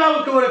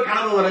ராஜாவுக்கு ஒரு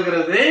கனவு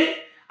வருகிறது.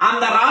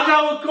 அந்த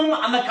ராஜாவுக்கும்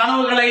அந்த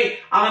கனவுகளை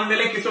அவன்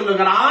விலைக்கு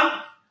சொல்லுகிறான்.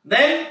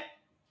 தென்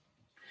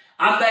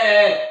அந்த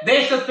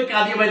தேசத்துக்கு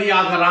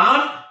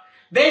அதிபதியாகிறான்.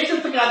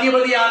 தேசத்துக்கு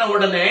அதிபதியான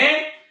உடனே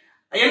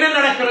என்ன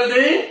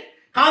நடக்கிறது?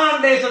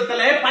 கானான்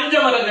தேசத்திலே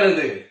பஞ்சம்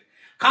வருகிறது.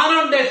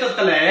 கானான்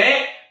தேசத்திலே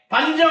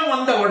பஞ்சம்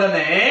வந்த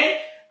உடனே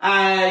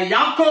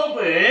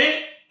யாக்கோபு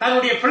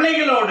தன்னுடைய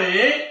பிள்ளைகளோடு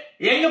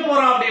எங்க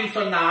போறான் அப்படின்னு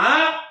சொன்னா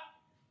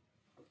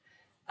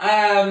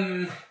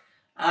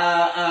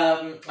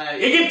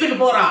எகிப்துக்கு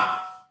போறான்.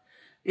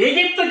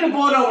 எகிப்துக்கு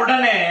போற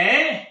உடனே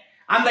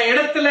அந்த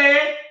இடத்துல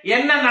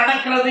என்ன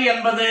நடக்கிறது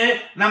என்பது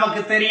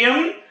நமக்கு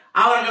தெரியும்.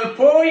 அவர்கள்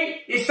போய்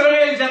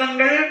இஸ்ரவேல்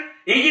ஜனங்கள்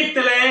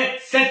எகிப்துல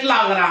செட்டில்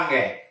ஆகுறாங்க.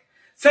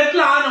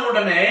 செட்டில் ஆன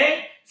உடனே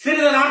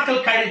சிறிது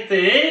நாட்கள்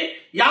கழித்து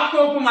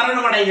யாக்கோபு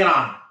மரணம்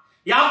அடைகிறான்.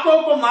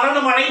 யாக்கோபு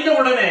மரணம் அடைந்த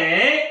உடனே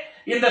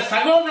இந்த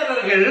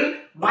சகோதரர்கள்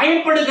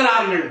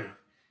பயப்படுகிறார்கள்.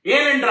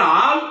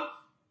 ஏனென்றால்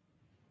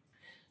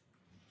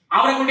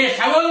அவர்களுடைய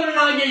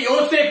சகோதரனாகிய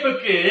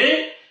யோசேப்புக்கு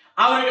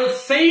அவர்கள்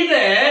செய்த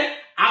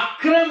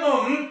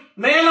அக்கிரமம்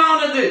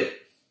மேலானது.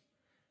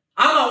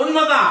 ஆமா,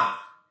 உண்மைதான்.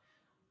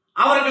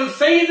 அவர்கள்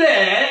செய்த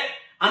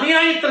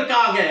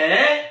அநியாயத்திற்காக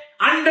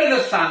அண்டர்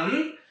தி சன்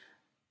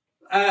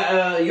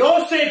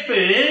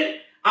யோசேப்பு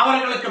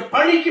அவர்களுக்கு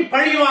பழிக்கு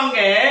பழி வாங்க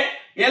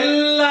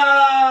எல்லா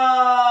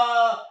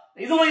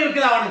இதுவும்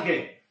இருக்குது அவனுக்கு.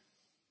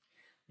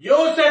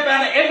 யோசேப்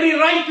had every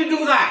right to do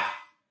that.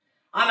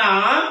 ஆனா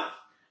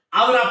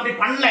அவர் அப்படி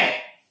பண்ணல.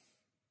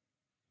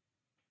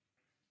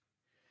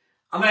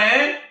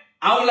 அவன்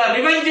அவங்கள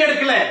ரிவெஞ்ச்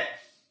எடுக்கல.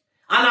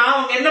 ஆனா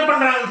அவங்க என்ன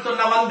பண்றாங்கன்னு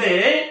சொன்னா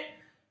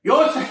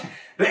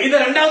இது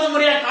 2வது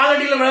முறையா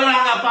காலடியில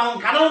விழுறாங்க. அப்ப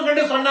அவன் கனவு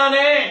கண்டு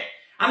சொன்னானே,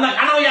 அந்த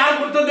கனவு யார்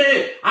கொடுத்தது?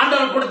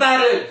 ஆண்டவர்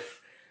கொடுத்தாரு.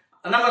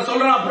 நம்ம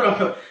சொல்றோம். அப்புறம்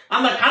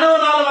அந்த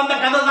கனவுனால வந்த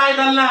கதை தான்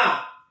இதெல்லாம்.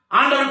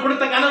 ஆண்டவர்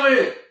கொடுத்த கனவு.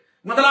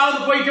 முதலாவது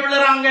போயிட்டு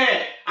விழுறாங்க.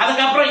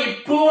 அதுக்கப்புறம்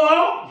இப்போ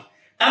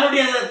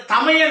தன்னுடைய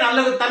தமையன்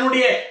அல்லது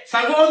தன்னுடைய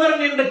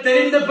சகோதரன் என்று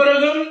தெரிந்த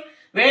பிறகும்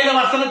வேத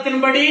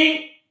வசனத்தின்படி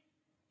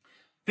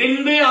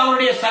பின்பு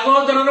அவனுடைய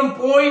சகோதரரும்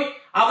போய்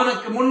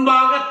அவனுக்கு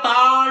முன்பாக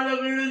தாழ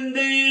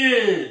விழுந்து,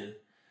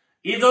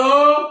 இதோ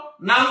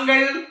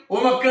நாங்கள்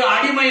உமக்கு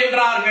அடிமை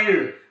என்றார்கள்.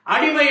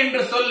 அடிமை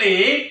என்று சொல்லி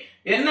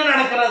என்ன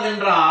நடக்கிறது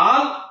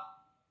என்றால்,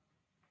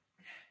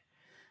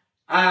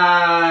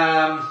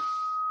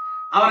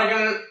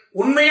 அவர்கள்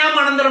உண்மையா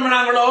மனம்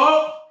திரும்பினாங்களோ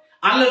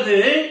அல்லது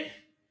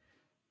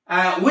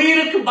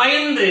உயிருக்கு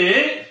பயந்து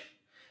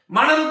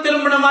மனம்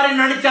திரும்பின மாதிரி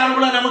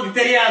நடிச்சார்களோ நமக்கு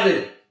தெரியாது.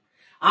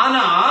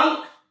 ஆனால்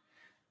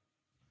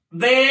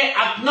they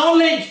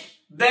acknowledge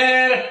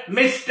their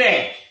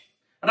mistake,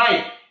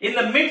 right? In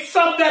the midst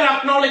of their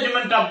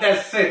acknowledgement of their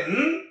sin,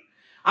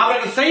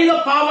 அவர்கள் செய்த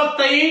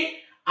பாவத்தை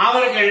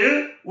அவர்கள்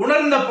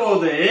உணர்ந்த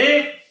போது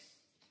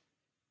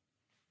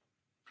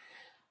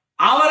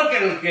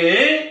அவர்களுக்கு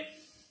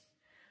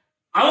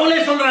அவங்களே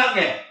சொல்றாங்க,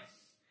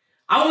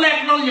 அவங்களே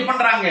அக்னாலஜ்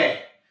பண்றாங்க,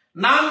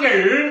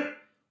 நாங்கள்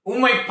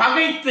உம்மை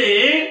பகைத்து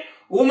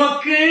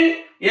உமக்கு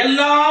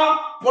எல்லா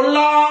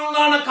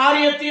பொல்லாங்கான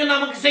காரியத்தையும்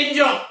நமக்கு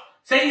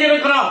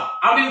செஞ்சிருக்கிறோம்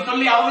அப்படின்னு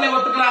சொல்லி அவங்களே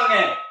ஒத்துக்கிறாங்க.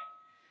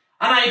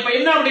 ஆனா இப்ப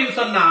என்ன அப்படின்னு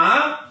சொன்னா,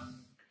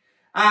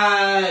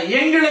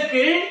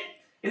 எங்களுக்கு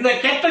இந்த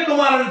கெட்ட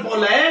குமாரன்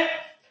போல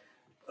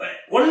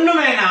ஒண்ணு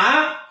வேணா,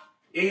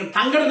 எங்க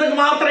தங்கறதுக்கு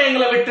மாத்திரம்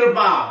எங்களை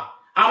விட்டுருப்பா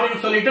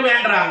அப்படின்னு சொல்லிட்டு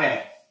வேண்டாங்க.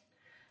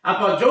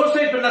 அப்ப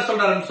ஜோசப் என்ன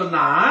சொல்றாருன்னு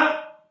சொன்னா,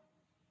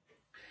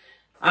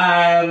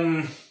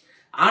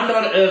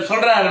 ஆண்டவர்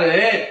சொல்றாரு,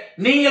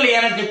 நீங்கள்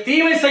எனக்கு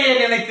தீமை செய்ய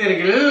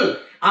நினைத்தீர்கள்,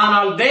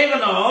 ஆனால்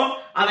தேவனோ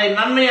அதை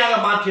நன்மையாக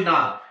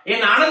மாற்றினார். In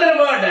another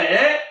word,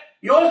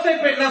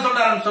 யோசேப்பு என்ன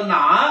சொல்றாருன்னு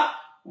சொன்னா,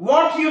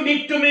 what you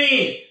did to me,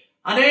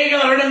 அநேக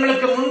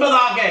வருடங்களுக்கு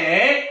முன்பதாக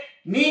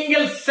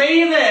நீங்கள்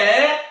செய்த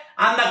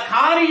அந்த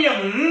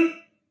காரியம்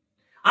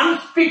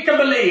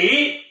unspeakably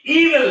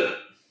evil.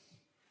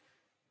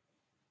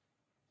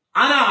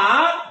 ஆனா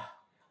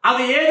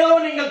அது ஏதோ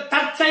நீங்கள்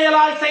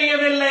தற்செயலால்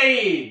செய்யவில்லை.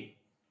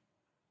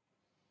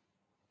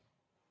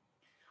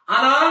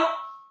 ஆனா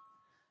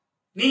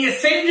நீங்க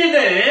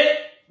செஞ்சது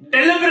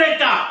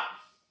டெலிபரேட்டா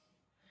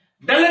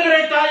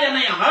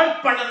என்னை ஹர்ட்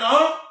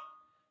பண்ணணும்,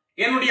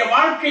 என்னுடைய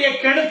வாழ்க்கையை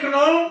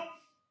கெடுக்கணும்,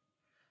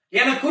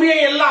 எனக்குரிய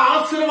எல்லா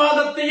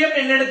ஆசீர்வாதத்தையும்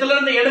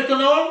என்னிடத்திலிருந்து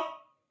எடுக்கணும்,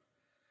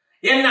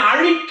 என்னை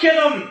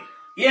அழிக்கணும்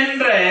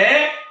என்ற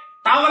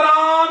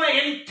தவறான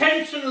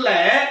இன்டென்ஷன்ல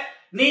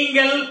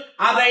நீங்கள்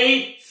அதை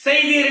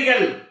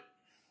செய்தீர்கள்.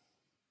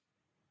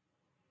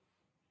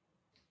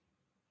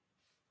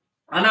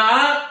 ஆனா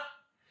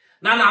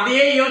நான்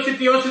அதையே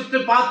யோசித்து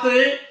பார்த்து,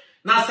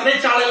 நான்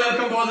சிறைச்சாலையில்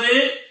இருக்கும் போது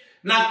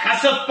நான்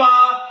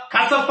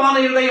கசப்பான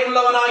இருதயம்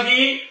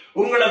உள்ளவனாகி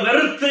உங்களை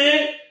வெறுத்து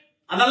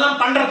அதெல்லாம்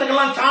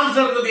பண்றதுக்கெல்லாம் சான்ஸ்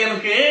இருந்தது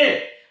எனக்கு.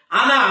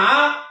 ஆனா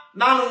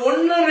நான்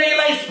ஒன்னு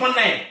ரியலைஸ்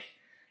பண்ணேன்.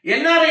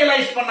 என்ன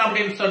ரியலைஸ் பண்ண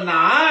அப்படின்னு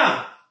சொன்னா,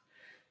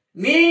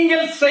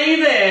 நீங்கள்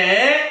செய்த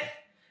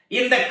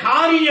இந்த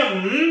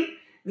காரியம்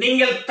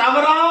நீங்கள்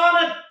தவறான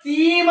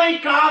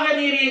தீமைக்காக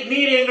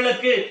நீர்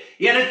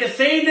எனக்கு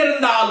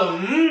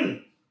செய்திருந்தாலும்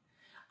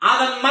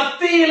அதன்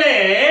மத்தியிலே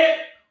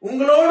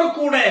உங்களோடு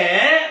கூட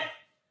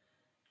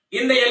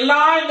இந்த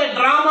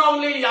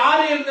டிராமாவிலே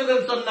யாரு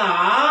இருந்ததுன்னு சொன்னா,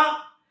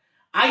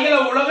 அகில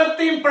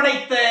உலகத்தையும்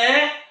படைத்த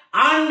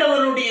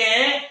ஆண்டவருடைய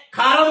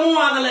கரமும்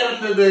அதுல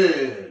இருந்தது.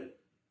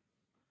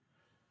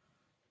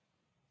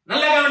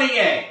 நல்ல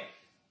கவனிங்க.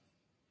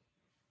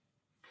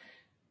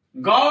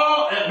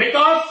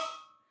 Because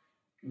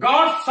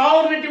God's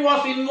sovereignty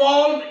was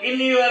involved in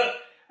your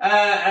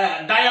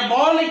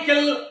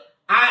diabolical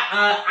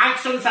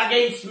actions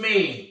against me.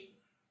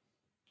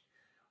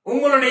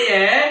 உங்களுடைய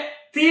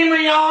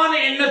தீமையான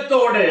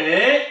எண்ணத்தோடு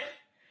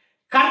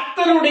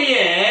கர்த்தருடைய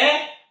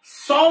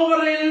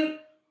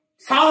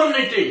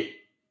sovereignty,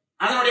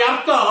 அதனுடைய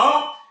அர்த்தம்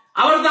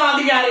அவர்தான்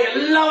அதிகாரி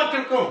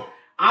எல்லாவற்றுக்கும்.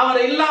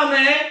 அவர் இல்லாம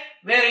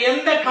வேற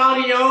எந்த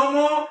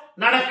காரியமும்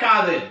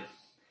நடக்காது.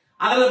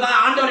 அதுலதான்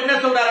ஆண்டவர் என்ன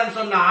சொல்றாருன்னு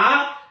சொன்னா,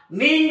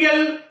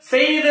 நீங்கள்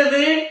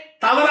செய்தது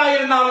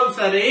தவறாயிருந்தாலும்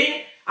சரி,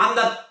 அந்த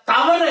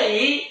தவறை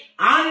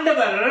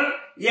ஆண்டவர்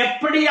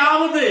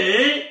எப்படியாவது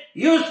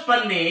யூஸ்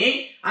பண்ணி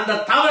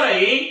அந்த தவறை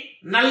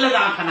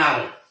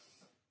நல்லதாக்கினாரு.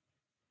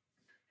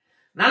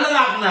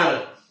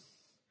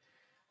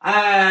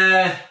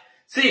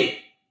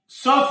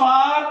 So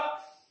far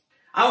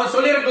அவங்க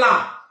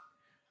சொல்லியிருக்கலாம்,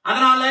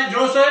 அதனால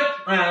ஜோசப்,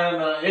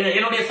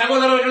 என்னுடைய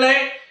சகோதரர்களே,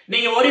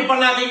 நீங்க ஒரி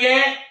பண்ணாதீங்க,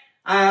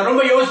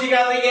 ரொம்ப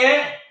யோசிக்காதீங்க,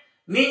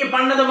 நீங்க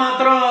பண்ணது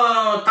மாத்திரம்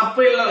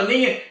தப்பு இல்லை,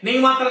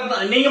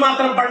 நீங்க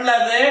மாத்திரம்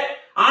பண்ணது,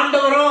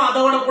 ஆண்டவரும்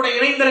அதோட கூட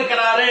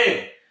இணைந்திருக்கிறாரு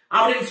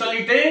அப்படின்னு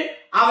சொல்லிட்டு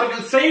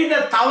அவர்கள் செய்த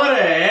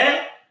தவறு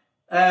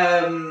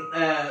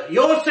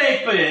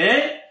யோசேப்பு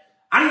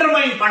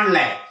அண்டர்மைன் பண்ணல.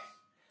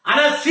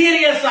 ஆனா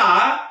சீரியஸா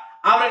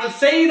அவர்கள்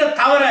செய்த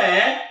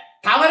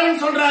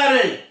தவறுன்னு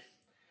சொல்றாரு.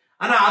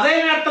 ஆனா அதே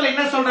நேரத்தில்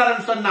என்ன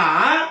சொல்றாருன்னு சொன்னா,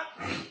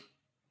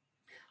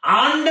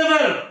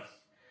 ஆண்டவர்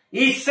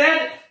he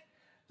said,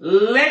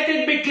 let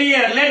be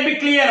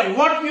clear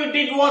what you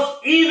did was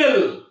evil.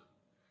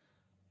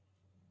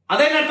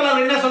 அதே நேரத்தில்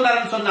அவர் என்ன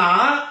சொல்றாருன்னு சொன்னா,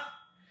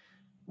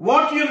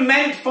 what you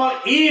meant for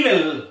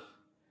evil,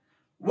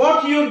 what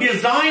you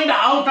designed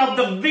out of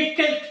the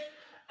wicked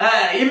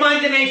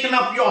imagination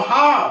of your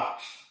heart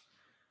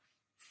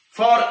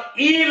for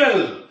evil.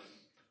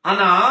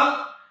 ஆனால்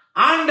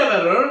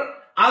ஆண்டவர்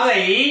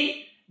அதை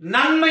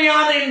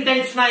நன்மையான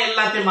இன்டென்ஷனா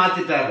எல்லாத்தையும்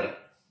மாத்திட்டாரு.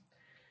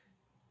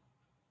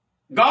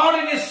 God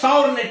in his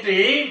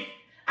sovereignty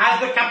has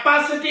the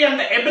capacity and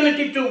the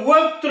ability to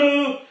work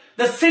through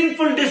the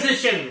sinful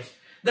decisions,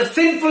 the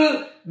sinful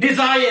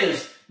desires,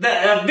 the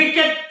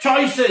wicked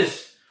choices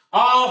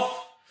of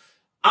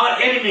our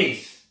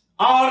enemies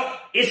or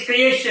his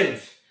creations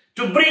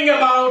to bring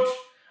about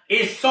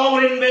his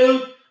sovereign will,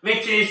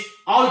 which is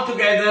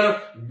altogether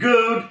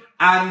good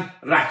and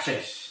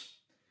righteous.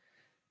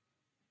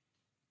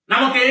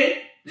 நமக்கு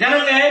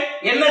ஜனங்க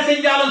என்ன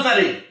செஞ்சாலும்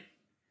சரி,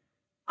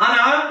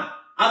 ஆனா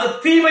அது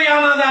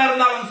தீமையானதா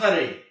இருந்தாலும்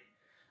சரி,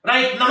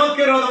 right, நமக்கு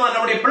விரோதமா,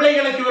 நம்முடைய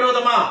பிள்ளைகளுக்கு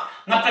விரோதமா,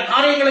 மற்ற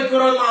காரியங்களுக்கு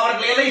விரோதமா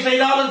அவர்கள் எதை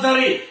செய்தாலும்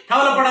சரி,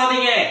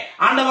 கவலைப்படாதீங்க.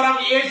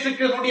 ஆண்டவராகிய இயேசு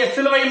கிறிஸ்துவின்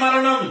சிலுவை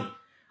மரணம்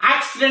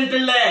ஆக்சிடென்ட்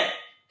இல்ல,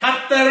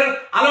 கர்த்தர்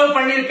அலோவ்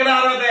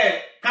பண்ணியிருக்கிறார், அது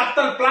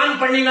கர்த்தர் பிளான்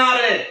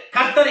பண்ணினாரு,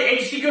 கர்த்தர்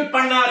எக்ஸிக்யூட்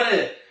பண்ணாரு.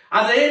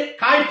 அது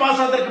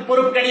காய்பாஸ் அதற்கு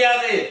பொறுப்பு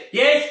கிடையாது.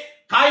 S,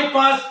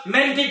 காய்பாஸ்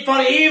meant it for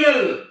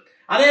evil.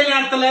 அதே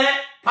நேரத்துல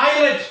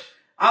பைலட்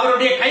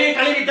அவருடைய கையை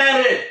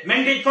கழுவிட்டாரு,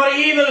 meant it for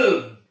evil.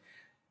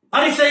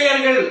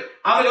 பரிசேயர்கள்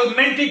அவர்கள்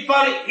meant it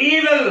for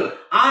evil.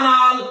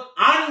 ஆனால்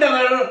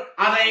ஆண்டவர்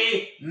அதை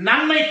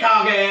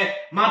நன்மைக்காக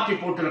மாற்றி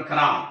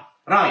போட்டிருக்கிறார்.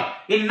 ரைட்,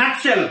 இன்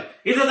நட்ஷல்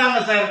இதுதாங்க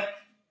சார்.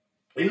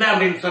 என்ன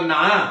அப்படின்னு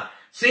சொன்னா,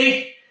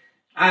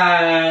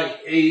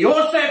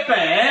 யோசேப்ப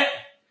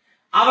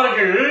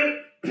அவர்கள்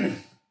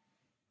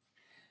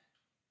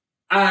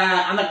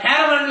அந்த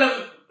கேரவன்ல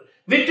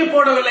விட்டு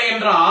போடவில்லை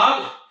என்றால்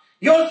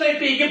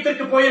யோசேப்பு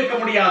எகிப்திற்கு போயிருக்க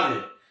முடியாது.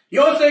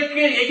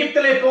 யோசேப்பு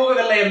எகிப்திலே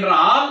போகவில்லை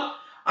என்றால்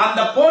அந்த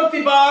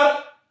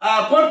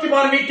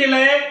போர்த்திபார்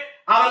வீட்டிலே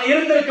அவன்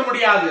இருந்திருக்க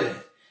முடியாது.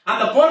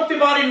 அந்த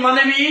போர்த்திபாரின்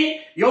மனைவி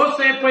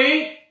யோசேப்பை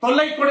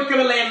தொல்லை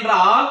கொடுக்கவில்லை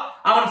என்றால்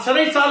அவன்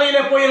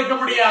சிறைச்சாலையிலே போயிருக்க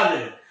முடியாது.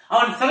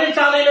 அவன்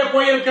சிறைச்சாலையிலே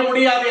போயிருக்க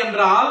முடியாது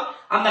என்றால்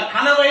அந்த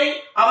கனவை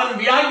அவன்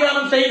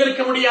வியாக்கியானம்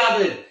செய்திருக்க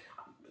முடியாது.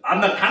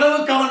 அந்த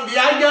கனவுக்கு அவன்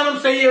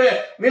வியாக்கியானம்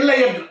செய்யவில்லை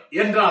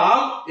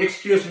என்றால்,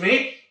 எக்ஸ்கியூஸ் மீ,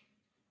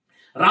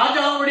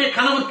 ராஜாவுடைய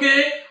கனவுக்கு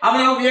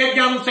அவனால்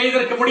வியாக்கியானம்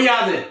செய்திருக்க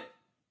முடியாது.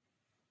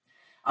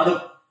 அது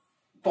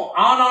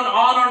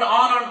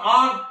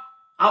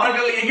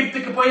அவர்கள்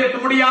எகிப்துக்கு போயிருக்க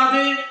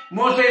முடியாது,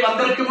 மோசே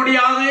வந்திருக்க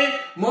முடியாது,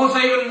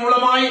 மோசேவின்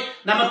மூலமாய்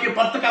நமக்கு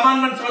 10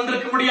 கமாண்ட்மெண்ட்ஸ்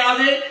வந்திருக்க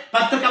முடியாது.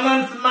 10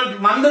 கமாண்ட்மெண்ட்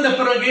வந்தது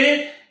பிறகு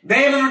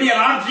தேவனுடைய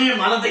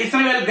ராஜ்யம் அல்லது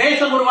இஸ்ரவேல்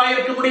தேசம்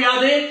உருவாகிருக்க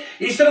முடியாது.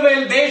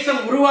 இஸ்ரவேல்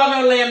தேசம்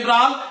உருவாகவில்லை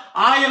என்றால்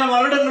 1000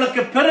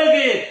 வருடங்களுக்கு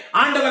பிறகு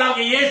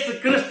ஆண்டவராகிய இயேசு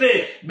கிறிஸ்து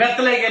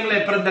பெத்லகேமிலே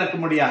பிறந்திருக்க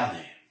முடியாது.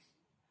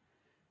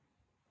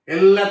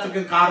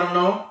 எல்லாத்துக்கும்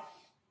காரணம்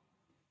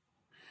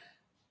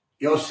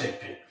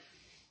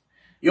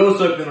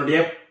யோசேப்பினுடைய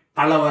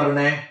பலவர்ண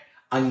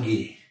அங்கி,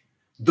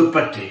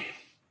 துப்பட்டி.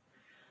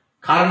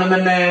 காரணம்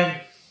என்ன?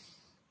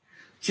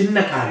 சின்ன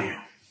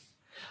காரியம்.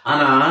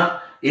 ஆனா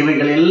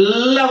இவைகள்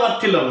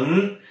எல்லாவற்றிலும்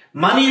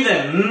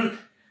மனிதன்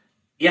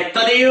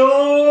எத்தனையோ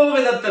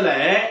விதத்துல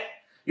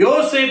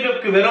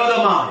யோசேப்புக்கு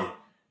விரோதமாக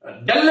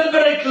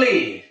டெலிபரேட்லி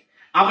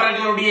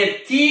அவர்களுடைய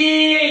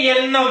தீய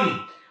எண்ணம்,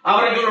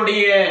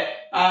 அவர்களுடைய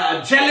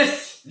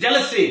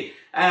ஜெலசி,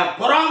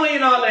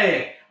 பொறாமையினாலே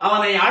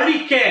அவனை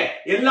அழிக்க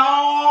எல்லா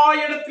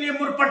இடத்திலும்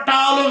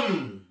முற்பட்டாலும்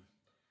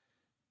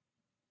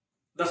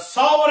the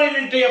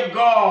sovereignty of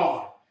God,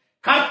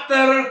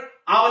 கர்த்தர்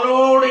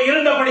அவனோடு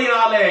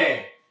இருந்தபடினாலே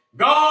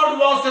God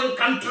was in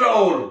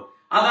control.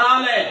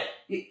 அதனால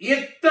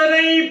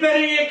இத்தனை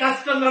பெரிய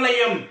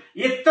கஷ்டங்களையும்,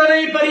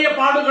 இத்தனை பெரிய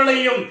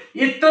பாடுகளையும்,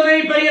 இத்தனை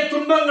பெரிய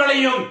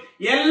துன்பங்களையும்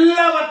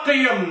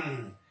எல்லாவற்றையும்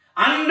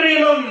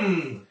அன்றிலும்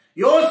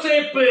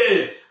யோசேப்பு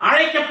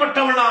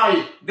அழைக்கப்பட்டவனாய்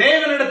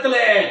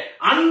தேவனிடத்திலே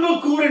அன்பு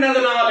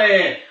கூறினதினாலே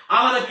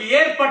அவனுக்கு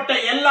ஏற்பட்ட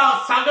எல்லா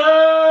சகல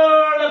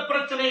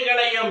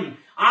பிரச்சனைகளையும்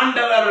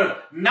ஆண்டவர்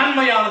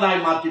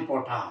நன்மையானதாய் மாற்றி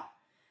போட்டார்.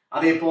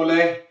 அதே போல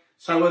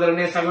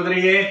சகோதரனே,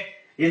 சகோதரியே,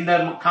 இந்த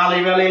காலை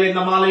வேளையில,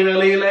 இந்த மாலை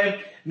வேளையில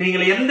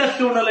நீங்கள் எந்த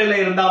சூழ்நிலையில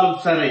இருந்தாலும்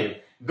சரி,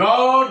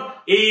 God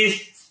is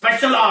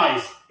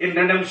specialized in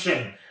redemption.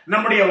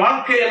 நம்முடைய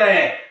வாழ்க்கையில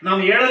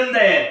நாம் இழந்த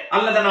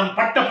அல்லது நாம்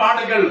பட்ட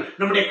பாடுகள்,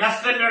 நம்முடைய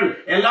கஷ்டங்கள்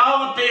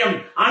எல்லாவற்றையும்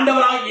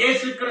ஆண்டவராக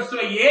இயேசு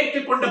கிறிஸ்துவை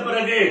ஏற்றுக்கொண்ட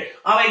பிறகு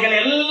அவைகள்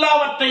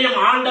எல்லாவற்றையும்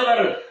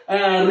ஆண்டவர்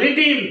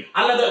ரிடீம்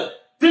அல்லது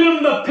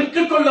திரும்ப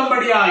பெற்றுக்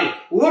கொள்ளும்படியாய்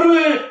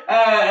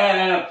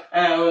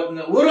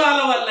ஒரு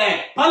அளவல்ல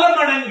பல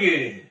மடங்கு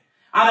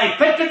அதை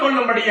பெற்றுக்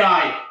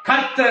கொள்ளும்படியாய்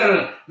கர்த்தர்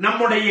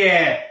நம்முடைய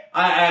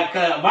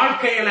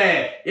வாழ்க்கையில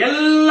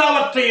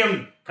எல்லாவற்றையும்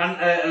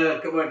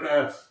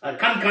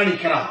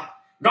கண்காணிக்கிறார்.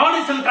 God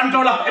is in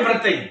control of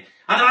everything.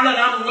 அதனால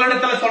நான்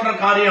உங்களிடத்துல சொல்ற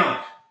காரியம்,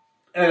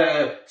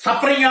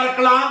 சஃபரிங்கா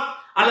இருக்கலாம்,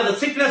 அல்லது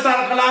சிக்னஸா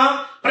இருக்கலாம்,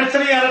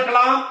 பிரச்சனையா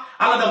இருக்கலாம்,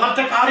 அல்லது மற்ற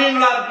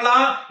காரியங்களா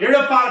இருக்கலாம்,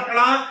 இழப்பா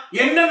இருக்கலாம்,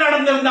 என்ன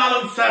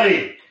நடந்திருந்தாலும் சரி,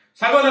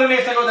 சகோதரனே,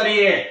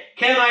 சகோதரியே,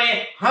 can I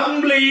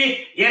humbly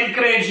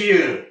encourage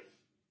you?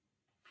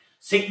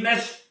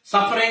 Sickness,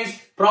 sufferings,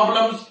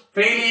 problems,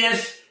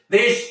 failures,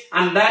 this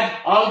and that,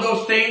 all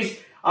those things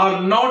are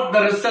not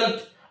the result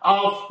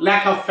of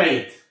lack of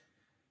faith.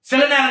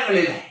 சில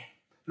நேரங்களில்,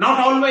 not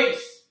always.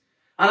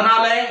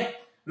 அதனால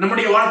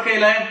நம்முடைய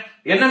வாழ்க்கையில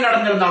என்ன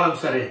நடந்திருந்தாலும்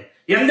சரி,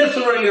 எந்த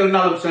சூழலில்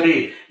இருந்தாலும் சரி,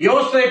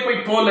 யோசேப்பை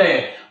போல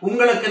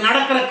உங்களுக்கு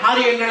நடக்கிற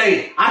காரியங்களை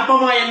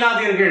அற்பமா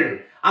எண்ணாதீர்கள்.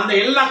 அந்த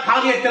எல்லா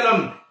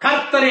காரியத்திலும்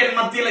கர்த்தர் என்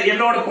மத்தியில்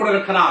என்னோடு கூட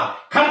இருக்கிறார்.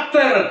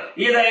 கர்த்தர்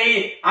இதை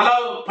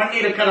அலோவ் பண்ணி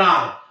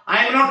இருக்கிறார். I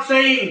am not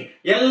saying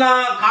எல்லா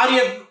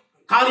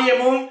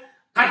காரியமும்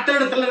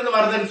கர்த்தரிடத்திலிருந்து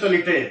வருதுன்னு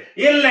சொல்லிட்டு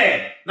இல்ல.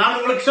 நான்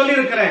உங்களுக்கு சொல்லி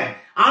இருக்கிறேன்,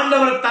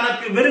 ஆண்டவர்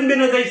தனக்கு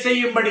விரும்பினதை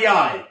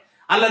செய்யும்படியாய்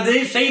அல்லது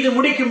செய்து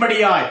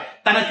முடிக்கும்படியாய்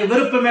தனக்கு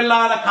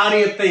விருப்பமில்லாத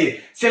காரியத்தை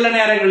சில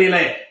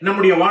நேரங்களிலே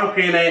நம்முடைய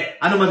வாழ்க்கையிலே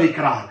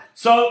அனுமதிக்கிறார்.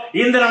 சோ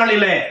இந்த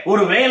நாளிலே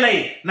ஒரு வேளை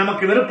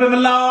நமக்கு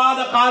விருப்பமில்லாத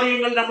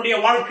காரியங்கள் நம்முடைய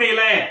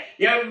வாழ்க்கையில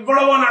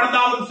எவ்வளவோ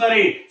நடந்தாலும்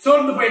சரி,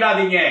 சோர்ந்து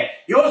போயிடாதீங்க.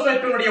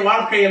 யோசேப்பினுடைய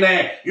வாழ்க்கையில,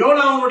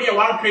 யோனாவுடைய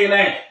வாழ்க்கையில,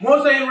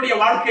 மோசேயினுடைய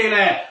வாழ்க்கையில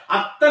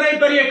அத்தனை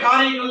பெரிய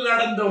காரியங்கள்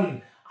நடந்தும்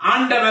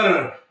ஆண்டவர்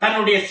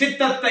தன்னுடைய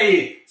சித்தத்தை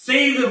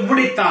செய்து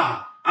முடித்தார்.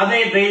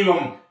 அதே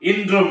தெய்வம்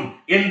இன்றும்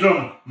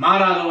என்றும்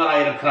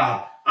மாறாதவராயிருக்கிறார்.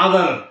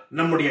 அவர்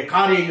நம்முடைய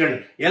காரியங்கள்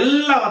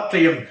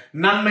எல்லாவற்றையும்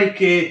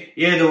நன்மைக்கு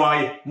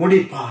ஏதுவாய்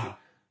முடிப்பார்.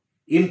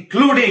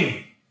 இன்க்ளூடிங்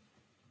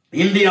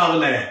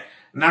இந்தியாவில்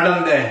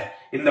நடந்த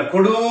இந்த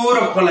கொடூர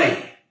கொலை,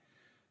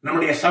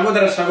 நம்முடைய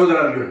சகோதர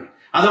சகோதரர்கள்,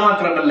 அது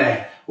மாத்திரமல்ல,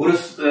 ஒரு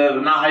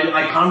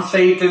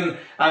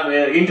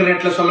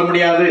இன்டர்நெட்ல சொல்ல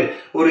முடியாது,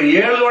 ஒரு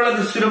 7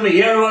 வயது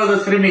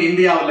சிறுமி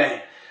இந்தியாவில்.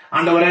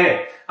 ஆண்டவரே,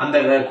 அந்த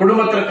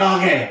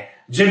குடும்பத்திற்காக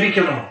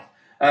ஜெபிக்கணும்.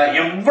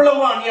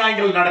 எவ்வளவு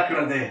அநியாயங்கள்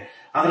நடக்கிறது.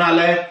 அதனால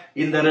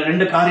இந்த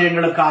 2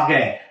 காரியங்களுக்காக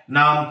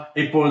நாம்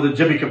இப்பொழுது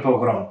ஜெபிக்க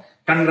போகிறோம்.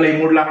 கண்களை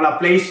மூடலாங்களா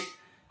பிளீஸ்?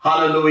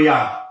 ஹல்லேலூயா.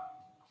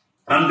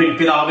 அன்பின்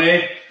பிதாவே,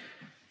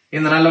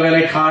 இந்த நல்ல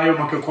வேலைக்காய்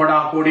உமக்கு கோடா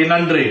கோடி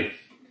நன்றி.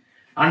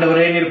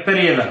 ஆண்டவரே, நீர்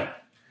பெரியவர்,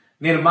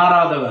 நீர்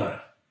மாறாதவர்.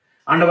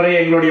 ஆண்டவரே,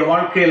 எங்களுடைய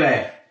வாழ்க்கையில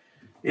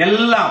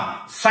எல்லாம்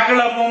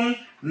சகலமும்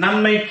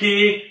நன்மைக்கு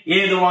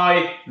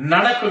ஏதுவாய்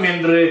நடக்கும்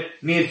என்று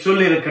நீர்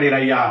சொல்லி இருக்கிறீர்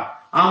ஐயா.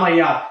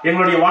 ஆமையா,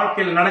 எங்களுடைய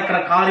வாழ்க்கையில் நடக்கிற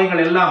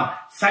காரியங்கள் எல்லாம்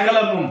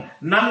சகலமும்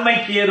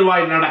நன்மைக்கு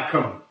ஏதுவாய்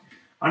நடக்கும்.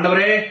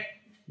 ஆண்டவரே,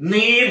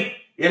 நீர்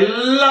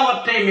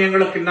எல்லாவற்றையும்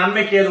எங்களுக்கு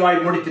நன்மைக்கு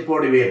ஏதுவாய் முடித்து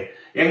போடுவீர்.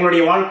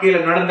 எங்களுடைய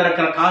வாழ்க்கையில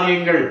நடந்திருக்கிற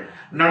காரியங்கள்,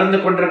 நடந்து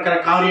கொண்டிருக்கிற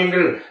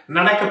காரியங்கள்,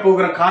 நடக்க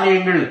போகிற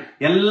காரியங்கள்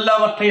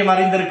எல்லாவற்றையும்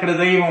அறிந்திருக்கிற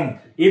தெய்வம்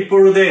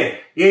இப்பொழுது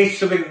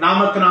இயேசுவின்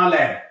நாமத்தினால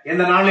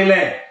இந்த நாளில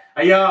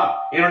ஐயா,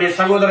 என்னுடைய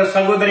சகோதர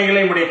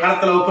சகோதரிகளை உடைய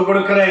கரத்துல ஒப்புக்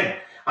கொடுக்கிறேன்.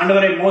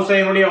 ஆண்டவரை,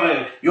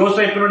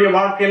 யோசேப்பினுடைய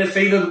வாழ்க்கையில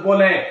செய்தது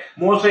போல,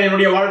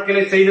 மோசேயினுடைய வாழ்க்கையில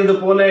செய்தது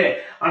போல,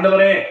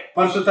 ஆண்டவரே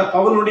பரிசுத்த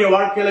பவுலுடைய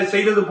வாழ்க்கையில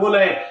செய்தது போல,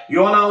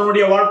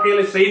 யோனாவுடைய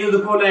வாழ்க்கையில செய்தது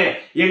போல,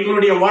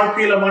 எங்களுடைய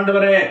வாழ்க்கையில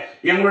ஆண்டவரே,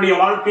 எங்களுடைய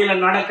வாழ்க்கையில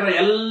நடக்கிற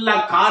எல்லா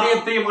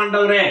காரியத்தையும்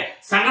ஆண்டவரே,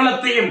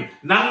 சகலத்தையும்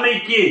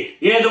நன்மைக்கு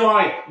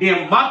ஏதுவாய் நீ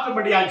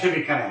மாற்றும்படியாக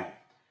ஜெபிக்கிறேன்.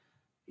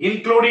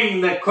 இன்க்ளூடிங்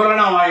இந்த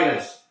கொரோனா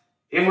வைரஸ்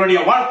எங்களுடைய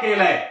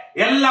வாழ்க்கையில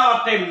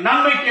எல்லாவற்றையும்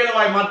நன்மைக்கு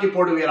ஏதுவாய் மாற்றி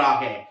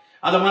போடுவீராக.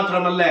 அது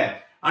மாத்திரமல்ல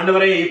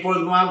ஆண்டவரே,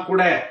 இப்பொழுது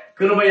கூட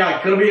கிருபையா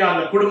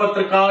அந்த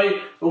குடும்பத்திற்காய்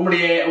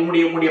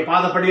உம்முடைய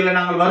பாதப்படியில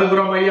நாங்கள்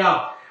வருகிறோம் ஐயா.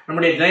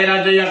 நம்முடைய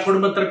ஜெயராஜ் ஐயா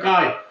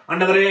குடும்பத்திற்காய்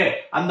ஆண்டவரே,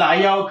 அந்த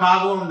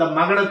ஐயாவுக்காகவும் அந்த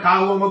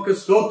மகனுக்காகவும்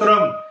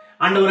ஸ்தோத்திரம்.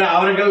 ஆண்டவரே,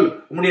 அவர்கள்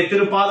உம்முடைய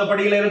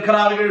திருப்பாதப்படியில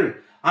இருக்கிறார்கள்.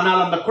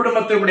 ஆனால் அந்த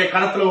குடும்பத்தை உம்முடைய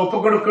கரத்துல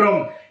ஒப்புக்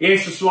கொடுக்கிறோம்.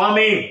 இயேசு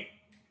சுவாமி,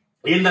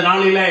 இந்த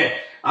நாளிலே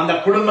அந்த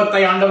குடும்பத்தை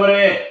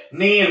ஆண்டவரே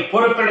நீர்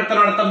பொறுப்பெடுத்து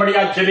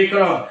நடத்தும்படியா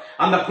ஜெபிக்கிறோம்.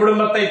 அந்த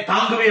குடும்பத்தை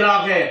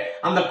தாங்குவீராக,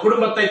 அந்த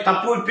குடும்பத்தை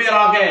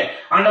தப்புவிப்பீராக.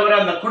 ஆண்டவரே,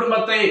 அந்த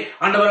குடும்பத்தை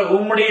ஆண்டவரே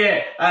உம்முடைய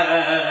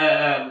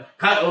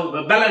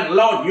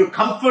Lord, you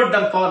comfort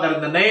them, Father,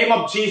 in the name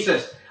of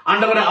Jesus.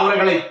 ஆண்டவரே,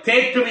 அவர்களை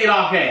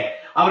தேற்றுவீராக,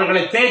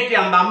 அவர்களை தேற்றி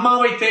அந்த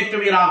அம்மாவை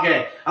தேற்றுவீராக,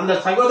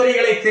 அந்த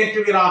சகோதரிகளை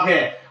தேற்றுவீராக.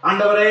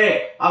 ஆண்டவரே,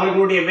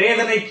 அவர்களுடைய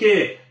வேதனைக்கு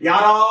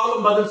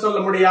யாராலும் பதில் சொல்ல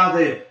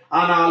முடியாது.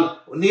 ஆனால்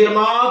நீர்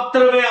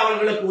மாத்திரமே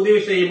அவர்களுக்கு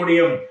உதவி செய்ய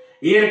முடியும்.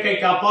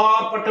 இயற்கைக்கு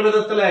அப்பாற்பட்ட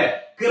விதத்துல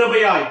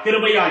கிருபையாய்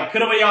கிருபையாய்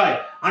கிருபையாய்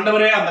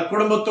ஆண்டவரே, அந்த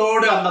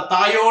குடும்பத்தோடு, அந்த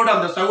தாயோடு,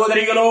 அந்த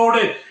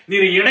சகோதரிகளோடு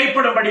நீர்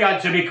இடைப்படும்படியா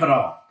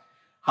ஜெபிக்கிறோம்.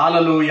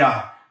 ஹல்லேலூயா.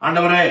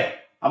 ஆண்டவரே,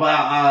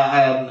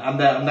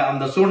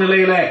 அந்த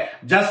சூழ்நிலையில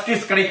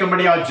ஜஸ்டிஸ்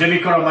கிடைக்கும்படியா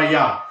ஜெபிக்கிறோம்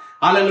ஐயா.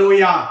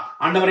 ஹல்லேலூயா.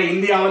 ஆண்டவரே,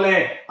 இந்தியாவிலே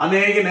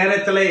அநேக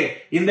நேரத்திலே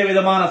இந்த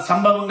விதமான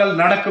சம்பவங்கள்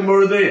நடக்கும்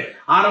பொழுது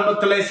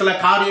ஆரம்பத்திலே சில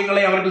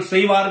காரியங்களை அவர்கள்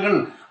செய்வார்கள்.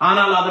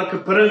 ஆனால் அதற்கு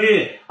பிறகு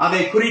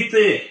அதை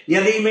குறித்து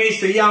எதையுமே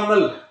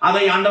செய்யாமல்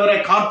அதை ஆண்டவரை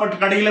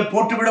கார்பெட் கடையில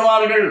போட்டு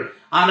விடுவார்கள்.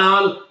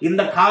 ஆனால்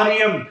இந்த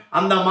காரியம்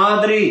அந்த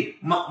மாதிரி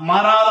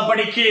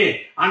மாறாதபடிக்கு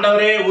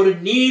ஆண்டவரே ஒரு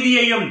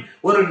நீதியையும்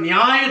ஒரு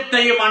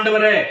நியாயத்தையும்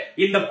ஆண்டவரே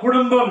இந்த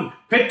குடும்பம்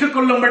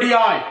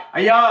பெற்றுக்கொள்ளும்படியாய்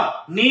ஐயா,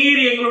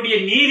 நீர் எங்களுடைய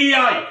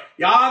நீதியாய்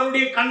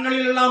யாருடைய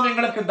கண்களில் எல்லாம்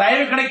எங்களுக்கு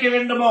தயவு கிடைக்க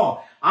வேண்டுமோ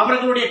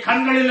அவர்களுடைய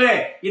கண்களிலே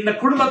இந்த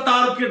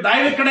குடும்பத்தாருக்கு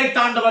தயவு கிடைத்த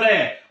ஆண்டவரே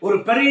ஒரு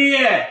பெரிய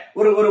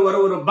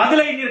ஒரு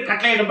பதிலை நீர்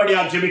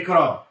கட்டளையிடும்படியா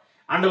ஜெபிக்கிறோம்.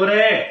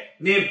 ஆண்டவரே,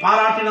 நீர்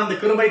பாராட்டின அந்த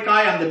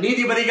கிருபைக்காய், அந்த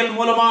நீதிபதிகள்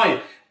மூலமாய்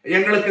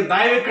எங்களுக்கு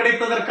தயவு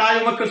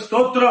கிடைத்ததற்காக உமக்கு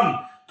ஸ்தோத்திரம்.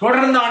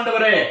 தொடர்ந்து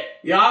ஆண்டவரே,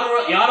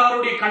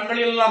 யாருடைய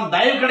கண்களில் எல்லாம்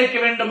தயவு கிடைக்க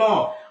வேண்டுமோ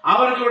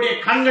அவர்களுடைய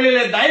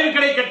கண்களிலே தயவு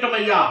கிடைக்கட்டும்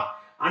ஐயா.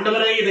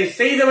 ஆண்டவரே, இதை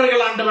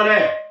செய்தவர்கள்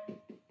ஆண்டவரே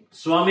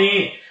சுவாமி,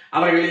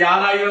 அவர்கள்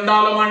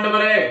யாராயிருந்தாலும்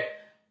ஆண்டவரே,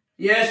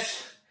 எஸ்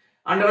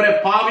ஆண்டவரே,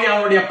 பாவி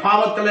அவனுடைய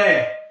பாவத்தில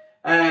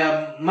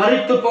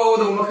மரித்து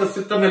போவது உமக்கு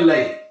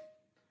சித்தமில்லை.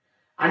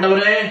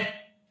 ஆண்டவரே,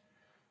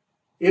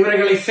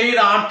 இவர்களை செய்த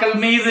ஆட்கள்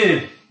மீது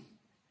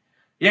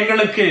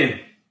எங்களுக்கு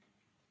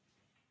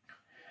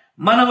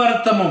மன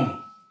வருத்தமும்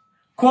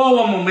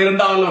கோபமும்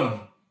இருந்தாலும்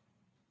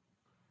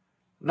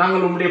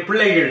நாங்கள் உம்முடைய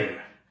பிள்ளைகள்.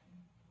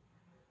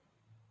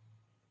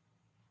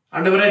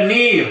 ஆண்டவரே,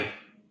 நீர்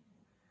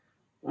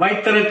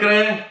வைத்திருக்கிற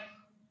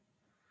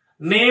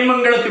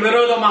நியமங்களுக்கு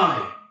விரோதமாக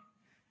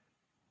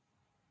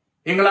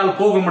எங்களால்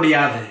போக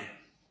முடியாது.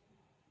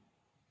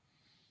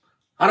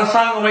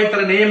 அரசாங்கம்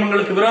வைத்திருக்கிற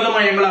நியமங்களுக்கு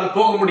விரோதமாக எங்களால்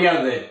போக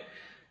முடியாது.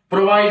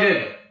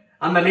 ப்ரொவைடட்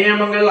அந்த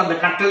நியமங்கள், அந்த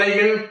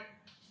கட்டளைகள்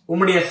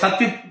உம்முடைய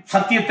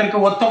சத்தியத்திற்கு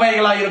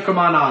ஒத்தவைகளாய்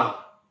இருக்குமானால்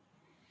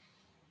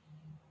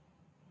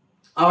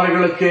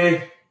அவர்களுக்கு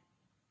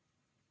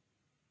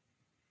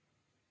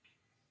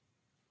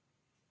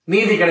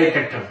நீதி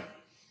கிடைக்கட்டும்.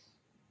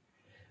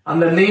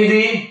 அந்த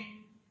நீதி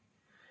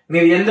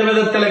நீர் எந்த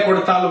விதத்தில்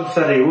கொடுத்தாலும்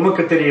சரி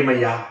உமக்கு தெரியும்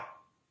ஐயா.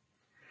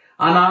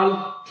 ஆனால்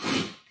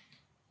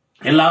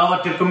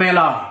எல்லாவற்றிற்கும்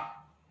மேலா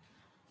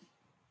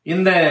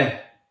இந்த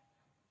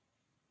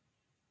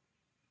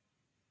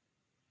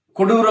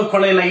கொடூர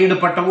கொலையில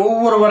ஈடுபட்ட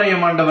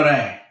ஒவ்வொருவரையும் ஆண்டவரை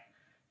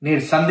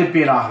நீர்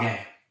சந்திப்பீராக.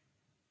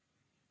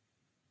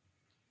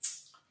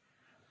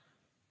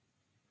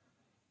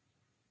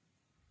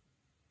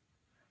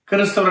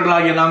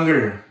 கிறிஸ்தவர்களாகிய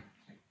நாங்கள்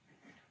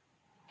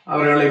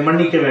அவர்களை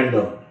மன்னிக்க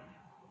வேண்டும்.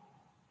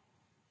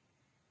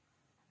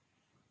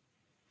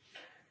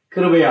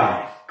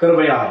 கிருபையாய்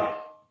கிருபையாய்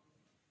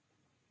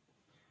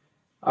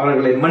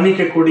அவர்களை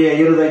மன்னிக்கக்கூடிய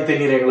இருதயத்தை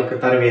நீர் எங்களுக்கு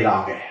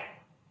தருவீராக.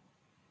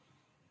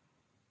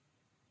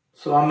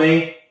 சுவாமி,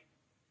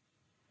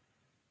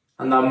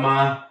 அந்த அம்மா,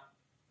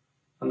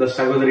 அந்த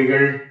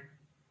சகோதரிகள்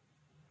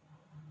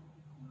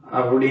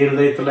அவர்களுடைய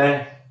இருதயத்துல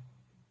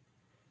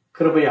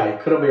கிருபையாய்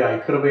கிருபையாய்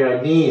கிருபையாய்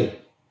நீர்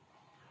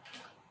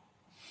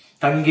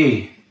தங்கி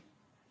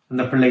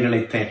இந்த பிள்ளைகளை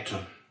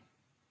தேற்றும்.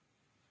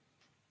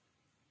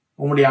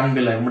 உம்முடைய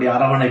அன்பில் உம்முடைய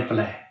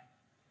அரவணைப்பில்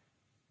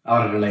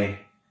அவர்களை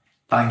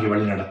தாங்கி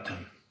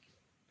வழிநடத்தும்.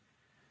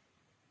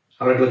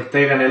 அவர்களுக்கு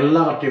தேவையான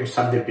எல்லாவற்றையும்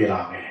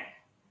சந்திப்பீராக.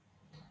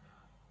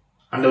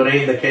 ஆண்டவரே,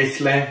 இந்த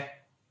கேஸ்ல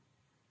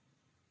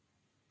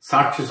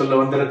சாட்சி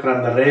சொல்ல வந்திருக்கிற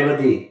அந்த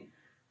ரேவதி,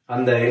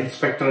 அந்த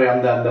இன்ஸ்பெக்டர்,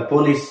 அந்த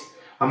போலீஸ்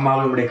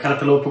அம்மாவை உடைய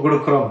கருத்தில் ஒப்பு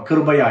கொடுக்கிறோம்.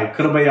 கிருபையாய்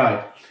கிருபையாய்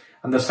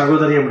அந்த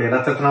சகோதரி உடைய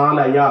ரத்தத்தினால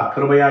ஐயா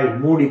கிருபையாய்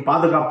மூடி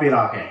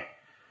பாதுகாப்பீராக.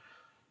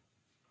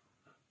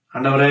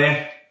 ஆண்டவரே,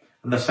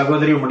 அந்த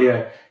சகோதரி உடைய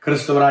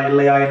கிறிஸ்தவரா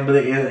இல்லையா என்பது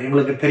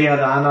எங்களுக்கு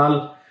தெரியாது. ஆனால்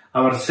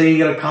அவர்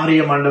செய்கிற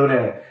காரியம்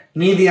ஆண்டவரே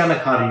நீதியான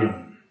காரியம்.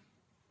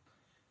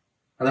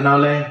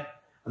 அதனால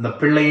அந்த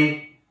பிள்ளை,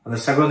 அந்த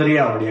சகோதரி,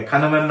 அவருடைய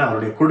கணவன்,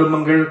 அவருடைய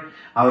குடும்பங்கள்,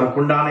 அவருக்கு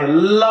உண்டான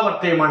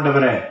எல்லாவற்றையும்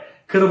ஆண்டவரே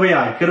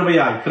கிருபையாய்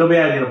கிருபையாய்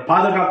கிருபையாய்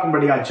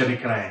பாதுகாக்கும்படியாய்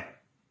ஜெபிக்கிறேன்.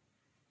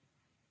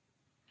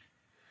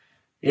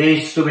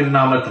 இயேசுவின்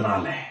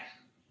நாமத்தினாலே,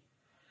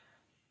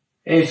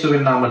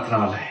 இயேசுவின்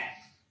நாமத்தினாலே.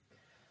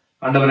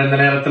 ஆண்டவர், இந்த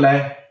நேரத்துல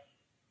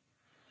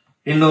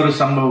இன்னொரு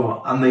சம்பவம்,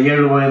 அந்த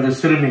 7 வயது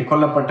சிறுமி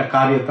கொல்லப்பட்ட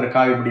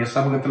காரியத்திற்காக இப்படிய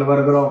சமூகத்தில்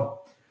வருகிறோம்.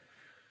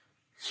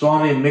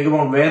 சுவாமி,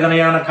 மிகவும்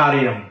வேதனையான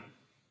காரியம்.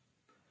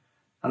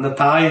 அந்த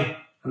தாய்,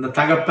 அந்த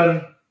தகப்பன்,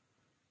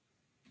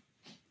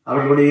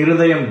 அவர்களுடைய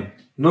இருதயம்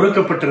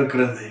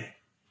நொறுக்கப்பட்டிருக்கிறது.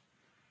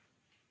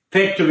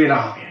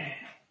 தேற்றுவீராக,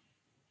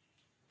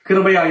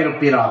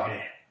 கிருபையாயிருப்பீராக.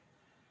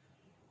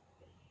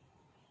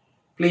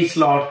 Please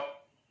Lord,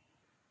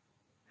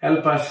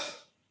 help us.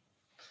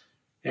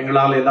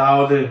 எங்களால்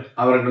ஏதாவது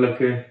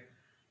அவர்களுக்கு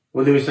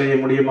உதவி செய்ய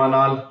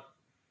முடியுமானால்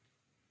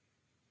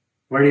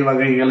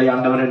வழிவகைகளை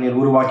ஆண்டவரை நீர்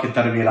உருவாக்கி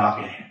தருவீராக.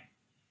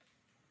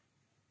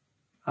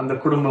 அந்த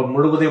குடும்பம்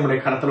முழுவதையும் உடைய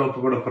கரத்தில்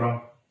ஒப்புக் கொடுக்கிறோம்.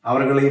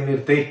 அவர்களையும்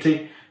நீர் தேற்றி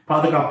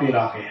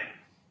பாதுகாப்பீராக.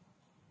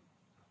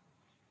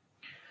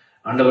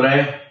 ஆண்டவரே,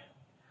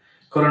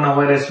 கொரோனா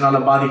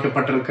வைரஸ்னால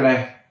பாதிக்கப்பட்டிருக்கிற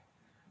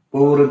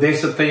ஒவ்வொரு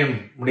தேசத்தையும்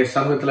உடைய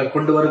சமூகத்தில்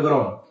கொண்டு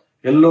வருகிறோம்.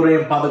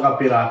 எல்லோரையும்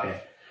பாதுகாப்பீராக.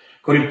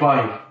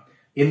 குறிப்பாய்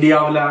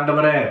இந்தியாவில்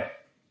ஆண்டவரே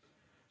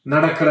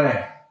நடக்கிற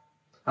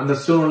அந்த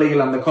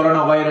சூழ்நிலையில் அந்த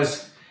கொரோனா வைரஸ்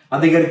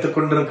அதிகரித்துக்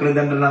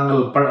கொண்டிருக்கிறது என்று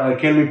நாங்கள்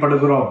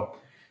கேள்விப்படுகிறோம்.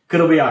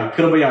 கிருபையாய்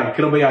கிருபையாய்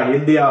கிருபையாய்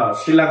India,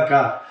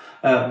 Sri Lanka,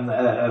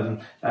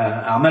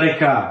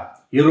 America,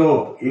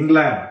 Europe,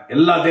 England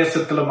எல்லா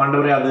தேசத்திலும்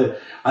ஆண்டவரே அது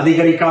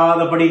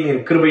அதிகரிக்காதபடி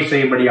நீர் கிருபை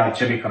செய்யும்படியா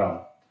ஜெபிக்கிறோம்.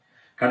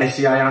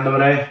 கடைசியாய்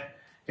ஆண்டவரே,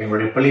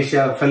 எங்களுடைய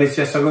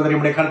பெலிசியா சகோதரி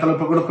உடைய கருத்தில்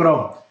ஒப்புக்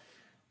கொடுக்கிறோம்.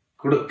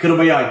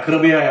 கிருபையாய்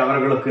கிருபையாய்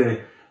அவர்களுக்கு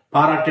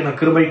பாராட்டின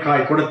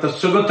கிருபைக்காய் கொடுத்த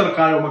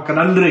சுகத்திற்காய் உமக்கு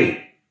நன்றி.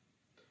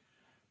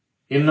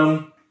 இன்னும்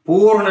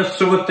பூர்ண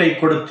சுகத்தை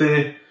கொடுத்து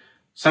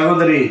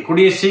சகோதரி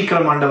கூடிய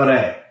சீக்கிரம்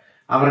ஆண்டவரே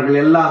அவர்கள்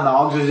எல்லாம் அந்த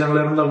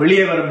ஆக்சிஜன்ல இருந்து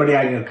வெளியே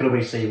வரும்படியாக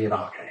கிருபை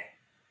செய்வீராக.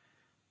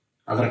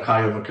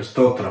 அதற்காக உமக்கு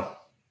ஸ்தோத்திரம்.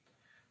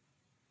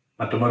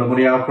 மற்றும் ஒரு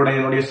முறையாக கூட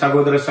என்னுடைய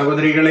சகோதர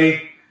சகோதரிகளை,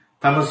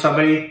 தமிழ்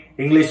சபை,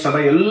 இங்கிலீஷ்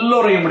சபை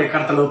எல்லோரையும் உடைய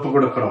கரத்தில் ஒப்புக்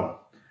கொடுக்கிறோம்.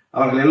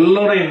 அவர்கள்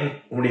எல்லோரையும்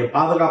உங்களுடைய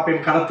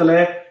பாதுகாப்பின் கரத்துல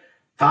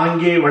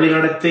தாங்கி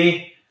வழிநடத்தி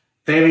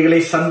தேவைகளை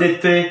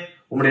சந்தித்து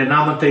உங்களுடைய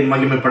நாமத்தை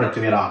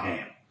மகிமைப்படுத்துவீராக.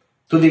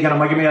 துதிகர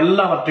மகிமை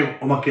எல்லாவற்றையும்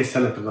உமக்கே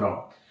செலுத்துகிறோம்.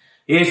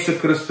 இயேசு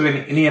கிறிஸ்துவின்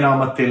இனிய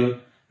நாமத்தில்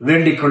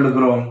வேண்டிக்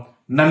கொள்ளுகிறோம்,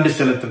 நன்றி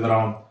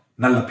செலுத்துகிறோம்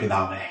நல்ல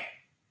பிதாவே.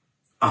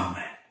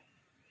 ஆமென்,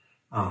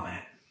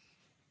 ஆமென்.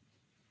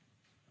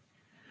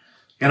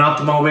 என்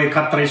ஆத்மாவே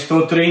கர்த்தரை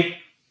ஸ்தோத்திரி,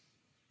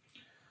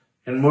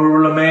 என் முழு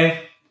உள்ளமே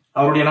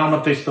அவருடைய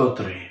நாமத்தை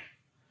ஸ்தோத்திரி.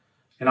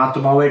 என்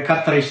ஆத்மாவே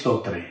கர்த்தரை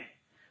ஸ்தோத்திரி,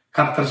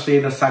 கர்த்தர்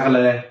செய்த சகல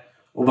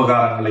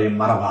உபகாரங்களையும்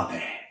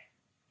மறவாதே.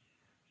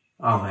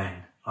 ஆமென்,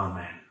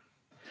 ஆமென்.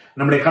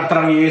 நம்முடைய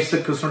கர்த்தராகிய இயேசு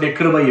கிறிஸ்துவின்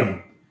கிருபையும்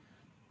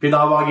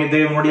பிதாவாகிய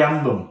தேவனுடைய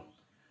அன்பும்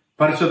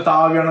பரிசுத்த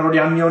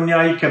ஆவியானவருடைய அன்யோன்ய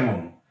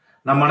ஐக்கியமும்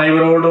நம்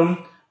அனைவரோடும்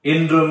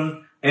இன்றும்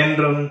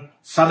என்றும்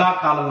சதா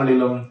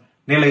காலங்களிலும்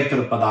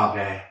நிலைத்திருப்பதாக.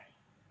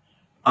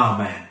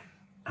 ஆமென்,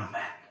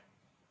 ஆமென்,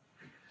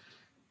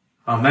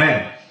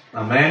 ஆமென்,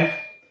 ஆமென்.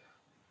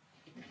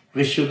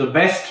 Wish you the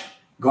best.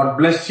 God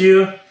bless you.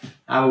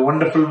 Have a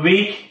wonderful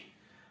week.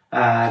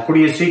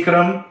 கூடிய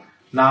சீக்கிரம்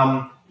நாம்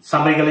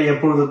சபைகளை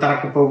எப்பொழுது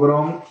திறக்க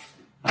போகிறோம்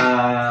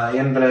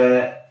என்ற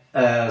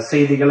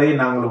செய்திகளை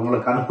நாங்கள்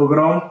உங்களுக்கு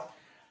அனுப்புகிறோம்.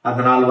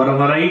 அதனால்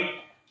வரும் வரை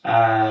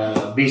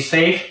be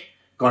safe.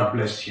 God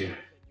bless you.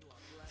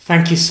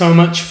 Thank you so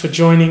much for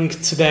joining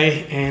today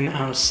in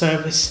our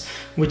service.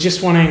 We just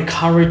want to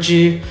encourage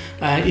you,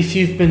 if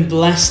you've been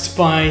blessed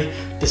by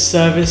the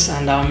service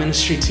and our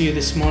ministry to you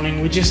this morning,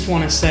 we just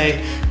want to say,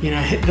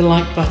 hit the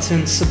like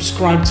button,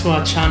 subscribe to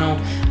our channel,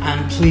 and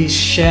please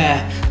share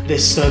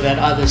this so that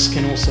others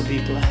can also be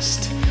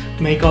blessed.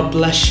 May God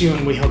bless you,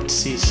 and we hope to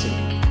see you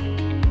soon.